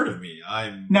 Maybe you've heard of me.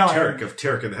 I'm No, I Tarek haven't. of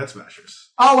Tarek and the Head Smashers.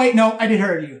 Oh wait, no, I did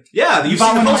hear of you. Yeah, you've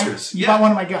seen the posters. You bought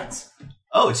one of my guns.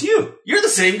 Oh, it's you. You're the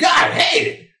same guy.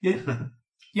 Hey.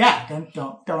 Yeah,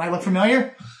 don't I look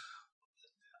familiar?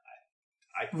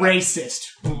 Racist.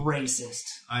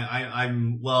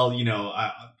 I'm well, you know.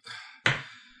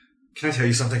 Can I tell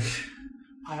you something?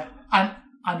 I'm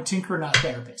a tinkerer, not a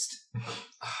therapist.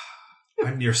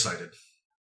 I'm nearsighted,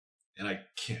 and I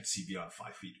can't see beyond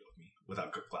 5 feet of me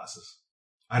without good glasses.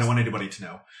 I don't want anybody to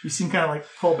know. You see him kind of like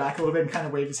pull back a little bit and kind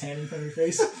of wave his hand in front of your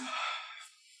face.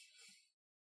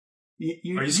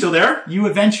 Are you still there? You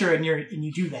adventure and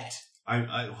you do that.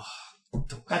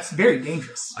 That's very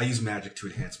dangerous. I use magic to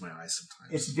enhance my eyes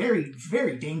sometimes. It's very,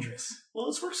 very dangerous. Well,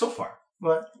 it's worked so far.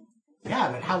 But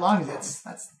yeah, but how long is it?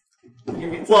 That's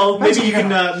Well, maybe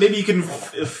you can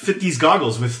fit these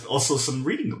goggles with also some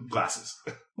reading glasses.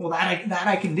 Well, that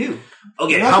I can do.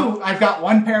 Okay, I've got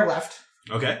one pair left,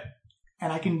 okay.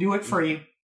 and I can do it for you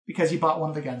because you bought one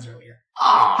of the guns earlier.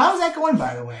 Ah, How's that going,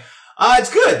 by the way?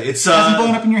 it's good. It's Has it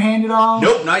blown up in your hand at all?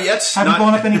 Nope, not yet. Have you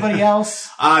blown up anybody else?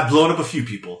 I've blown up a few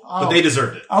people, but they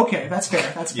deserved it. Okay, that's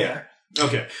fair. That's Yeah. fair.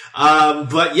 Okay,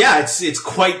 but yeah, it's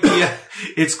quite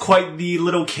the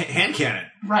little hand cannon.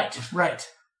 Right.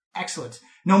 Excellent.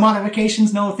 No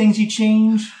modifications, no things you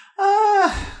change.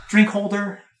 Drink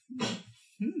holder.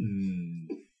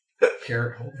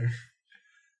 Carrot holder.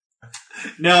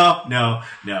 No.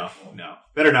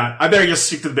 Better not. I better just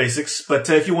stick to the basics. But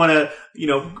if you want to,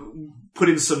 put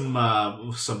in some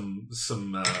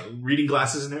reading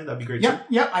glasses in there, that'd be great. Yep.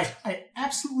 I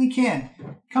absolutely can.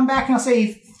 Come back and I'll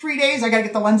say 3 days. I gotta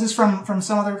get the lenses from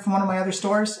one of my other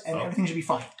stores, and everything should be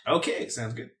fine. Okay,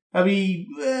 sounds good. That'll be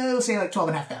we'll say like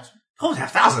 12,500.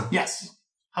 12,500. Yes.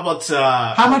 How about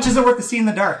How much is it worth to see in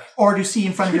the dark, or to see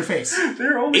in front of your face?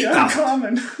 They're only 8,000.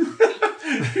 uncommon.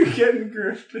 You're getting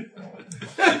grifted.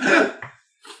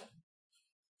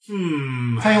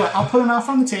 Tell you what, I'll put an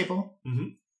offer on the table,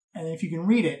 Mhm. and if you can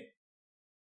read it,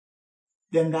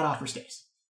 then that offer stays.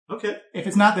 Okay. If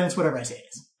it's not, then it's whatever I say it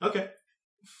is. Okay.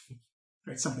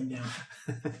 Write something down.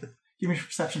 Give me a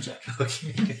perception check.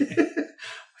 Okay.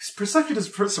 His perception is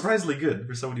surprisingly good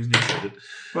for somebody who's name-shaded.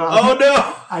 Well, Oh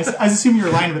no! I assume you're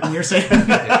aligned with them. You're saying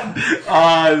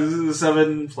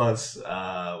 7 plus,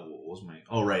 what was my,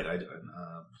 oh right,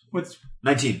 what's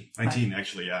 19,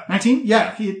 actually, yeah. 19?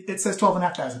 Yeah, it says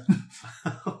 12,500.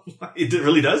 It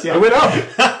really does? Yeah. I went up.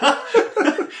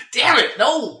 Damn it,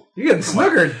 no! You're getting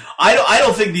snookered. I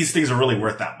don't think these things are really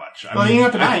worth that much. Well, you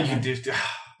don't have to I buy think it, you do.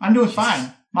 I'm doing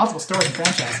fine. Multiple stores and God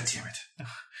franchises. damn it.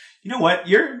 You know what?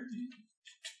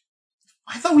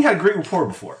 I thought we had a great rapport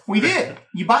before. We did.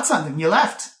 You bought something. You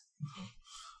left.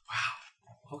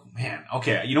 Oh man.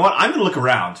 Okay. You know what? I'm gonna look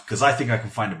around because I think I can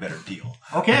find a better deal.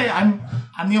 Okay, I'm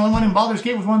the only one in Baldur's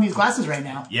Gate with one of these glasses right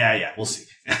now. Yeah. We'll see.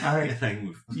 All right. I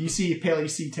move. You see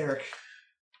Tarek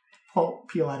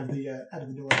peel out of the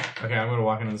door. Okay, I'm gonna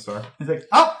walk into the store. He's like,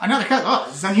 oh, another customer. Oh,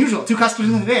 this is unusual. 2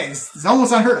 customers in a day. This is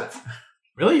almost unheard of.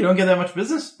 Really? You don't get that much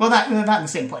business? Well, not in the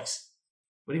same place.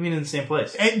 What do you mean in the same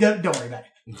place? Don't worry about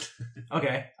it.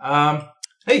 Okay.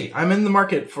 Hey, I'm in the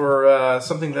market for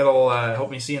something that'll help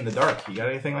me see in the dark. You got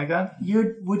anything like that?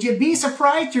 Would you be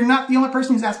surprised you're not the only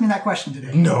person who's asked me that question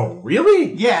today? No,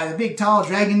 really? Yeah, the big, tall,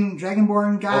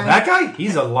 dragonborn guy. Oh, that guy?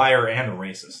 He's a liar and a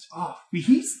racist. Oh,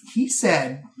 he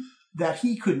said that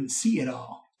he couldn't see it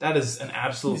all. That is an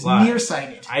absolute He's lie.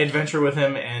 nearsighted. I adventure with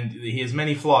him, and he has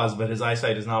many flaws, but his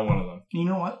eyesight is not one of them. You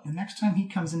know what? The next time he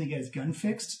comes in to get his gun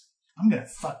fixed, I'm gonna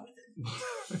fuck with it.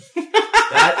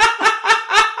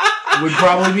 That would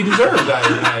probably be deserved,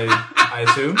 I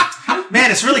assume. Man,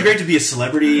 it's really great to be a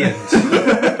celebrity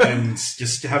and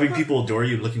just having people adore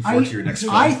you, looking forward to your next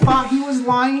film. I thought he was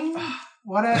lying.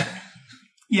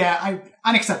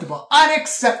 Unacceptable.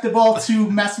 Unacceptable to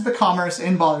mess with the commerce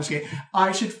in Baldur's Gate.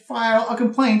 I should file a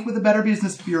complaint with the Better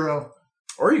Business Bureau.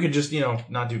 Or you could just,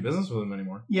 not do business with him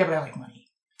anymore. Yeah, but I like money.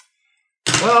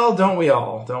 Well, don't we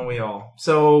all?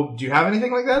 So, do you have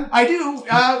anything like that? I do.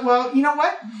 Well, you know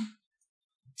what?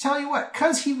 Tell you what,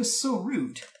 because he was so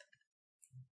rude,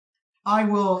 I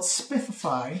will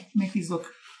spiffify, make these look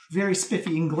very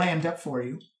spiffy and glammed up for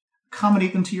you,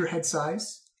 accommodate them to your head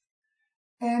size,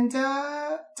 and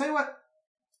tell you what,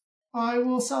 I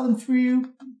will sell them for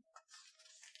you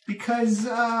because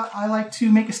I like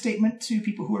to make a statement to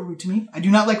people who are rude to me. I do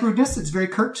not like rudeness. It's very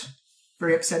curt,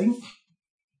 very upsetting.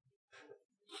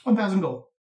 1,000 gold.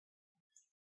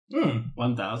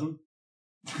 1,000?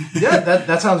 Yeah,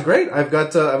 that sounds great. I've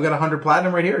got 100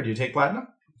 platinum right here. Do you take platinum?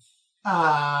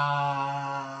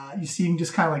 You see him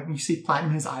just kind of you see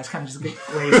platinum in his eyes kind of just get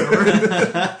glazed over.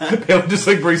 It just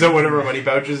brings out one of her money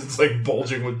pouches. It's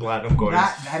bulging with platinum coins.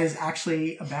 That is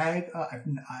actually a bag.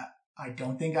 I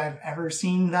don't think I've ever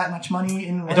seen that much money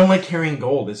in. I don't like carrying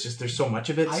gold. It's just there's so much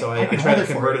of it, so I can try hold to it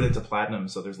for convert you. it into platinum,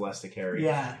 so there's less to carry.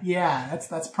 Yeah.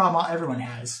 That's a problem everyone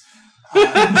has. She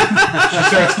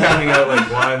starts counting out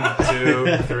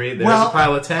 1, 2, 3. There's a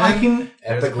pile of 10. I can.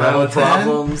 There's a Epic pile level of 10.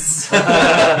 problems.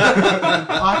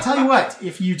 I'll tell you what.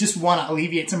 If you just want to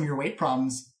alleviate some of your weight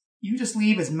problems, you just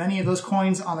leave as many of those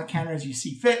coins on the counter as you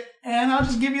see fit, and I'll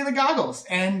just give you the goggles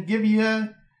and give you.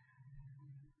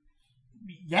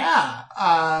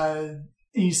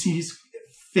 You see he's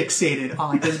fixated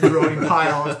on this growing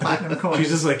pile of platinum coins. She's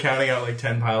just counting out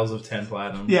 10 piles of 10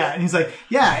 platinum. Yeah, and he's like,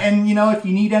 yeah, and if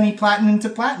you need any platinum to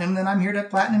platinum, then I'm here to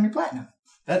platinum your platinum.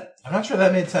 I'm not sure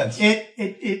that made sense. It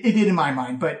did in my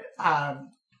mind, but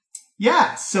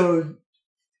Yeah, so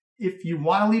if you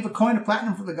want to leave a coin of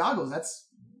platinum for the goggles, that's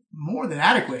more than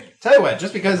adequate. Tell you what,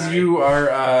 just because you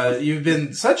are, you've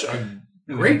been such a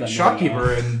great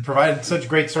shopkeeper and provided such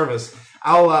great service,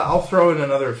 I'll throw in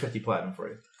another 50 platinum for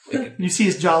you. You see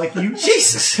his jaw, like you.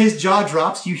 Jesus! His jaw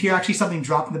drops. You hear actually something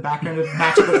drop in the background of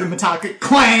match with the metallic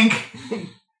clank.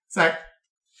 It's like,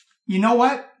 you know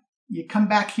what? You come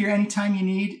back here anytime you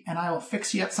need, and I will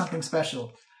fix you up something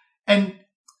special. And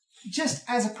just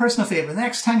as a personal favor, the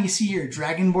next time you see your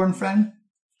dragonborn friend,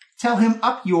 tell him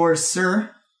up yours,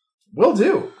 sir. Will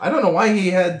do. I don't know why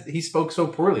he spoke so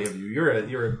poorly of you.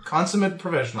 You're a consummate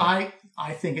professional. I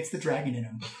think it's the dragon in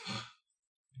him.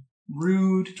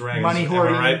 Rude, Dragons, money am I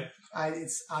hoarding. right?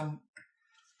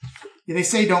 They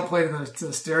say don't play to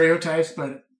the stereotypes,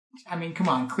 but I mean, come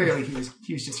on. Clearly, he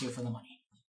was just here for the money.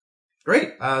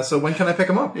 Great. So when can I pick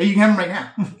him up? Yeah, you can have him right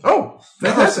now. Oh,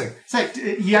 fantastic. It's like,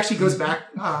 he actually goes back,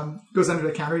 goes under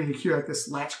the counter. You hear like this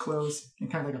latch close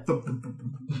and kind of like a thump, thump, thump,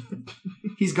 thump, thump.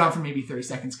 He's gone for maybe 30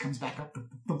 seconds. Comes back up. Thump,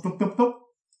 thump, thump, thump, thump.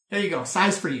 There you go.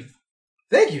 Size for you.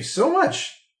 Thank you so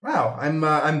much. Wow, I'm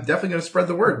definitely going to spread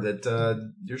the word that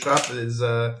your shop is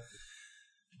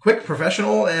quick,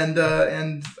 professional,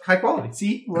 and high quality.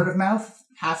 See, word of mouth.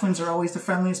 Halflings are always the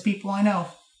friendliest people I know.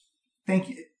 Thank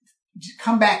you. Just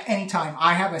come back anytime.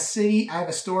 I have a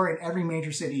store in every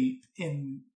major city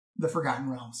in the Forgotten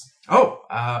Realms. Oh,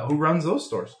 who runs those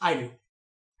stores? I do.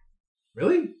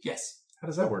 Really? Yes. How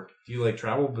does that work? Do you like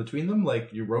travel between them?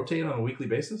 Like you rotate on a weekly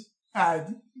basis?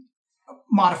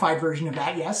 Modified version of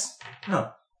that, yes.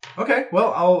 Oh. Okay,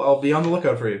 well, I'll be on the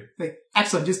lookout for you.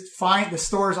 Excellent. Just find the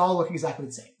stores all look exactly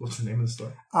the same. What's the name of the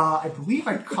store? I believe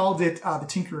I called it the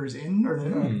Tinkerer's Inn or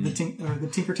the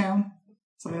Tinkertown,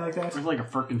 something like that. It's like a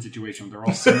Firkin situation. They're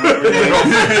all similar.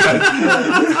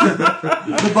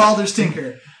 The Baldur's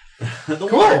Tinker.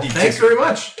 Cool. Thanks very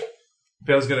much.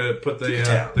 Bale's gonna put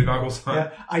the goggles on. Yeah,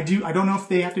 I do. I don't know if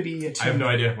they have to be. I have no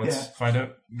idea. Let's find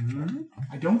out.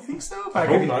 I don't think so, but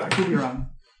Hope I not. could be wrong.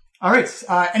 All right.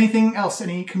 Anything else?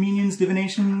 Any communions,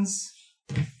 divinations?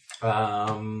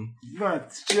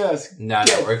 Let's just No,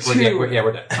 we're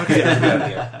done. Okay.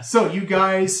 Yeah. So you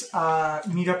guys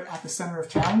meet up at the center of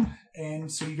town,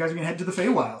 and so you guys are gonna head to the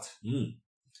Feywild.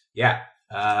 Yeah.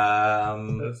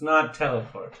 Let's not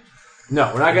teleport.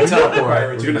 No, we're not going to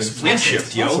teleport. You're gonna split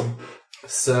shift, yo.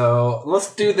 So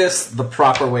let's do this the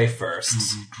proper way first.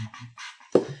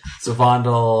 So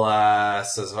Vondel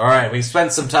says, all right, we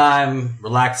spent some time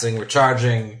relaxing,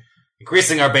 recharging,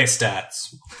 increasing our base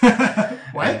stats.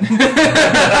 What?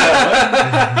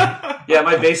 Yeah,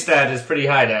 my base stat is pretty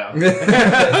high now.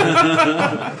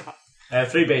 I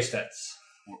have 3 base stats.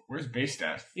 Where's base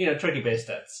stat? You know, tricky base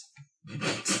stats.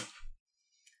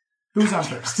 Who's on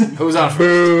first? Who's on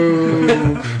first?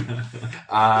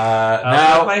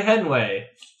 Now, my Henway.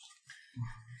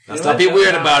 let's not be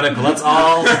weird about it, but let's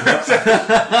all...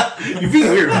 You're being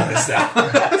weird about this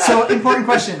now. So, important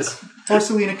questions.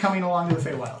 Orselina coming along to the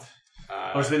Feywild.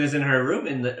 Horseman is in her room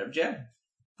in the gym.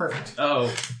 Perfect.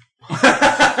 Oh.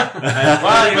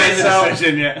 Well, myself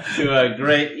Decision, yeah. to a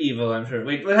great evil, I'm sure.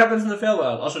 Wait, what happens in the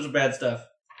Feywild? All sorts of bad stuff.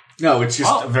 No, it's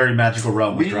just a very magical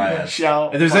realm with dryads.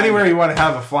 Shall If there's anywhere you want to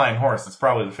have a flying horse, it's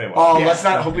probably the Feywild. Oh, Yeah. let's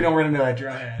not hope we don't run into that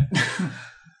dryad.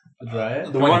 The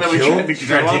Dryad? The one that we killed?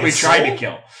 tried, the one we tried to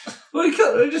kill. Well,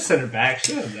 we just sent her back.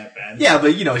 She wasn't that bad. Yeah,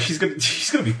 but you know she's gonna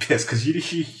be pissed because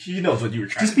she knows what you were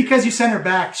trying Just to do. because you sent her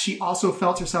back, she also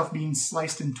felt herself being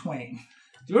sliced in twain.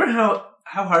 Do you remember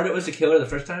how hard it was to kill her the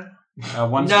first time?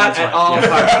 One Not at all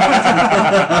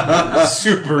hard.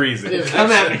 Super easy.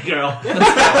 Come at me, girl.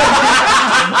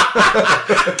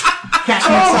 Catch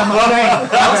me next time I'm playing.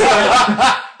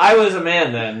 I was a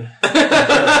man then.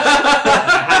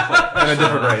 And a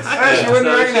different race. She wouldn't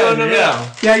recognize me.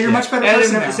 Yeah, you're a much better And I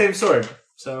person didn't have the now. same sword.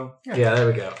 So, Yeah, there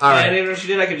we go. All and right. even if she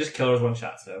did, I could just kill her with one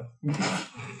shot. So,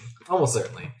 Almost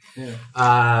certainly.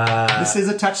 Yeah. This is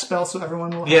a touch spell, so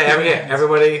everyone will. Yeah, have their hands.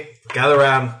 everybody gather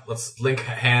around. Let's link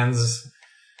hands.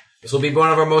 This will be one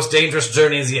of our most dangerous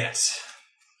journeys yet.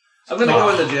 I'm gonna go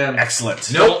in the gym.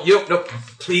 Excellent. Nope.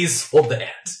 Please hold the hand.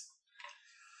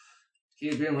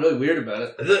 He's being really weird about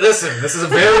it. Listen, this is a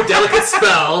very delicate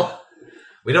spell.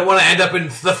 We don't want to end up in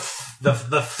the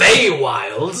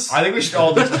Feywilds. I think we should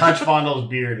all just touch Vondel's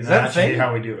beard. Is that a that should be thing?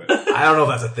 how we do it? I don't know if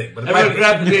that's a thing, but it Everyone might be.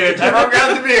 grab the beard. Everyone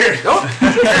grab the beard.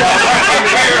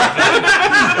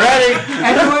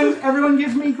 Everyone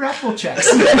give me grapple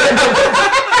checks.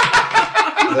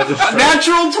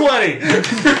 Natural 20.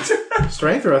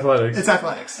 Strength or athletics? It's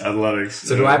athletics. Athletics.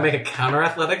 So do I make a counter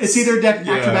athletics? It's either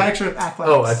acrobatics or athletics.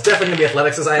 Oh, it's definitely going to be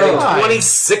athletics as I have Oh.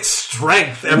 26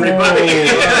 strength, everybody.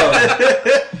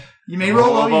 You may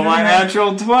roll low. Oh, my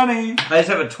natural 20. I just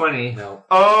have a 20. No.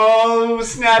 Oh,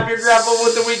 snap, you're grappled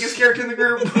with the weakest character in the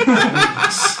group.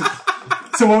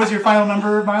 So what was your final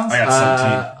number, Miles? I got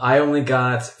 17. I only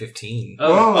got 15. Whoa.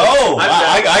 Oh,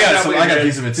 I got weird. a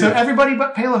piece of it too. So everybody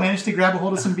but Pela managed to grab a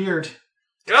hold of some beard.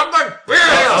 Get off my beard!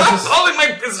 Stop holding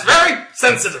my... It's very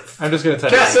sensitive. I'm just gonna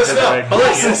touch Cast it. a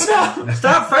spell.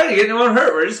 Stop fighting. It won't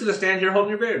hurt. We're just going to stand here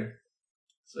holding your beard.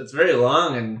 So it's very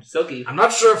long and silky. I'm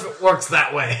not sure if it works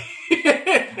that way.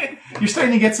 You're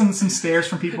starting to get some stares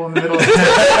from people in the middle.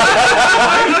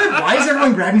 Why is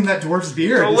everyone grabbing that dwarf's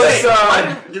beard? Did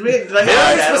I Very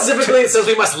have specifically, it says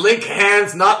we must link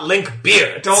hands, not link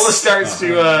beards. Dola starts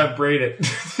to braid it.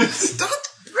 Stop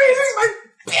raising my...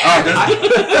 I gotta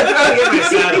get my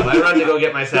saddle. I run to go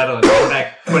get my saddle and come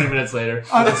back 20 minutes later.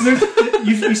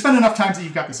 You spent enough time that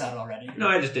you've got the saddle already. No,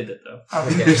 I just did it though.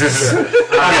 Okay.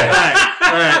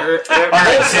 All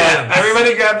right, so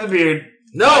everybody grab the beard.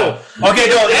 No! Okay,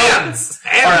 no. Hands!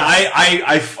 All right,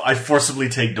 I forcibly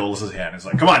take Dolus' hand. It's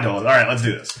like, come on, Dolus. All right, let's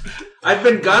do this. I've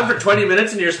been gone for 20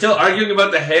 minutes and you're still arguing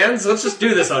about the hands? Let's just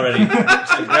do this already.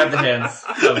 I grab the hands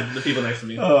of the people next to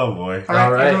me. Oh boy. All right,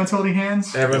 All right. everyone's holding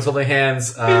hands. Everyone's holding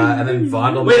hands, and then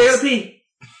Vondel Wait, I makes... gotta pee.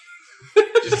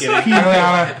 Just kidding.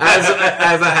 As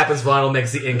that happens, Vondel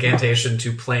makes the incantation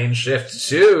to plane shift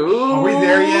to... Are we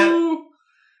there yet?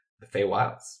 The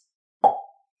Feywilds.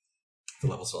 It's a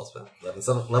level spell.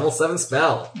 Level 7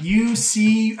 spell. You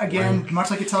see, again, much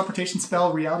like a teleportation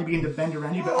spell, reality begin to bend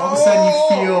around you, but all of a sudden you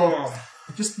feel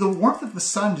just the warmth of the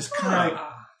sun just kind of like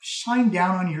shine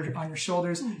down on your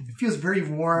shoulders. It feels very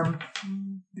warm.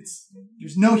 There's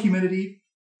no humidity.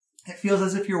 It feels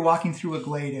as if you're walking through a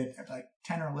glade at like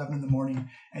 10 or 11 in the morning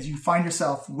as you find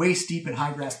yourself waist deep in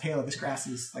high grass Pela. This grass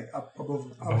is like up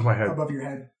above my head. above your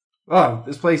head. Oh,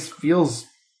 this place feels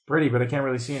pretty, but I can't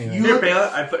really see anything. Here, Pela.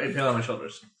 I put a Pela on my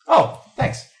shoulders. Oh,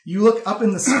 thanks. You look up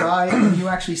in the sky and you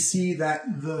actually see that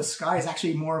the sky is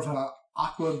actually more of a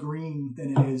aqua green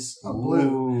than it is a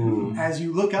blue. As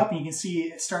you look up and you can see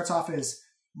it starts off as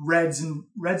reds and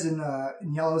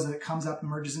yellows, and it comes up and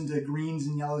merges into greens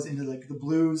and yellows into like the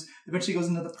blues. Eventually goes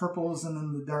into the purples and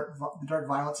then the dark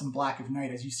violets and black of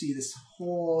night as you see this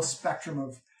whole spectrum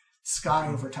of sky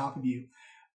over top of you.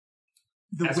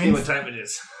 Ask me what time it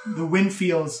is. The wind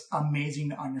feels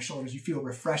amazing on your shoulders. You feel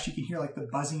refreshed. You can hear like the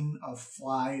buzzing of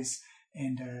flies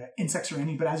and insects around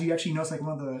you. But as you actually notice, like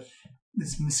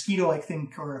this mosquito-like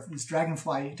thing or this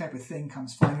dragonfly type of thing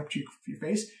comes flying up to your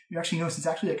face, you actually notice it's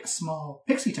actually like a small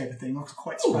pixie type of thing. Looks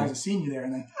quite surprised at seeing you there,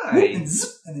 and then and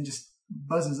then just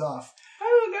buzzes off.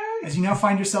 As you now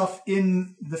find yourself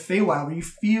in the Feywild, where you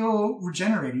feel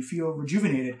regenerated, you feel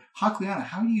rejuvenated. Hakliana,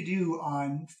 how do you do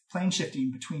on plane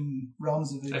shifting between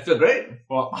realms of I feel great.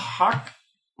 Well, Hawk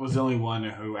was the only one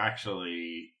who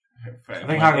actually... I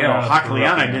think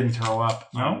Hakliana didn't throw up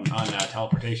on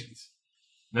teleportations.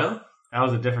 No? That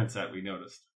was a difference that we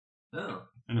noticed No.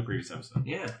 in the previous episode.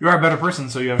 Yeah. You are a better person,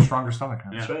 so you have a stronger stomach.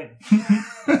 Yeah. That's right.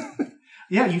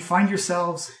 Yeah, you find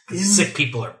yourselves in Sick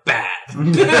people are bad.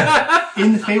 in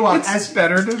the Feywild. It's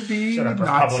better to be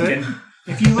not sick.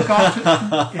 If you look off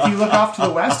to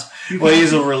the west, Well,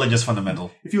 he's a religious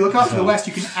fundamental. if you look off to the west,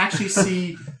 you can actually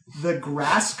see the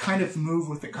grass kind of move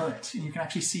with the current, and you can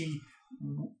actually see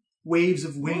waves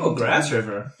of wind Oh, grass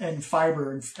river. and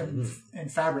fiber and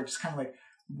fabric just kind of like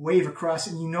wave across,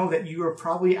 and you know that you are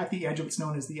probably at the edge of what's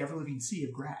known as the ever-living sea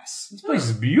of grass. This place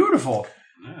is beautiful.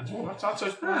 Yeah, that's not so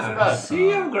Sea of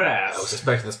I was grass.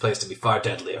 expecting this place to be far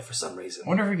deadlier for some reason. I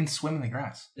wonder if we can swim in the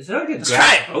grass. Is there a good Let's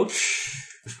grass? try it. Ouch.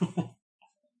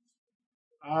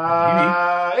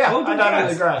 Yeah, Well, I dive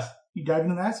into the grass. You dive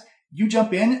into that, you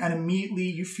jump in, and immediately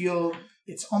you feel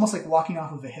it's almost like walking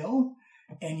off of a hill,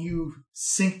 and you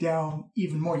sink down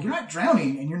even more. You're not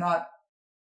drowning, and you're not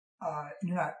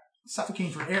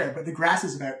suffocating for air, but the grass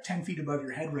is about 10 feet above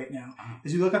your head right now.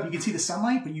 As you look up, you can see the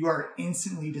sunlight, but you are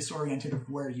instantly disoriented of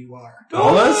where you are.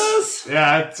 Dolus!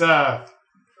 Yeah, it's Throw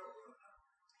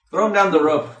him down the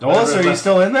rope. Dolus, are you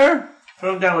still in there?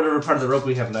 Throw him down whatever part of the rope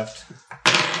we have left.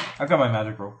 I've got my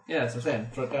magic rope. Yeah, that's what I'm saying.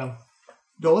 Throw it down.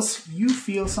 Dolus, you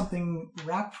feel something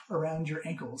wrap around your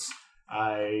ankles.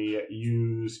 I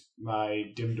use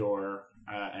my dim door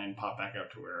and pop back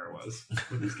up to where I was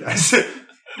with these guys. Are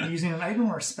you using an item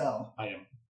or a spell? I am.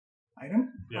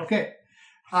 Item? Yeah. Okay.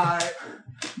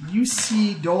 You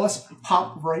see Dolus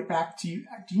pop right back to you.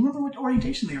 Do you remember what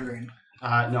orientation they were in? No,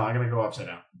 I'm going to go upside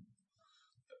down.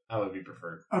 That would be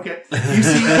preferred. Okay. You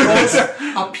see Dolus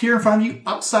appear in front of you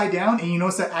upside down, and you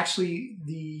notice that actually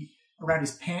around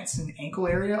his pants and ankle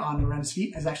area around his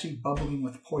feet is actually bubbling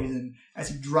with poison. As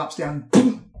he drops down,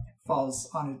 boom, falls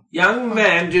on it. Young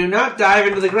man, do not dive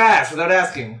into the grass without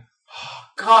asking.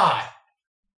 God.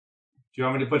 Do you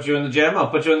want me to put you in the gym? I'll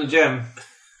put you in the gym.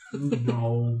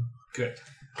 No. Good.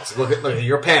 So look at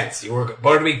your pants. You were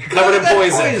going to be covered in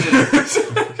poison.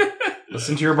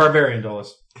 Listen to your barbarian,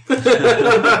 Dolus.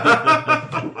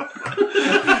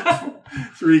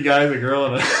 3 guys, a girl,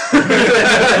 and a... 3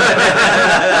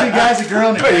 guys, a girl,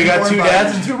 and a You got 2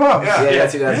 dads and 2 moms. Yeah, you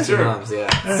got 2 dads and 2 moms, yeah.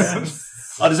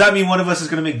 Does that mean one of us is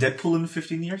going to make Deadpool in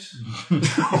 15 years?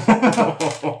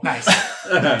 Nice.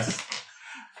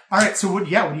 All right, so what do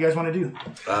you guys want to do?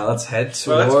 Let's head towards...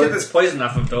 Well, let's get this poison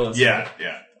off of Dolus. Yeah.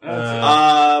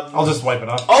 I'll just wipe it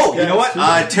off. Oh, you know what?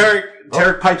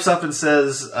 Tarek pipes up and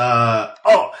says,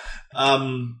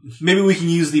 maybe we can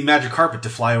use the magic carpet to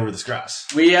fly over this grass.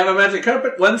 We have a magic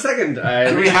carpet. 1 second.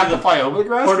 Do we have to fly over the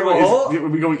grass? Portable hole? Are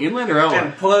we going inland or outland?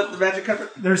 And pull out the magic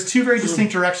carpet. There's 2 very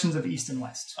distinct directions of east and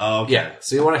west. Oh, okay. Yeah,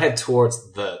 so you want to head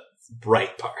towards the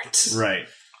bright part. Right.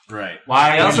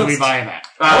 Why also- should we buy that?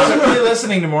 I wasn't really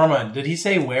listening to Mormon. Did he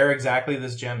say where exactly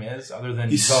this gem is, other than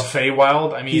the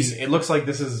Feywild? I mean, it looks like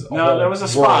this is a No, whole there was a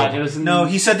spot. world. It was in... No,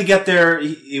 he said to get there,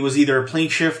 it was either plane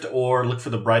shift or look for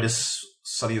the brightest,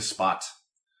 sunniest spot.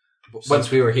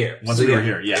 Once we were here. Once we were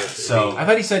here, yeah. So I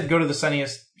thought he said go to the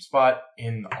sunniest spot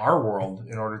in our world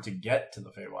in order to get to the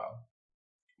Feywild.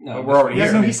 No, But we're already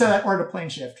Yes, here. no, he said that, or to plane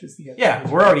shift. Is the Yeah,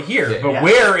 we're already here. Yeah. But Yeah.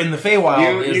 where in the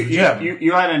Feywild is the gem?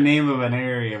 You had a name of an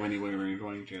area when you were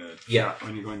going to... Yeah.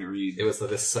 When you're going to read. It was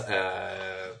this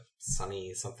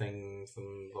sunny something,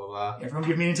 some blah blah. Everyone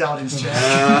give me an intelligence check.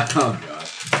 Oh, God.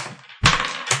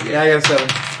 Yeah, I got 7.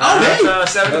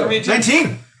 That's 7 for me, too.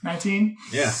 19. 19.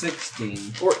 Yeah. 16.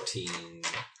 14.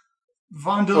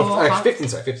 Vondel, Oh, 15,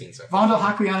 sorry. Vondel,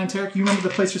 Haklian, and Tarek, you remember the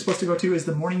place you're supposed to go to is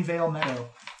the Morning Vale Meadow.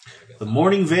 The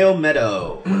Morning Vale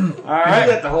Meadow. I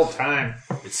knew that the whole time.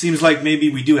 It seems like maybe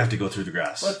we do have to go through the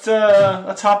grass.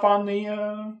 Let's hop on the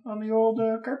old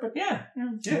carpet. Yeah.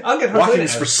 I'll get her Walking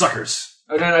is for suckers.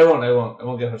 Oh, no, I won't. I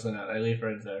won't get Herselyn out. I leave her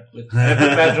in there. I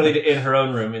put Magdalene in her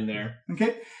own room in there.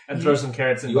 Okay. And throw some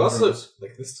carrots in You both also, rooms.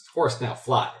 like, this horse now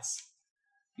flies.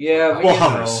 Yeah, but Well, you know,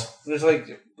 hovers. there's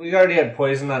we already had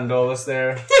poison on Dolus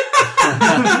there.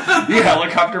 You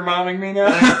helicopter bombing me now?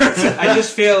 I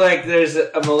just feel like there's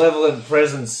a malevolent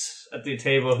presence at the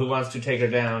table who wants to take her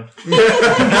down.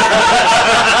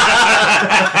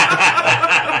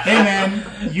 Hey man,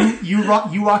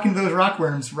 you walk into those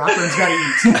rockworms. Rockworms gotta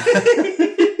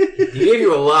eat. He gave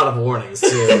you a lot of warnings, too.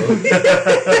 You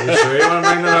sure you want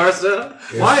to bring that horse down?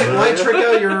 Why trick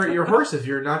out your horse if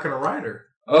you're not going to ride her?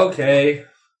 Okay.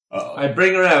 Uh-oh. I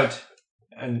bring her out,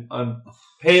 and on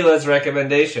Pela's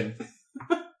recommendation,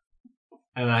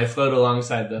 and I float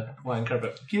alongside the flying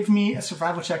carpet. Give me a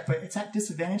survival check, but it's at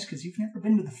disadvantage because you've never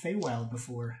been to the Feywild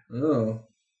before. Oh,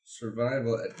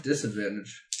 survival at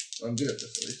disadvantage. Well, I'm good at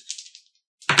this, at least.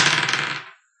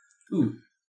 Ooh,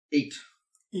 8.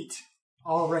 8.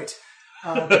 All right.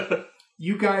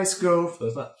 You guys go. So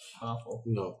it's not awful.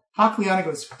 No. Hakliana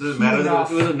goes. Does it matter? healing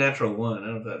off. It was a natural 1. I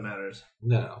don't know if that matters.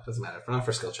 No, it doesn't matter. Not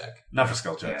for skill check. Not for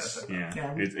skull checks. Yeah,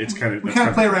 Yeah. Yeah, It's kind of... we kind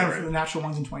of play around for the natural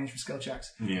 1s and 20s for skill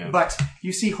checks. Yeah. But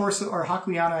you see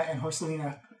Hakliana and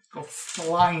Horselina go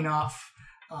flying off.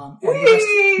 And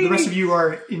the rest of you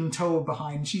are in tow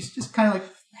behind. She's just kind of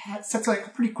like sets like a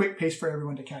pretty quick pace for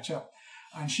everyone to catch up.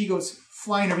 And she goes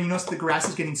flying over. You notice the grass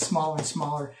is getting smaller and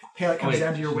smaller. Pale comes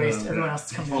down to your waist. Everyone else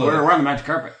is coming over. We're on the magic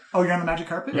carpet. Oh, you're on the magic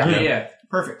carpet? Yeah.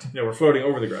 Perfect. Yeah, we're floating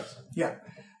over the grass. Yeah.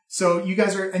 So you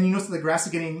guys are, and you notice that the grass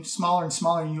is getting smaller and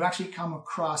smaller, and you actually come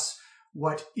across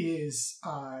what is,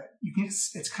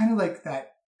 it's kind of like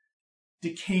that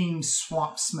decaying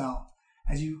swamp smell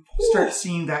as you start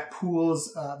seeing that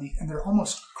pools, and they're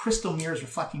almost crystal mirrors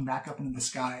reflecting back up into the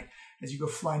sky. As you go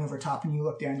flying over top and you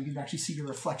look down, you can actually see your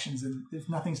reflections, and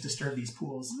nothing's disturbed these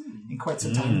pools in quite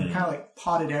some time. They're kind of like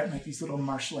potted out in like these little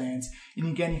marshlands. And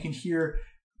again, you can hear,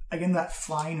 again, that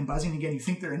flying and buzzing. Again, you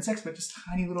think they're insects, but just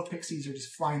tiny little pixies are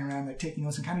just flying around, like taking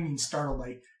notes and kind of being startled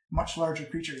by much larger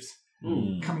creatures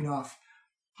coming off.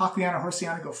 Hakliana,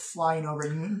 Horsiana go flying over,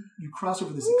 and you cross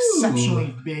over this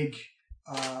exceptionally big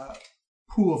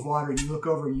pool of water, and you look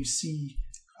over and you see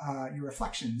your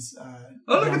reflections.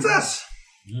 Oh, look, it's us!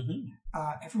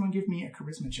 Everyone give me a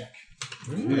charisma check.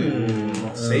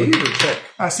 Save or check?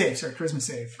 Charisma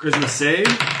save. Christmas save?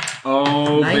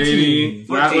 Oh, 19. baby.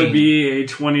 That 14. would be a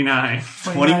 29.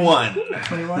 21.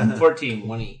 21? 14.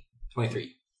 20.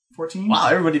 23. 14? Wow,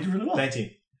 everybody did really well.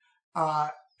 19.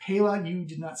 Pela, you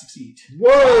did not succeed. Whoa!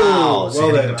 Wow, so Well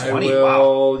you then, did a I 20,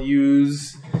 will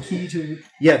use Key to...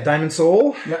 Diamond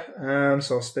Soul. Yeah.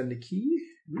 So I'll spend a key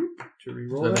to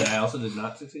reroll So it. I also did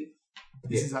not succeed?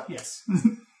 This is up, yes.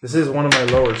 This is one of my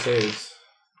lower saves.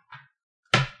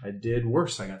 I did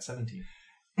worse. I got 17.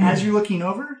 As you're looking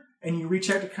over, and you reach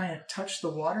out to kind of touch the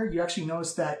water, you actually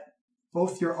notice that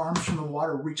both your arms from the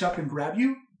water reach up and grab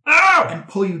you and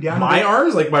pull you down. My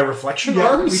arms, like my reflection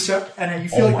arms? Reach up, and you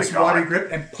feel like this watery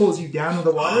grip and pulls you down to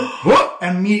the water.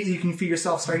 And immediately you can feel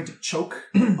yourself starting to choke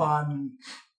on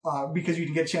because you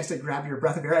can get a chance to grab your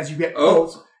breath of air as you get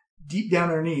pulled deep down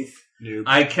underneath.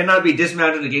 I cannot be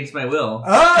dismounted against my will.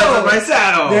 Oh! My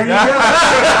saddle! There you go.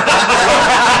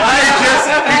 You just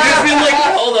been like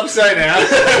hold upside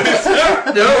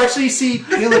down. You actually see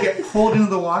Kayla get pulled into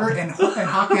the water, and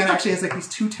Hakian actually has like these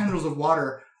 2 tendrils of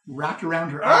water wrapped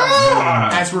around her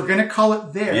arm. As we're gonna call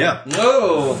it there. Yeah.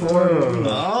 Whoa!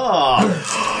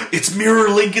 It's Mirror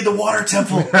Link in the Water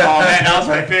Temple. Oh man, that was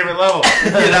my favorite level.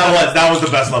 Yeah, that was the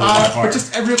best level by far. But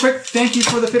just real quick, thank you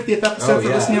for the 50th episode for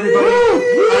listening, everybody.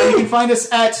 You can find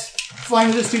us at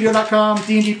flyingninjastudio.com,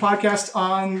 D&D podcast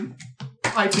on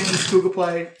iTunes, Google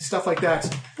Play, stuff like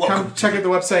that. Come check out the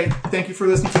website. Thank you for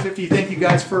listening to 50. Thank you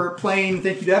guys for playing.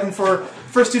 Thank you to Evan for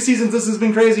first 2 seasons. This has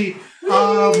been crazy.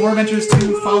 More adventures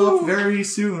to follow up very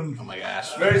soon. Oh my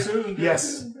gosh. Very soon.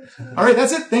 Yes. All right,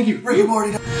 that's it. Thank you. Rick and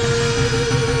Morty.